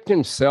 he kept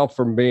himself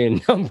from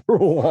being number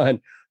 1.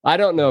 I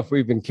don't know if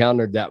we've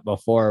encountered that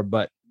before,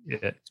 but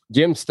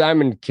Jim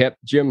Steinman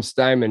kept Jim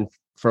Steinman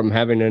from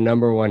having a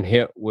number 1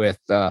 hit with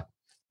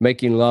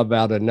Making Love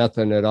Out of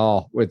Nothing at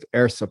All with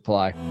Air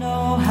Supply.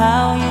 Know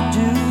how you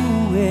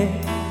do it,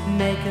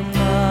 making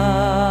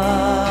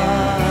love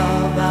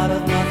out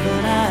of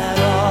nothing at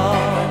all,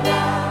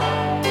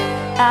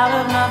 out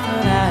of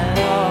nothing at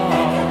all,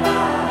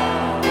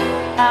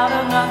 out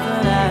of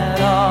nothing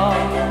at all,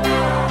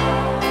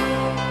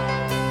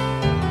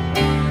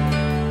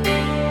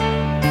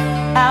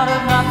 out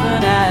of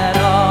nothing at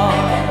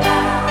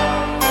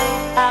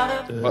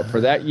all. But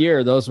for that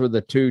year, those were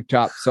the 2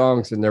 top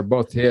songs, and they're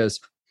both his.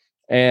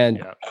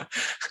 And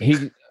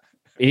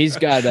he's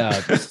got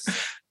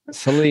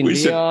Celine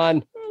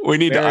Dion. We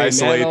need to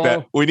isolate Metal.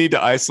 that. We need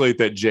to isolate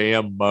that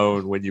JM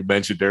moan when you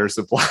mentioned Air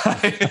Supply.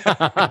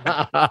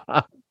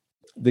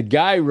 the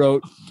guy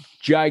wrote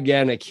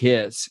gigantic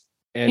hits,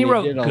 and he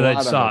wrote did a good lot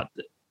of songs,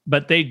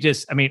 but they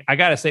just, I mean, I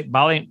gotta say,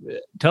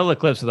 Total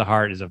Eclipse of the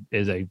Heart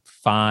is a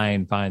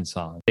fine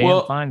song.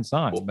 Damn fine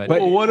song. But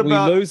well, what we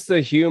about lose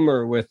the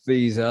humor with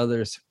these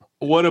others.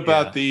 what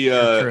about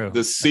true.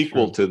 the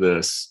sequel That's true. to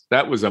this?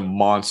 That was a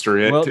monster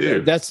hit Well,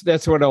 too.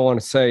 that's what I want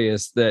to say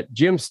is that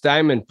Jim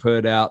Steinman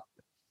put out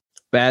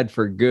Bad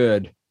for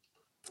Good,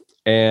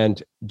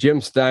 and Jim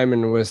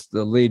Steinman was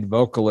the lead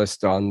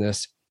vocalist on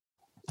this.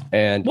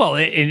 And Well,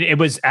 it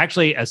was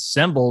actually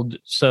assembled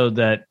so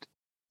that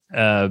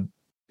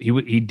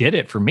he did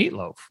it for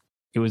Meatloaf.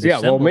 It was yeah,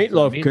 well, assembled for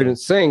Meatloaf couldn't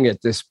sing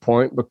at this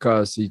point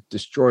because he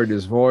destroyed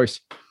his voice.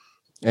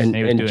 And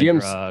He was doing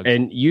Jim's drugs.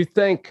 and you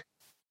think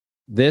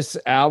this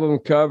album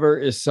cover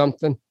is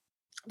something?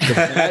 The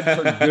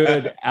Bad for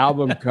Good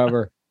album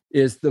cover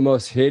is the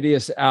most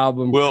hideous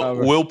album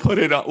cover. We'll put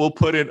it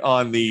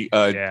on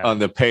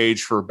the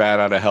page for Bad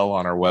Out of Hell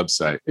on our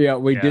website. Yeah,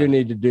 we Yeah. do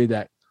need to do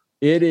that.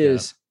 It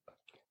is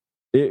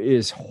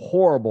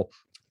horrible.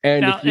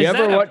 And Now, if you is ever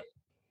that a- want,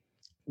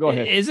 go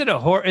ahead. Is it a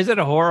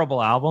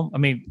horrible album? I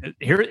mean,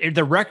 here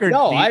the record.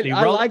 No, the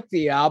I like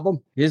the album.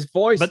 His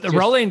voice, but the just-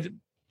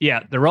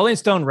 Rolling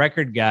Stone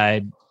record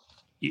guide,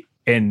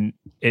 and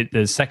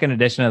the second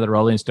edition of the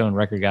Rolling Stone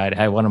record guide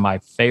had one of my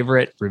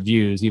favorite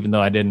reviews, even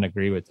though I didn't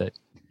agree with it.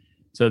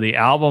 So the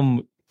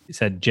album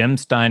said Jim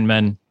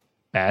Steinman,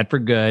 Bad for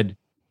Good.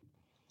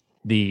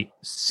 The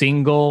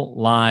single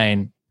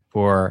line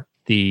for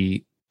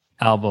the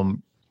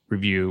album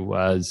review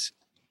was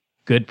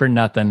 "Good for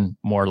Nothing,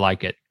 More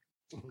Like It."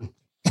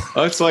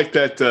 Oh, it's like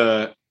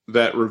that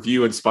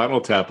review in Spinal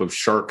Tap of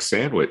Shark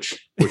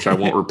Sandwich, which I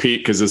won't repeat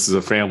because this is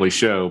a family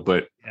show.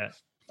 But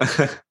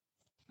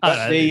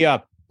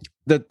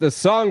But the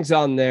songs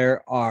on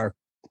there are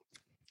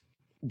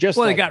just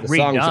Well, they like got the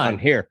songs redone. on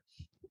here,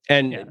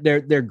 and Yeah.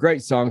 they're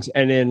great songs.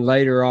 And then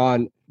later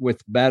on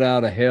with Bat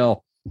Out of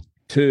Hell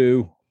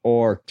 2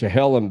 or To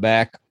Hell and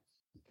Back,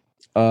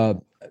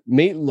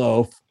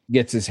 Meatloaf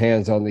gets his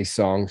hands on these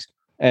songs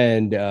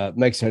and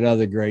makes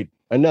another great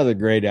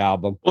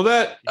album. well,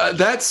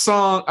 that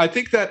song, I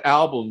think that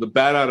album, the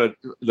Bad Out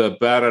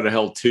of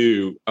Hell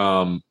 2,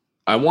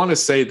 I want to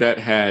say that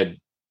had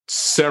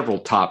several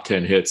top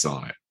 10 hits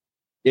on it,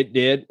 It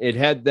did. It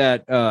had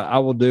that I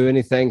Will Do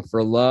Anything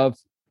for Love.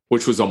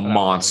 which was a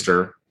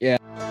monster. And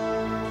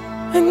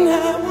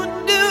I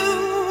would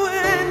do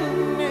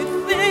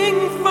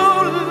anything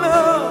for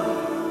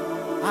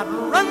love. I'd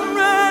run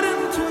right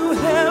into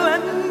hell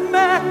and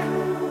back.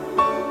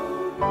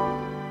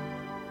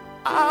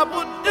 I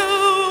would do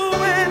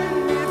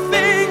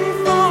anything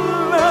for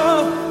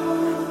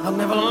love. I'll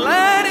never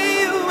lie to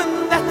you,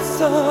 and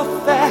that's a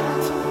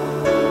fact.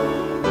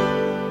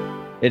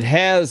 It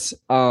has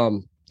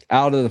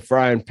Out of the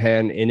Frying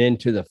Pan and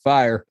Into the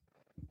Fire,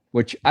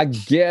 which I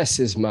guess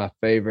is my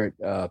favorite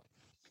Meatloaf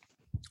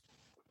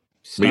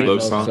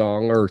Meatloaf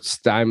song. or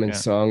Steinman Yeah.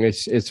 song.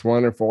 It's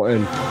wonderful.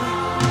 And And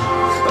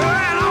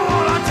I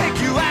wanna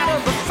take you out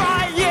of the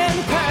frying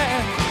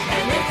pan.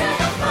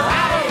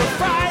 Out of the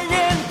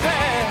frying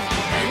pan.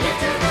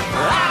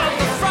 Out of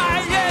the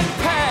frying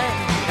pan.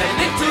 And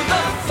into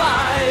the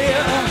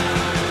fire.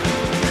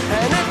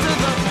 And into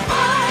the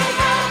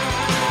fire.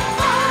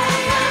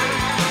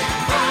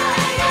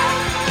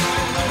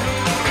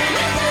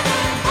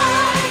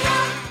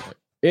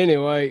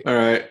 anyway, All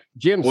right.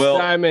 Jim Well-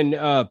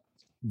 Steinman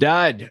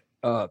died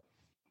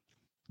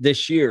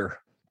this year.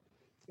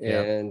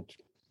 Yeah. And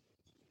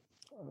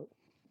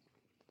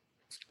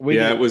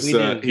Yeah, it was, we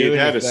didn't he do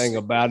had anything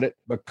about it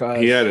because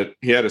He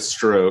had a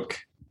stroke,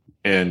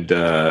 and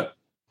Wasn't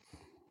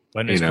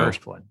his you know,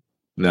 first one.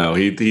 no,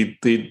 he did.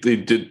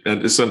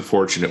 And it's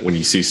unfortunate when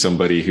you see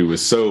somebody who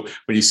was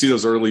when you see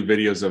those early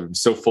videos of him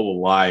so full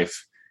of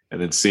life,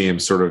 and then see him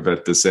sort of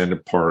at this end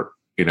part,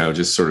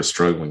 just sort of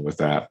struggling with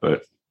that.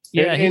 But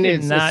Yeah, he and did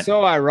it's not.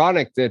 so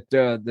ironic that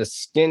the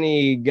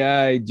skinny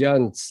guy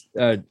Jim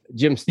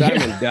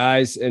Steinman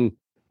dies and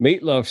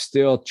Meatloaf's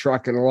still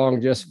trucking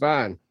along just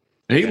fine.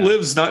 he Yeah.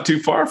 lives not too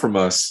far from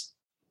us.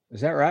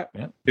 Is that right?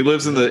 He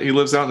lives out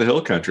in the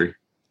hill country.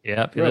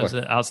 Yep, he Really? lives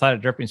outside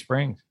of Dripping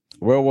Springs.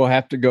 Well, we'll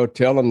have to go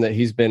tell him that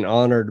he's been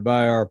honored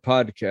by our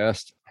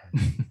podcast.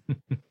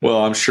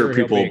 Well, I'm sure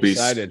He'll people will be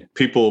excited.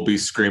 people will be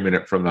screaming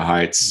it from the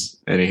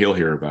heights, and he'll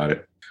hear about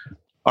it.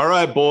 All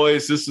right,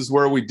 boys, this is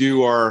where we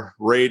do our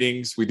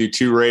ratings. We do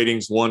 2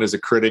 ratings. One is a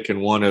critic,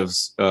 and one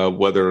is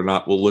whether or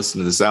not we'll listen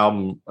to this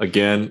album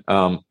again.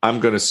 I'm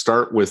going to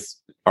start with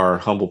our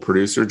humble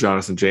producer,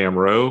 Jonathan J. M.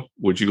 Rowe.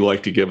 Would you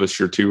like to give us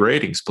your 2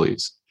 ratings,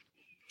 please?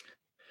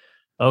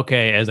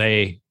 Okay, as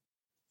a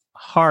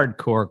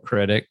hardcore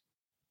critic,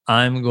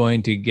 I'm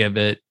going to give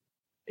it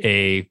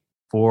a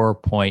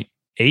 4.8.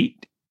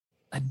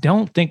 I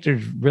don't think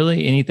there's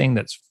really anything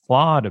that's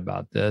flawed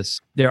about this.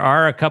 There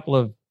are a couple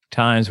of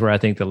times where I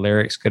think the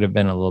lyrics could have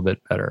been a little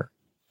bit better,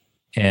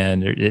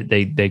 and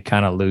they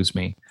kind of lose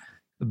me.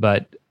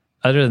 But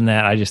other than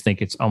that, I just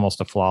think it's almost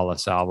a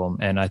flawless album,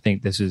 and I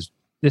think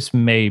this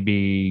may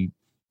be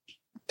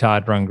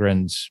Todd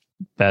Rundgren's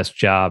best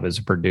job as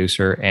a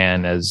producer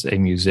and as a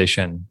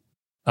musician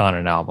on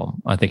an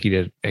album. I think he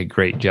did a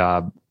great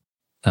job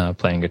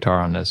playing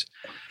guitar on this.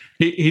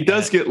 He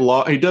does get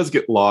lost. He does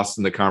get lost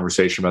in the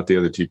conversation about the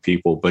other two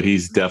people, but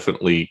he's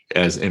definitely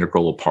as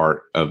integral a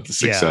part of the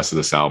success of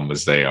this album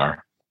as they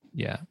are.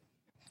 Yeah.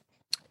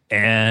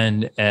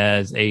 And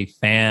as a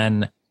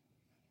fan,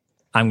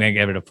 I'm going to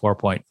give it a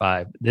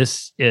 4.5.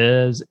 This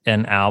is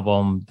an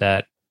album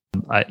that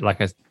I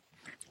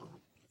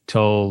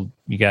told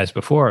you guys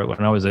before,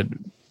 when I was a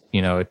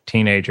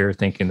teenager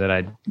thinking that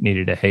I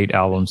needed to hate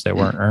albums that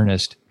weren't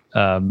earnest.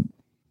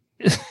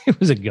 It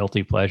was a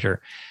guilty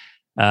pleasure.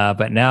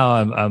 But now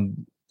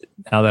I'm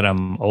now that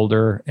I'm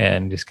older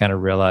and just kind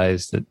of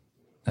realized that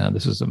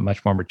this is a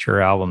much more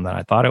mature album than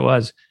I thought it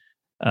was.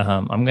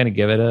 I'm going to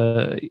give it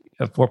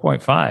a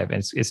 4.5.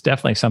 And it's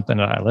definitely something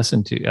that I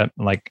listen to.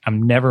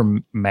 I'm never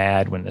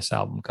mad when this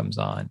album comes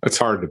on. It's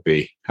hard to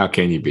be. How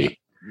can you be?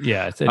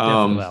 Yeah, it's a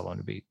difficult album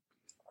to beat.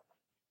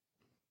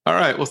 All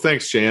right. Well,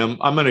 thanks, Jam.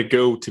 I'm going to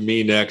go to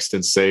me next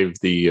and save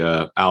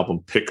the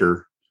album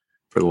picker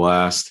for the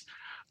last.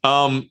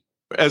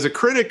 As a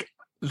critic,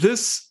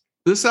 this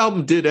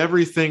album did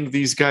everything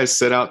these guys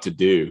set out to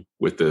do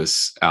with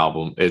this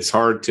album. It's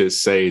hard to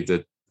say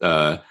that.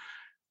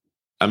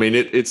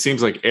 It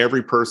seems like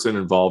every person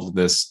involved in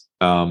this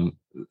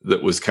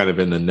that was kind of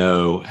in the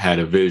know had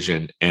a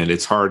vision, and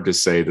it's hard to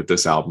say that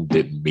this album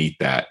didn't meet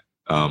that.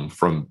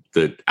 From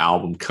the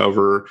album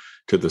cover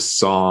to the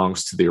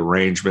songs to the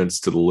arrangements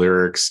to the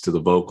lyrics to the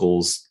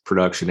vocals,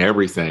 production,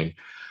 everything.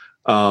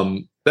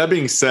 That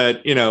being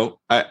said,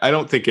 I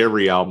don't think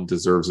every great album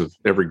deserves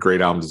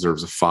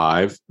a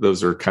 5.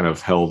 Those are kind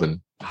of held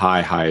in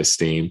high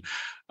esteem.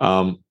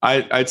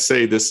 I'd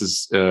say this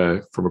is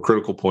from a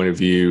critical point of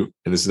view,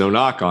 and there's no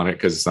knock on it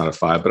because it's not a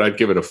 5, but I'd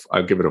give it a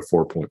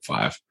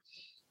 4.5.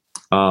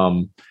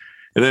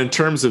 And then in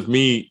terms of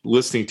me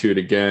listening to it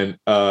again,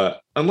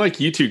 unlike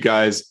you two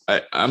guys,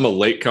 I'm a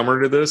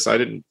latecomer to this. I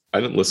didn't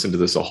listen to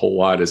this a whole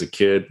lot as a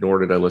kid, nor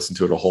did I listen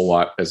to it a whole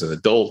lot as an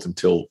adult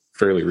until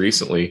fairly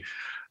recently.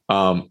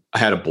 I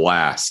had a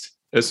blast.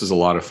 This was a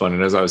lot of fun.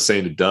 And as I was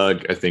saying to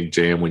Doug, I think,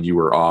 Jam, when you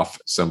were off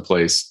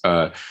someplace,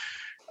 it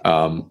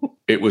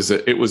was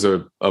a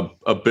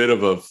bit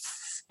of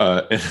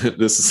a,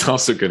 this is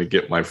also going to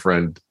get my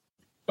friend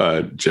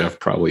Jeff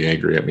probably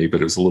angry at me, but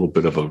it was a little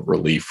bit of a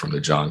relief from the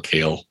John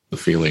Cale, the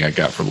feeling I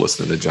got from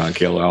listening to the John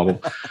Cale album.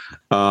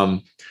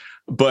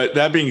 But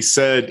that being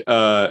said,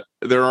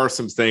 there are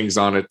some things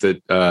on it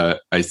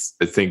that I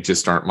think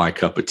just aren't my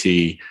cup of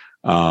tea.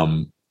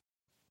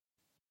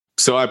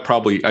 So I'd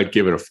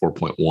give it a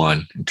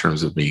 4.1 in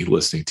terms of me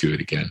listening to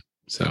it again.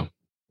 So,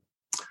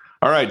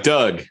 all right,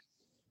 Doug,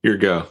 here you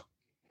go.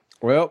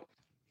 Well,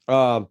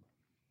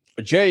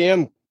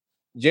 JM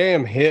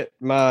hit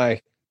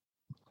my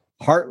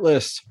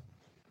heartless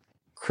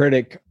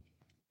critic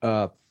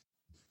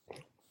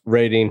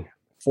rating.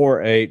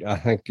 4.8,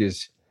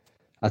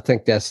 I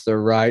think that's the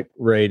right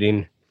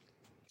rating.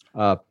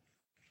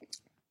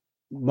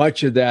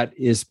 Much of that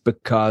is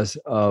because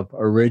of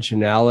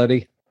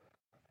originality,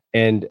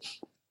 and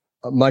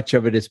much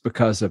of it is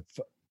because of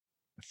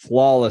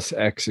flawless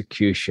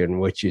execution,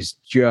 which is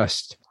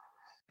just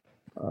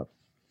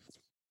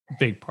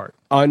big part.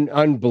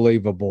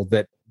 Unbelievable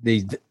that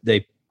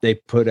they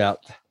put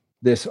out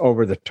this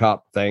over the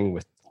top thing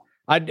with.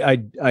 I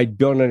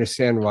don't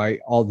understand why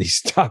all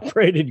these top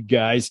rated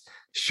guys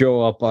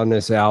show up on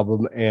this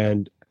album,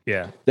 and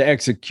the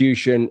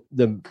execution,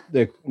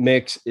 the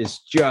mix is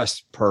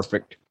just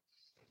perfect.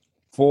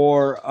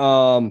 For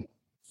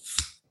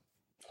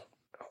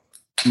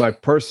my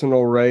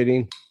personal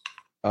rating,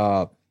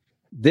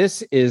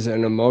 this is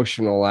an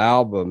emotional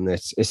album.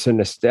 It's a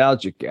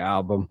nostalgic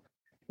album,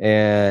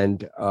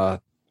 and I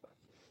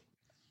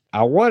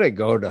want to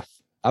go to.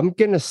 I'm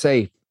going to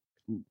say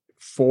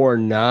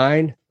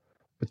 4.9,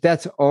 but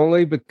that's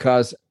only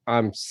because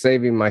I'm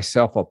saving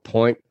myself a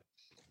point.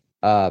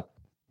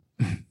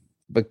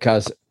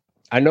 Because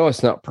I know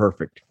it's not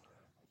perfect,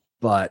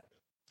 but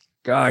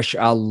gosh,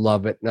 I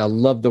love it. And I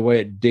love the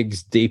way it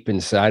digs deep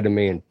inside of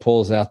me and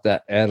pulls out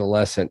that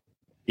adolescent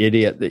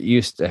idiot that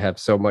used to have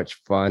so much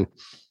fun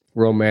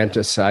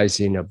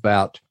romanticizing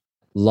about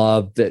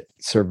love that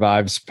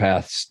survives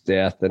past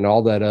death and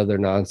all that other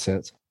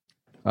nonsense.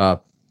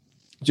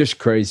 Just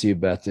crazy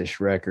about this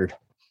record.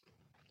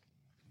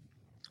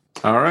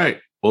 All right.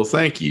 Well,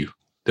 thank you,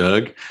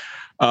 Doug.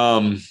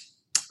 All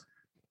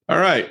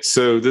right.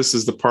 So this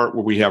is the part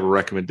where we have a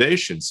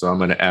recommendation. So I'm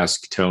going to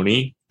ask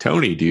Tony.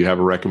 Tony, do you have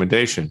a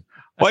recommendation?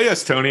 Well,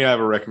 yes, Tony, I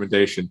have a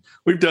recommendation.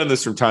 We've done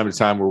this from time to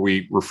time where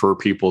we refer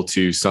people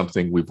to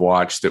something we've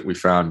watched that we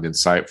found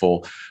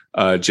insightful.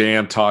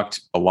 Jam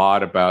talked a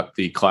lot about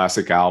the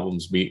classic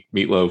albums,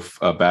 Meatloaf,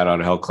 Bat Out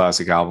of Hell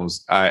classic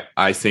albums.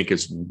 I think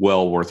it's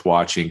well worth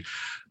watching.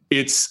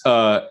 It's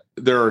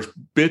there are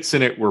bits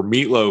in it where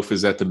Meatloaf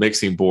is at the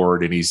mixing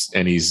board and he's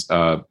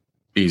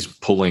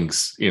pulling,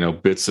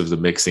 bits of the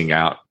mixing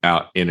out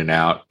in and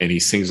out, and he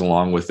sings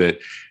along with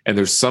it. And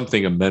there's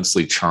something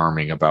immensely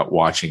charming about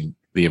watching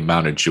the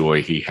amount of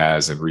joy he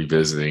has in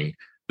revisiting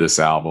this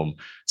album.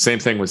 Same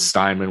thing with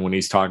Steinman when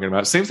he's talking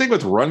about. Same thing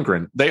with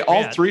Rundgren. They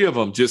all three of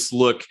them just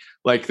look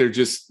like they're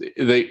just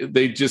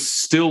they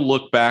just still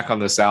look back on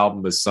this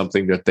album as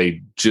something that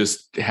they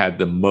just had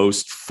the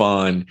most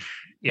fun.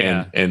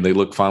 Yeah. And they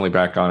look finally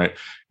back on it.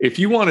 If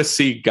you want to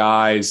see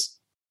guys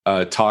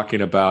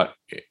talking about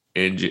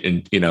and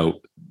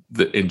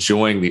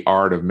enjoying the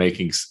art of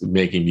making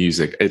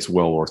music, it's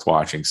well worth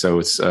watching. So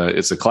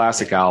it's a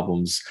classic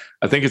albums.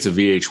 I think it's a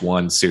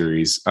VH1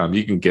 series.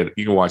 You can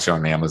watch it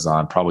on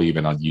Amazon, probably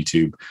even on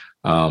YouTube.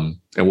 And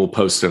we'll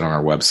post it on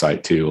our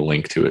website too, a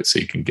link to it so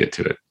you can get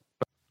to it.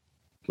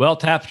 Well,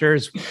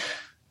 Tapsters,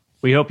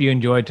 we hope you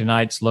enjoyed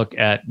tonight's look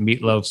at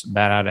Meatloaf's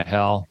Bat Out of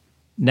Hell.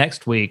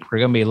 Next week, we're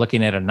going to be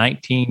looking at a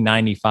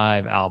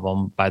 1995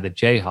 album by the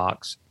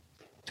Jayhawks,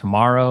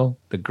 Tomorrow,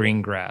 the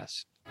Green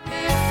Grass.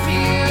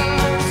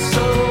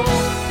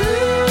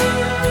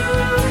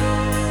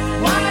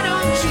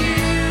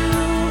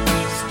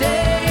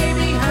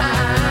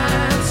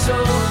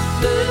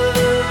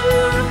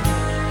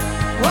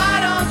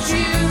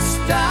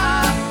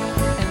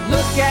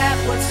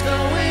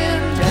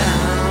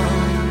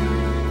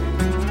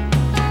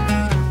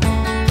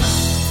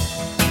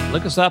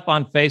 Look us up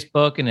on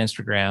Facebook and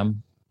Instagram,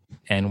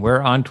 and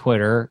we're on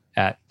Twitter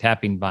at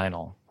Tapping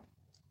Vinyl.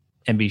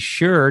 And be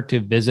sure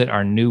to visit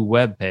our new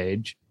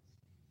webpage,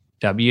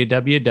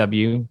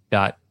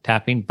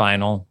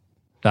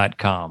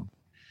 www.tappingvinyl.com.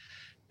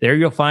 There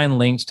you'll find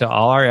links to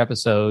all our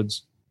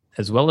episodes,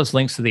 as well as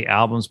links to the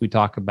albums we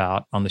talk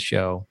about on the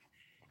show.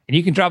 And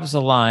you can drop us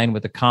a line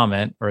with a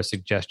comment or a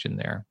suggestion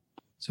there.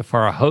 So for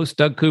our host,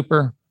 Doug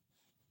Cooper,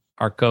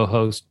 our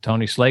co-host,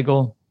 Tony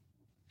Slagle,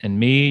 and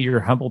me,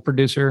 your humble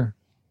producer,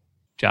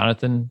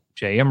 Jonathan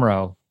J.M.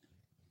 Rowe.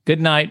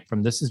 Good night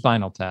from This is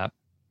Vinyl Tap,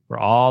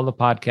 where all the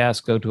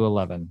podcasts go to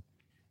 11.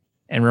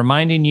 And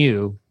reminding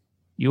you,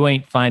 you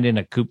ain't finding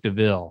a Coupe de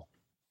Ville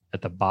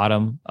at the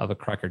bottom of a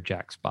Cracker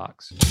Jacks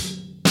box.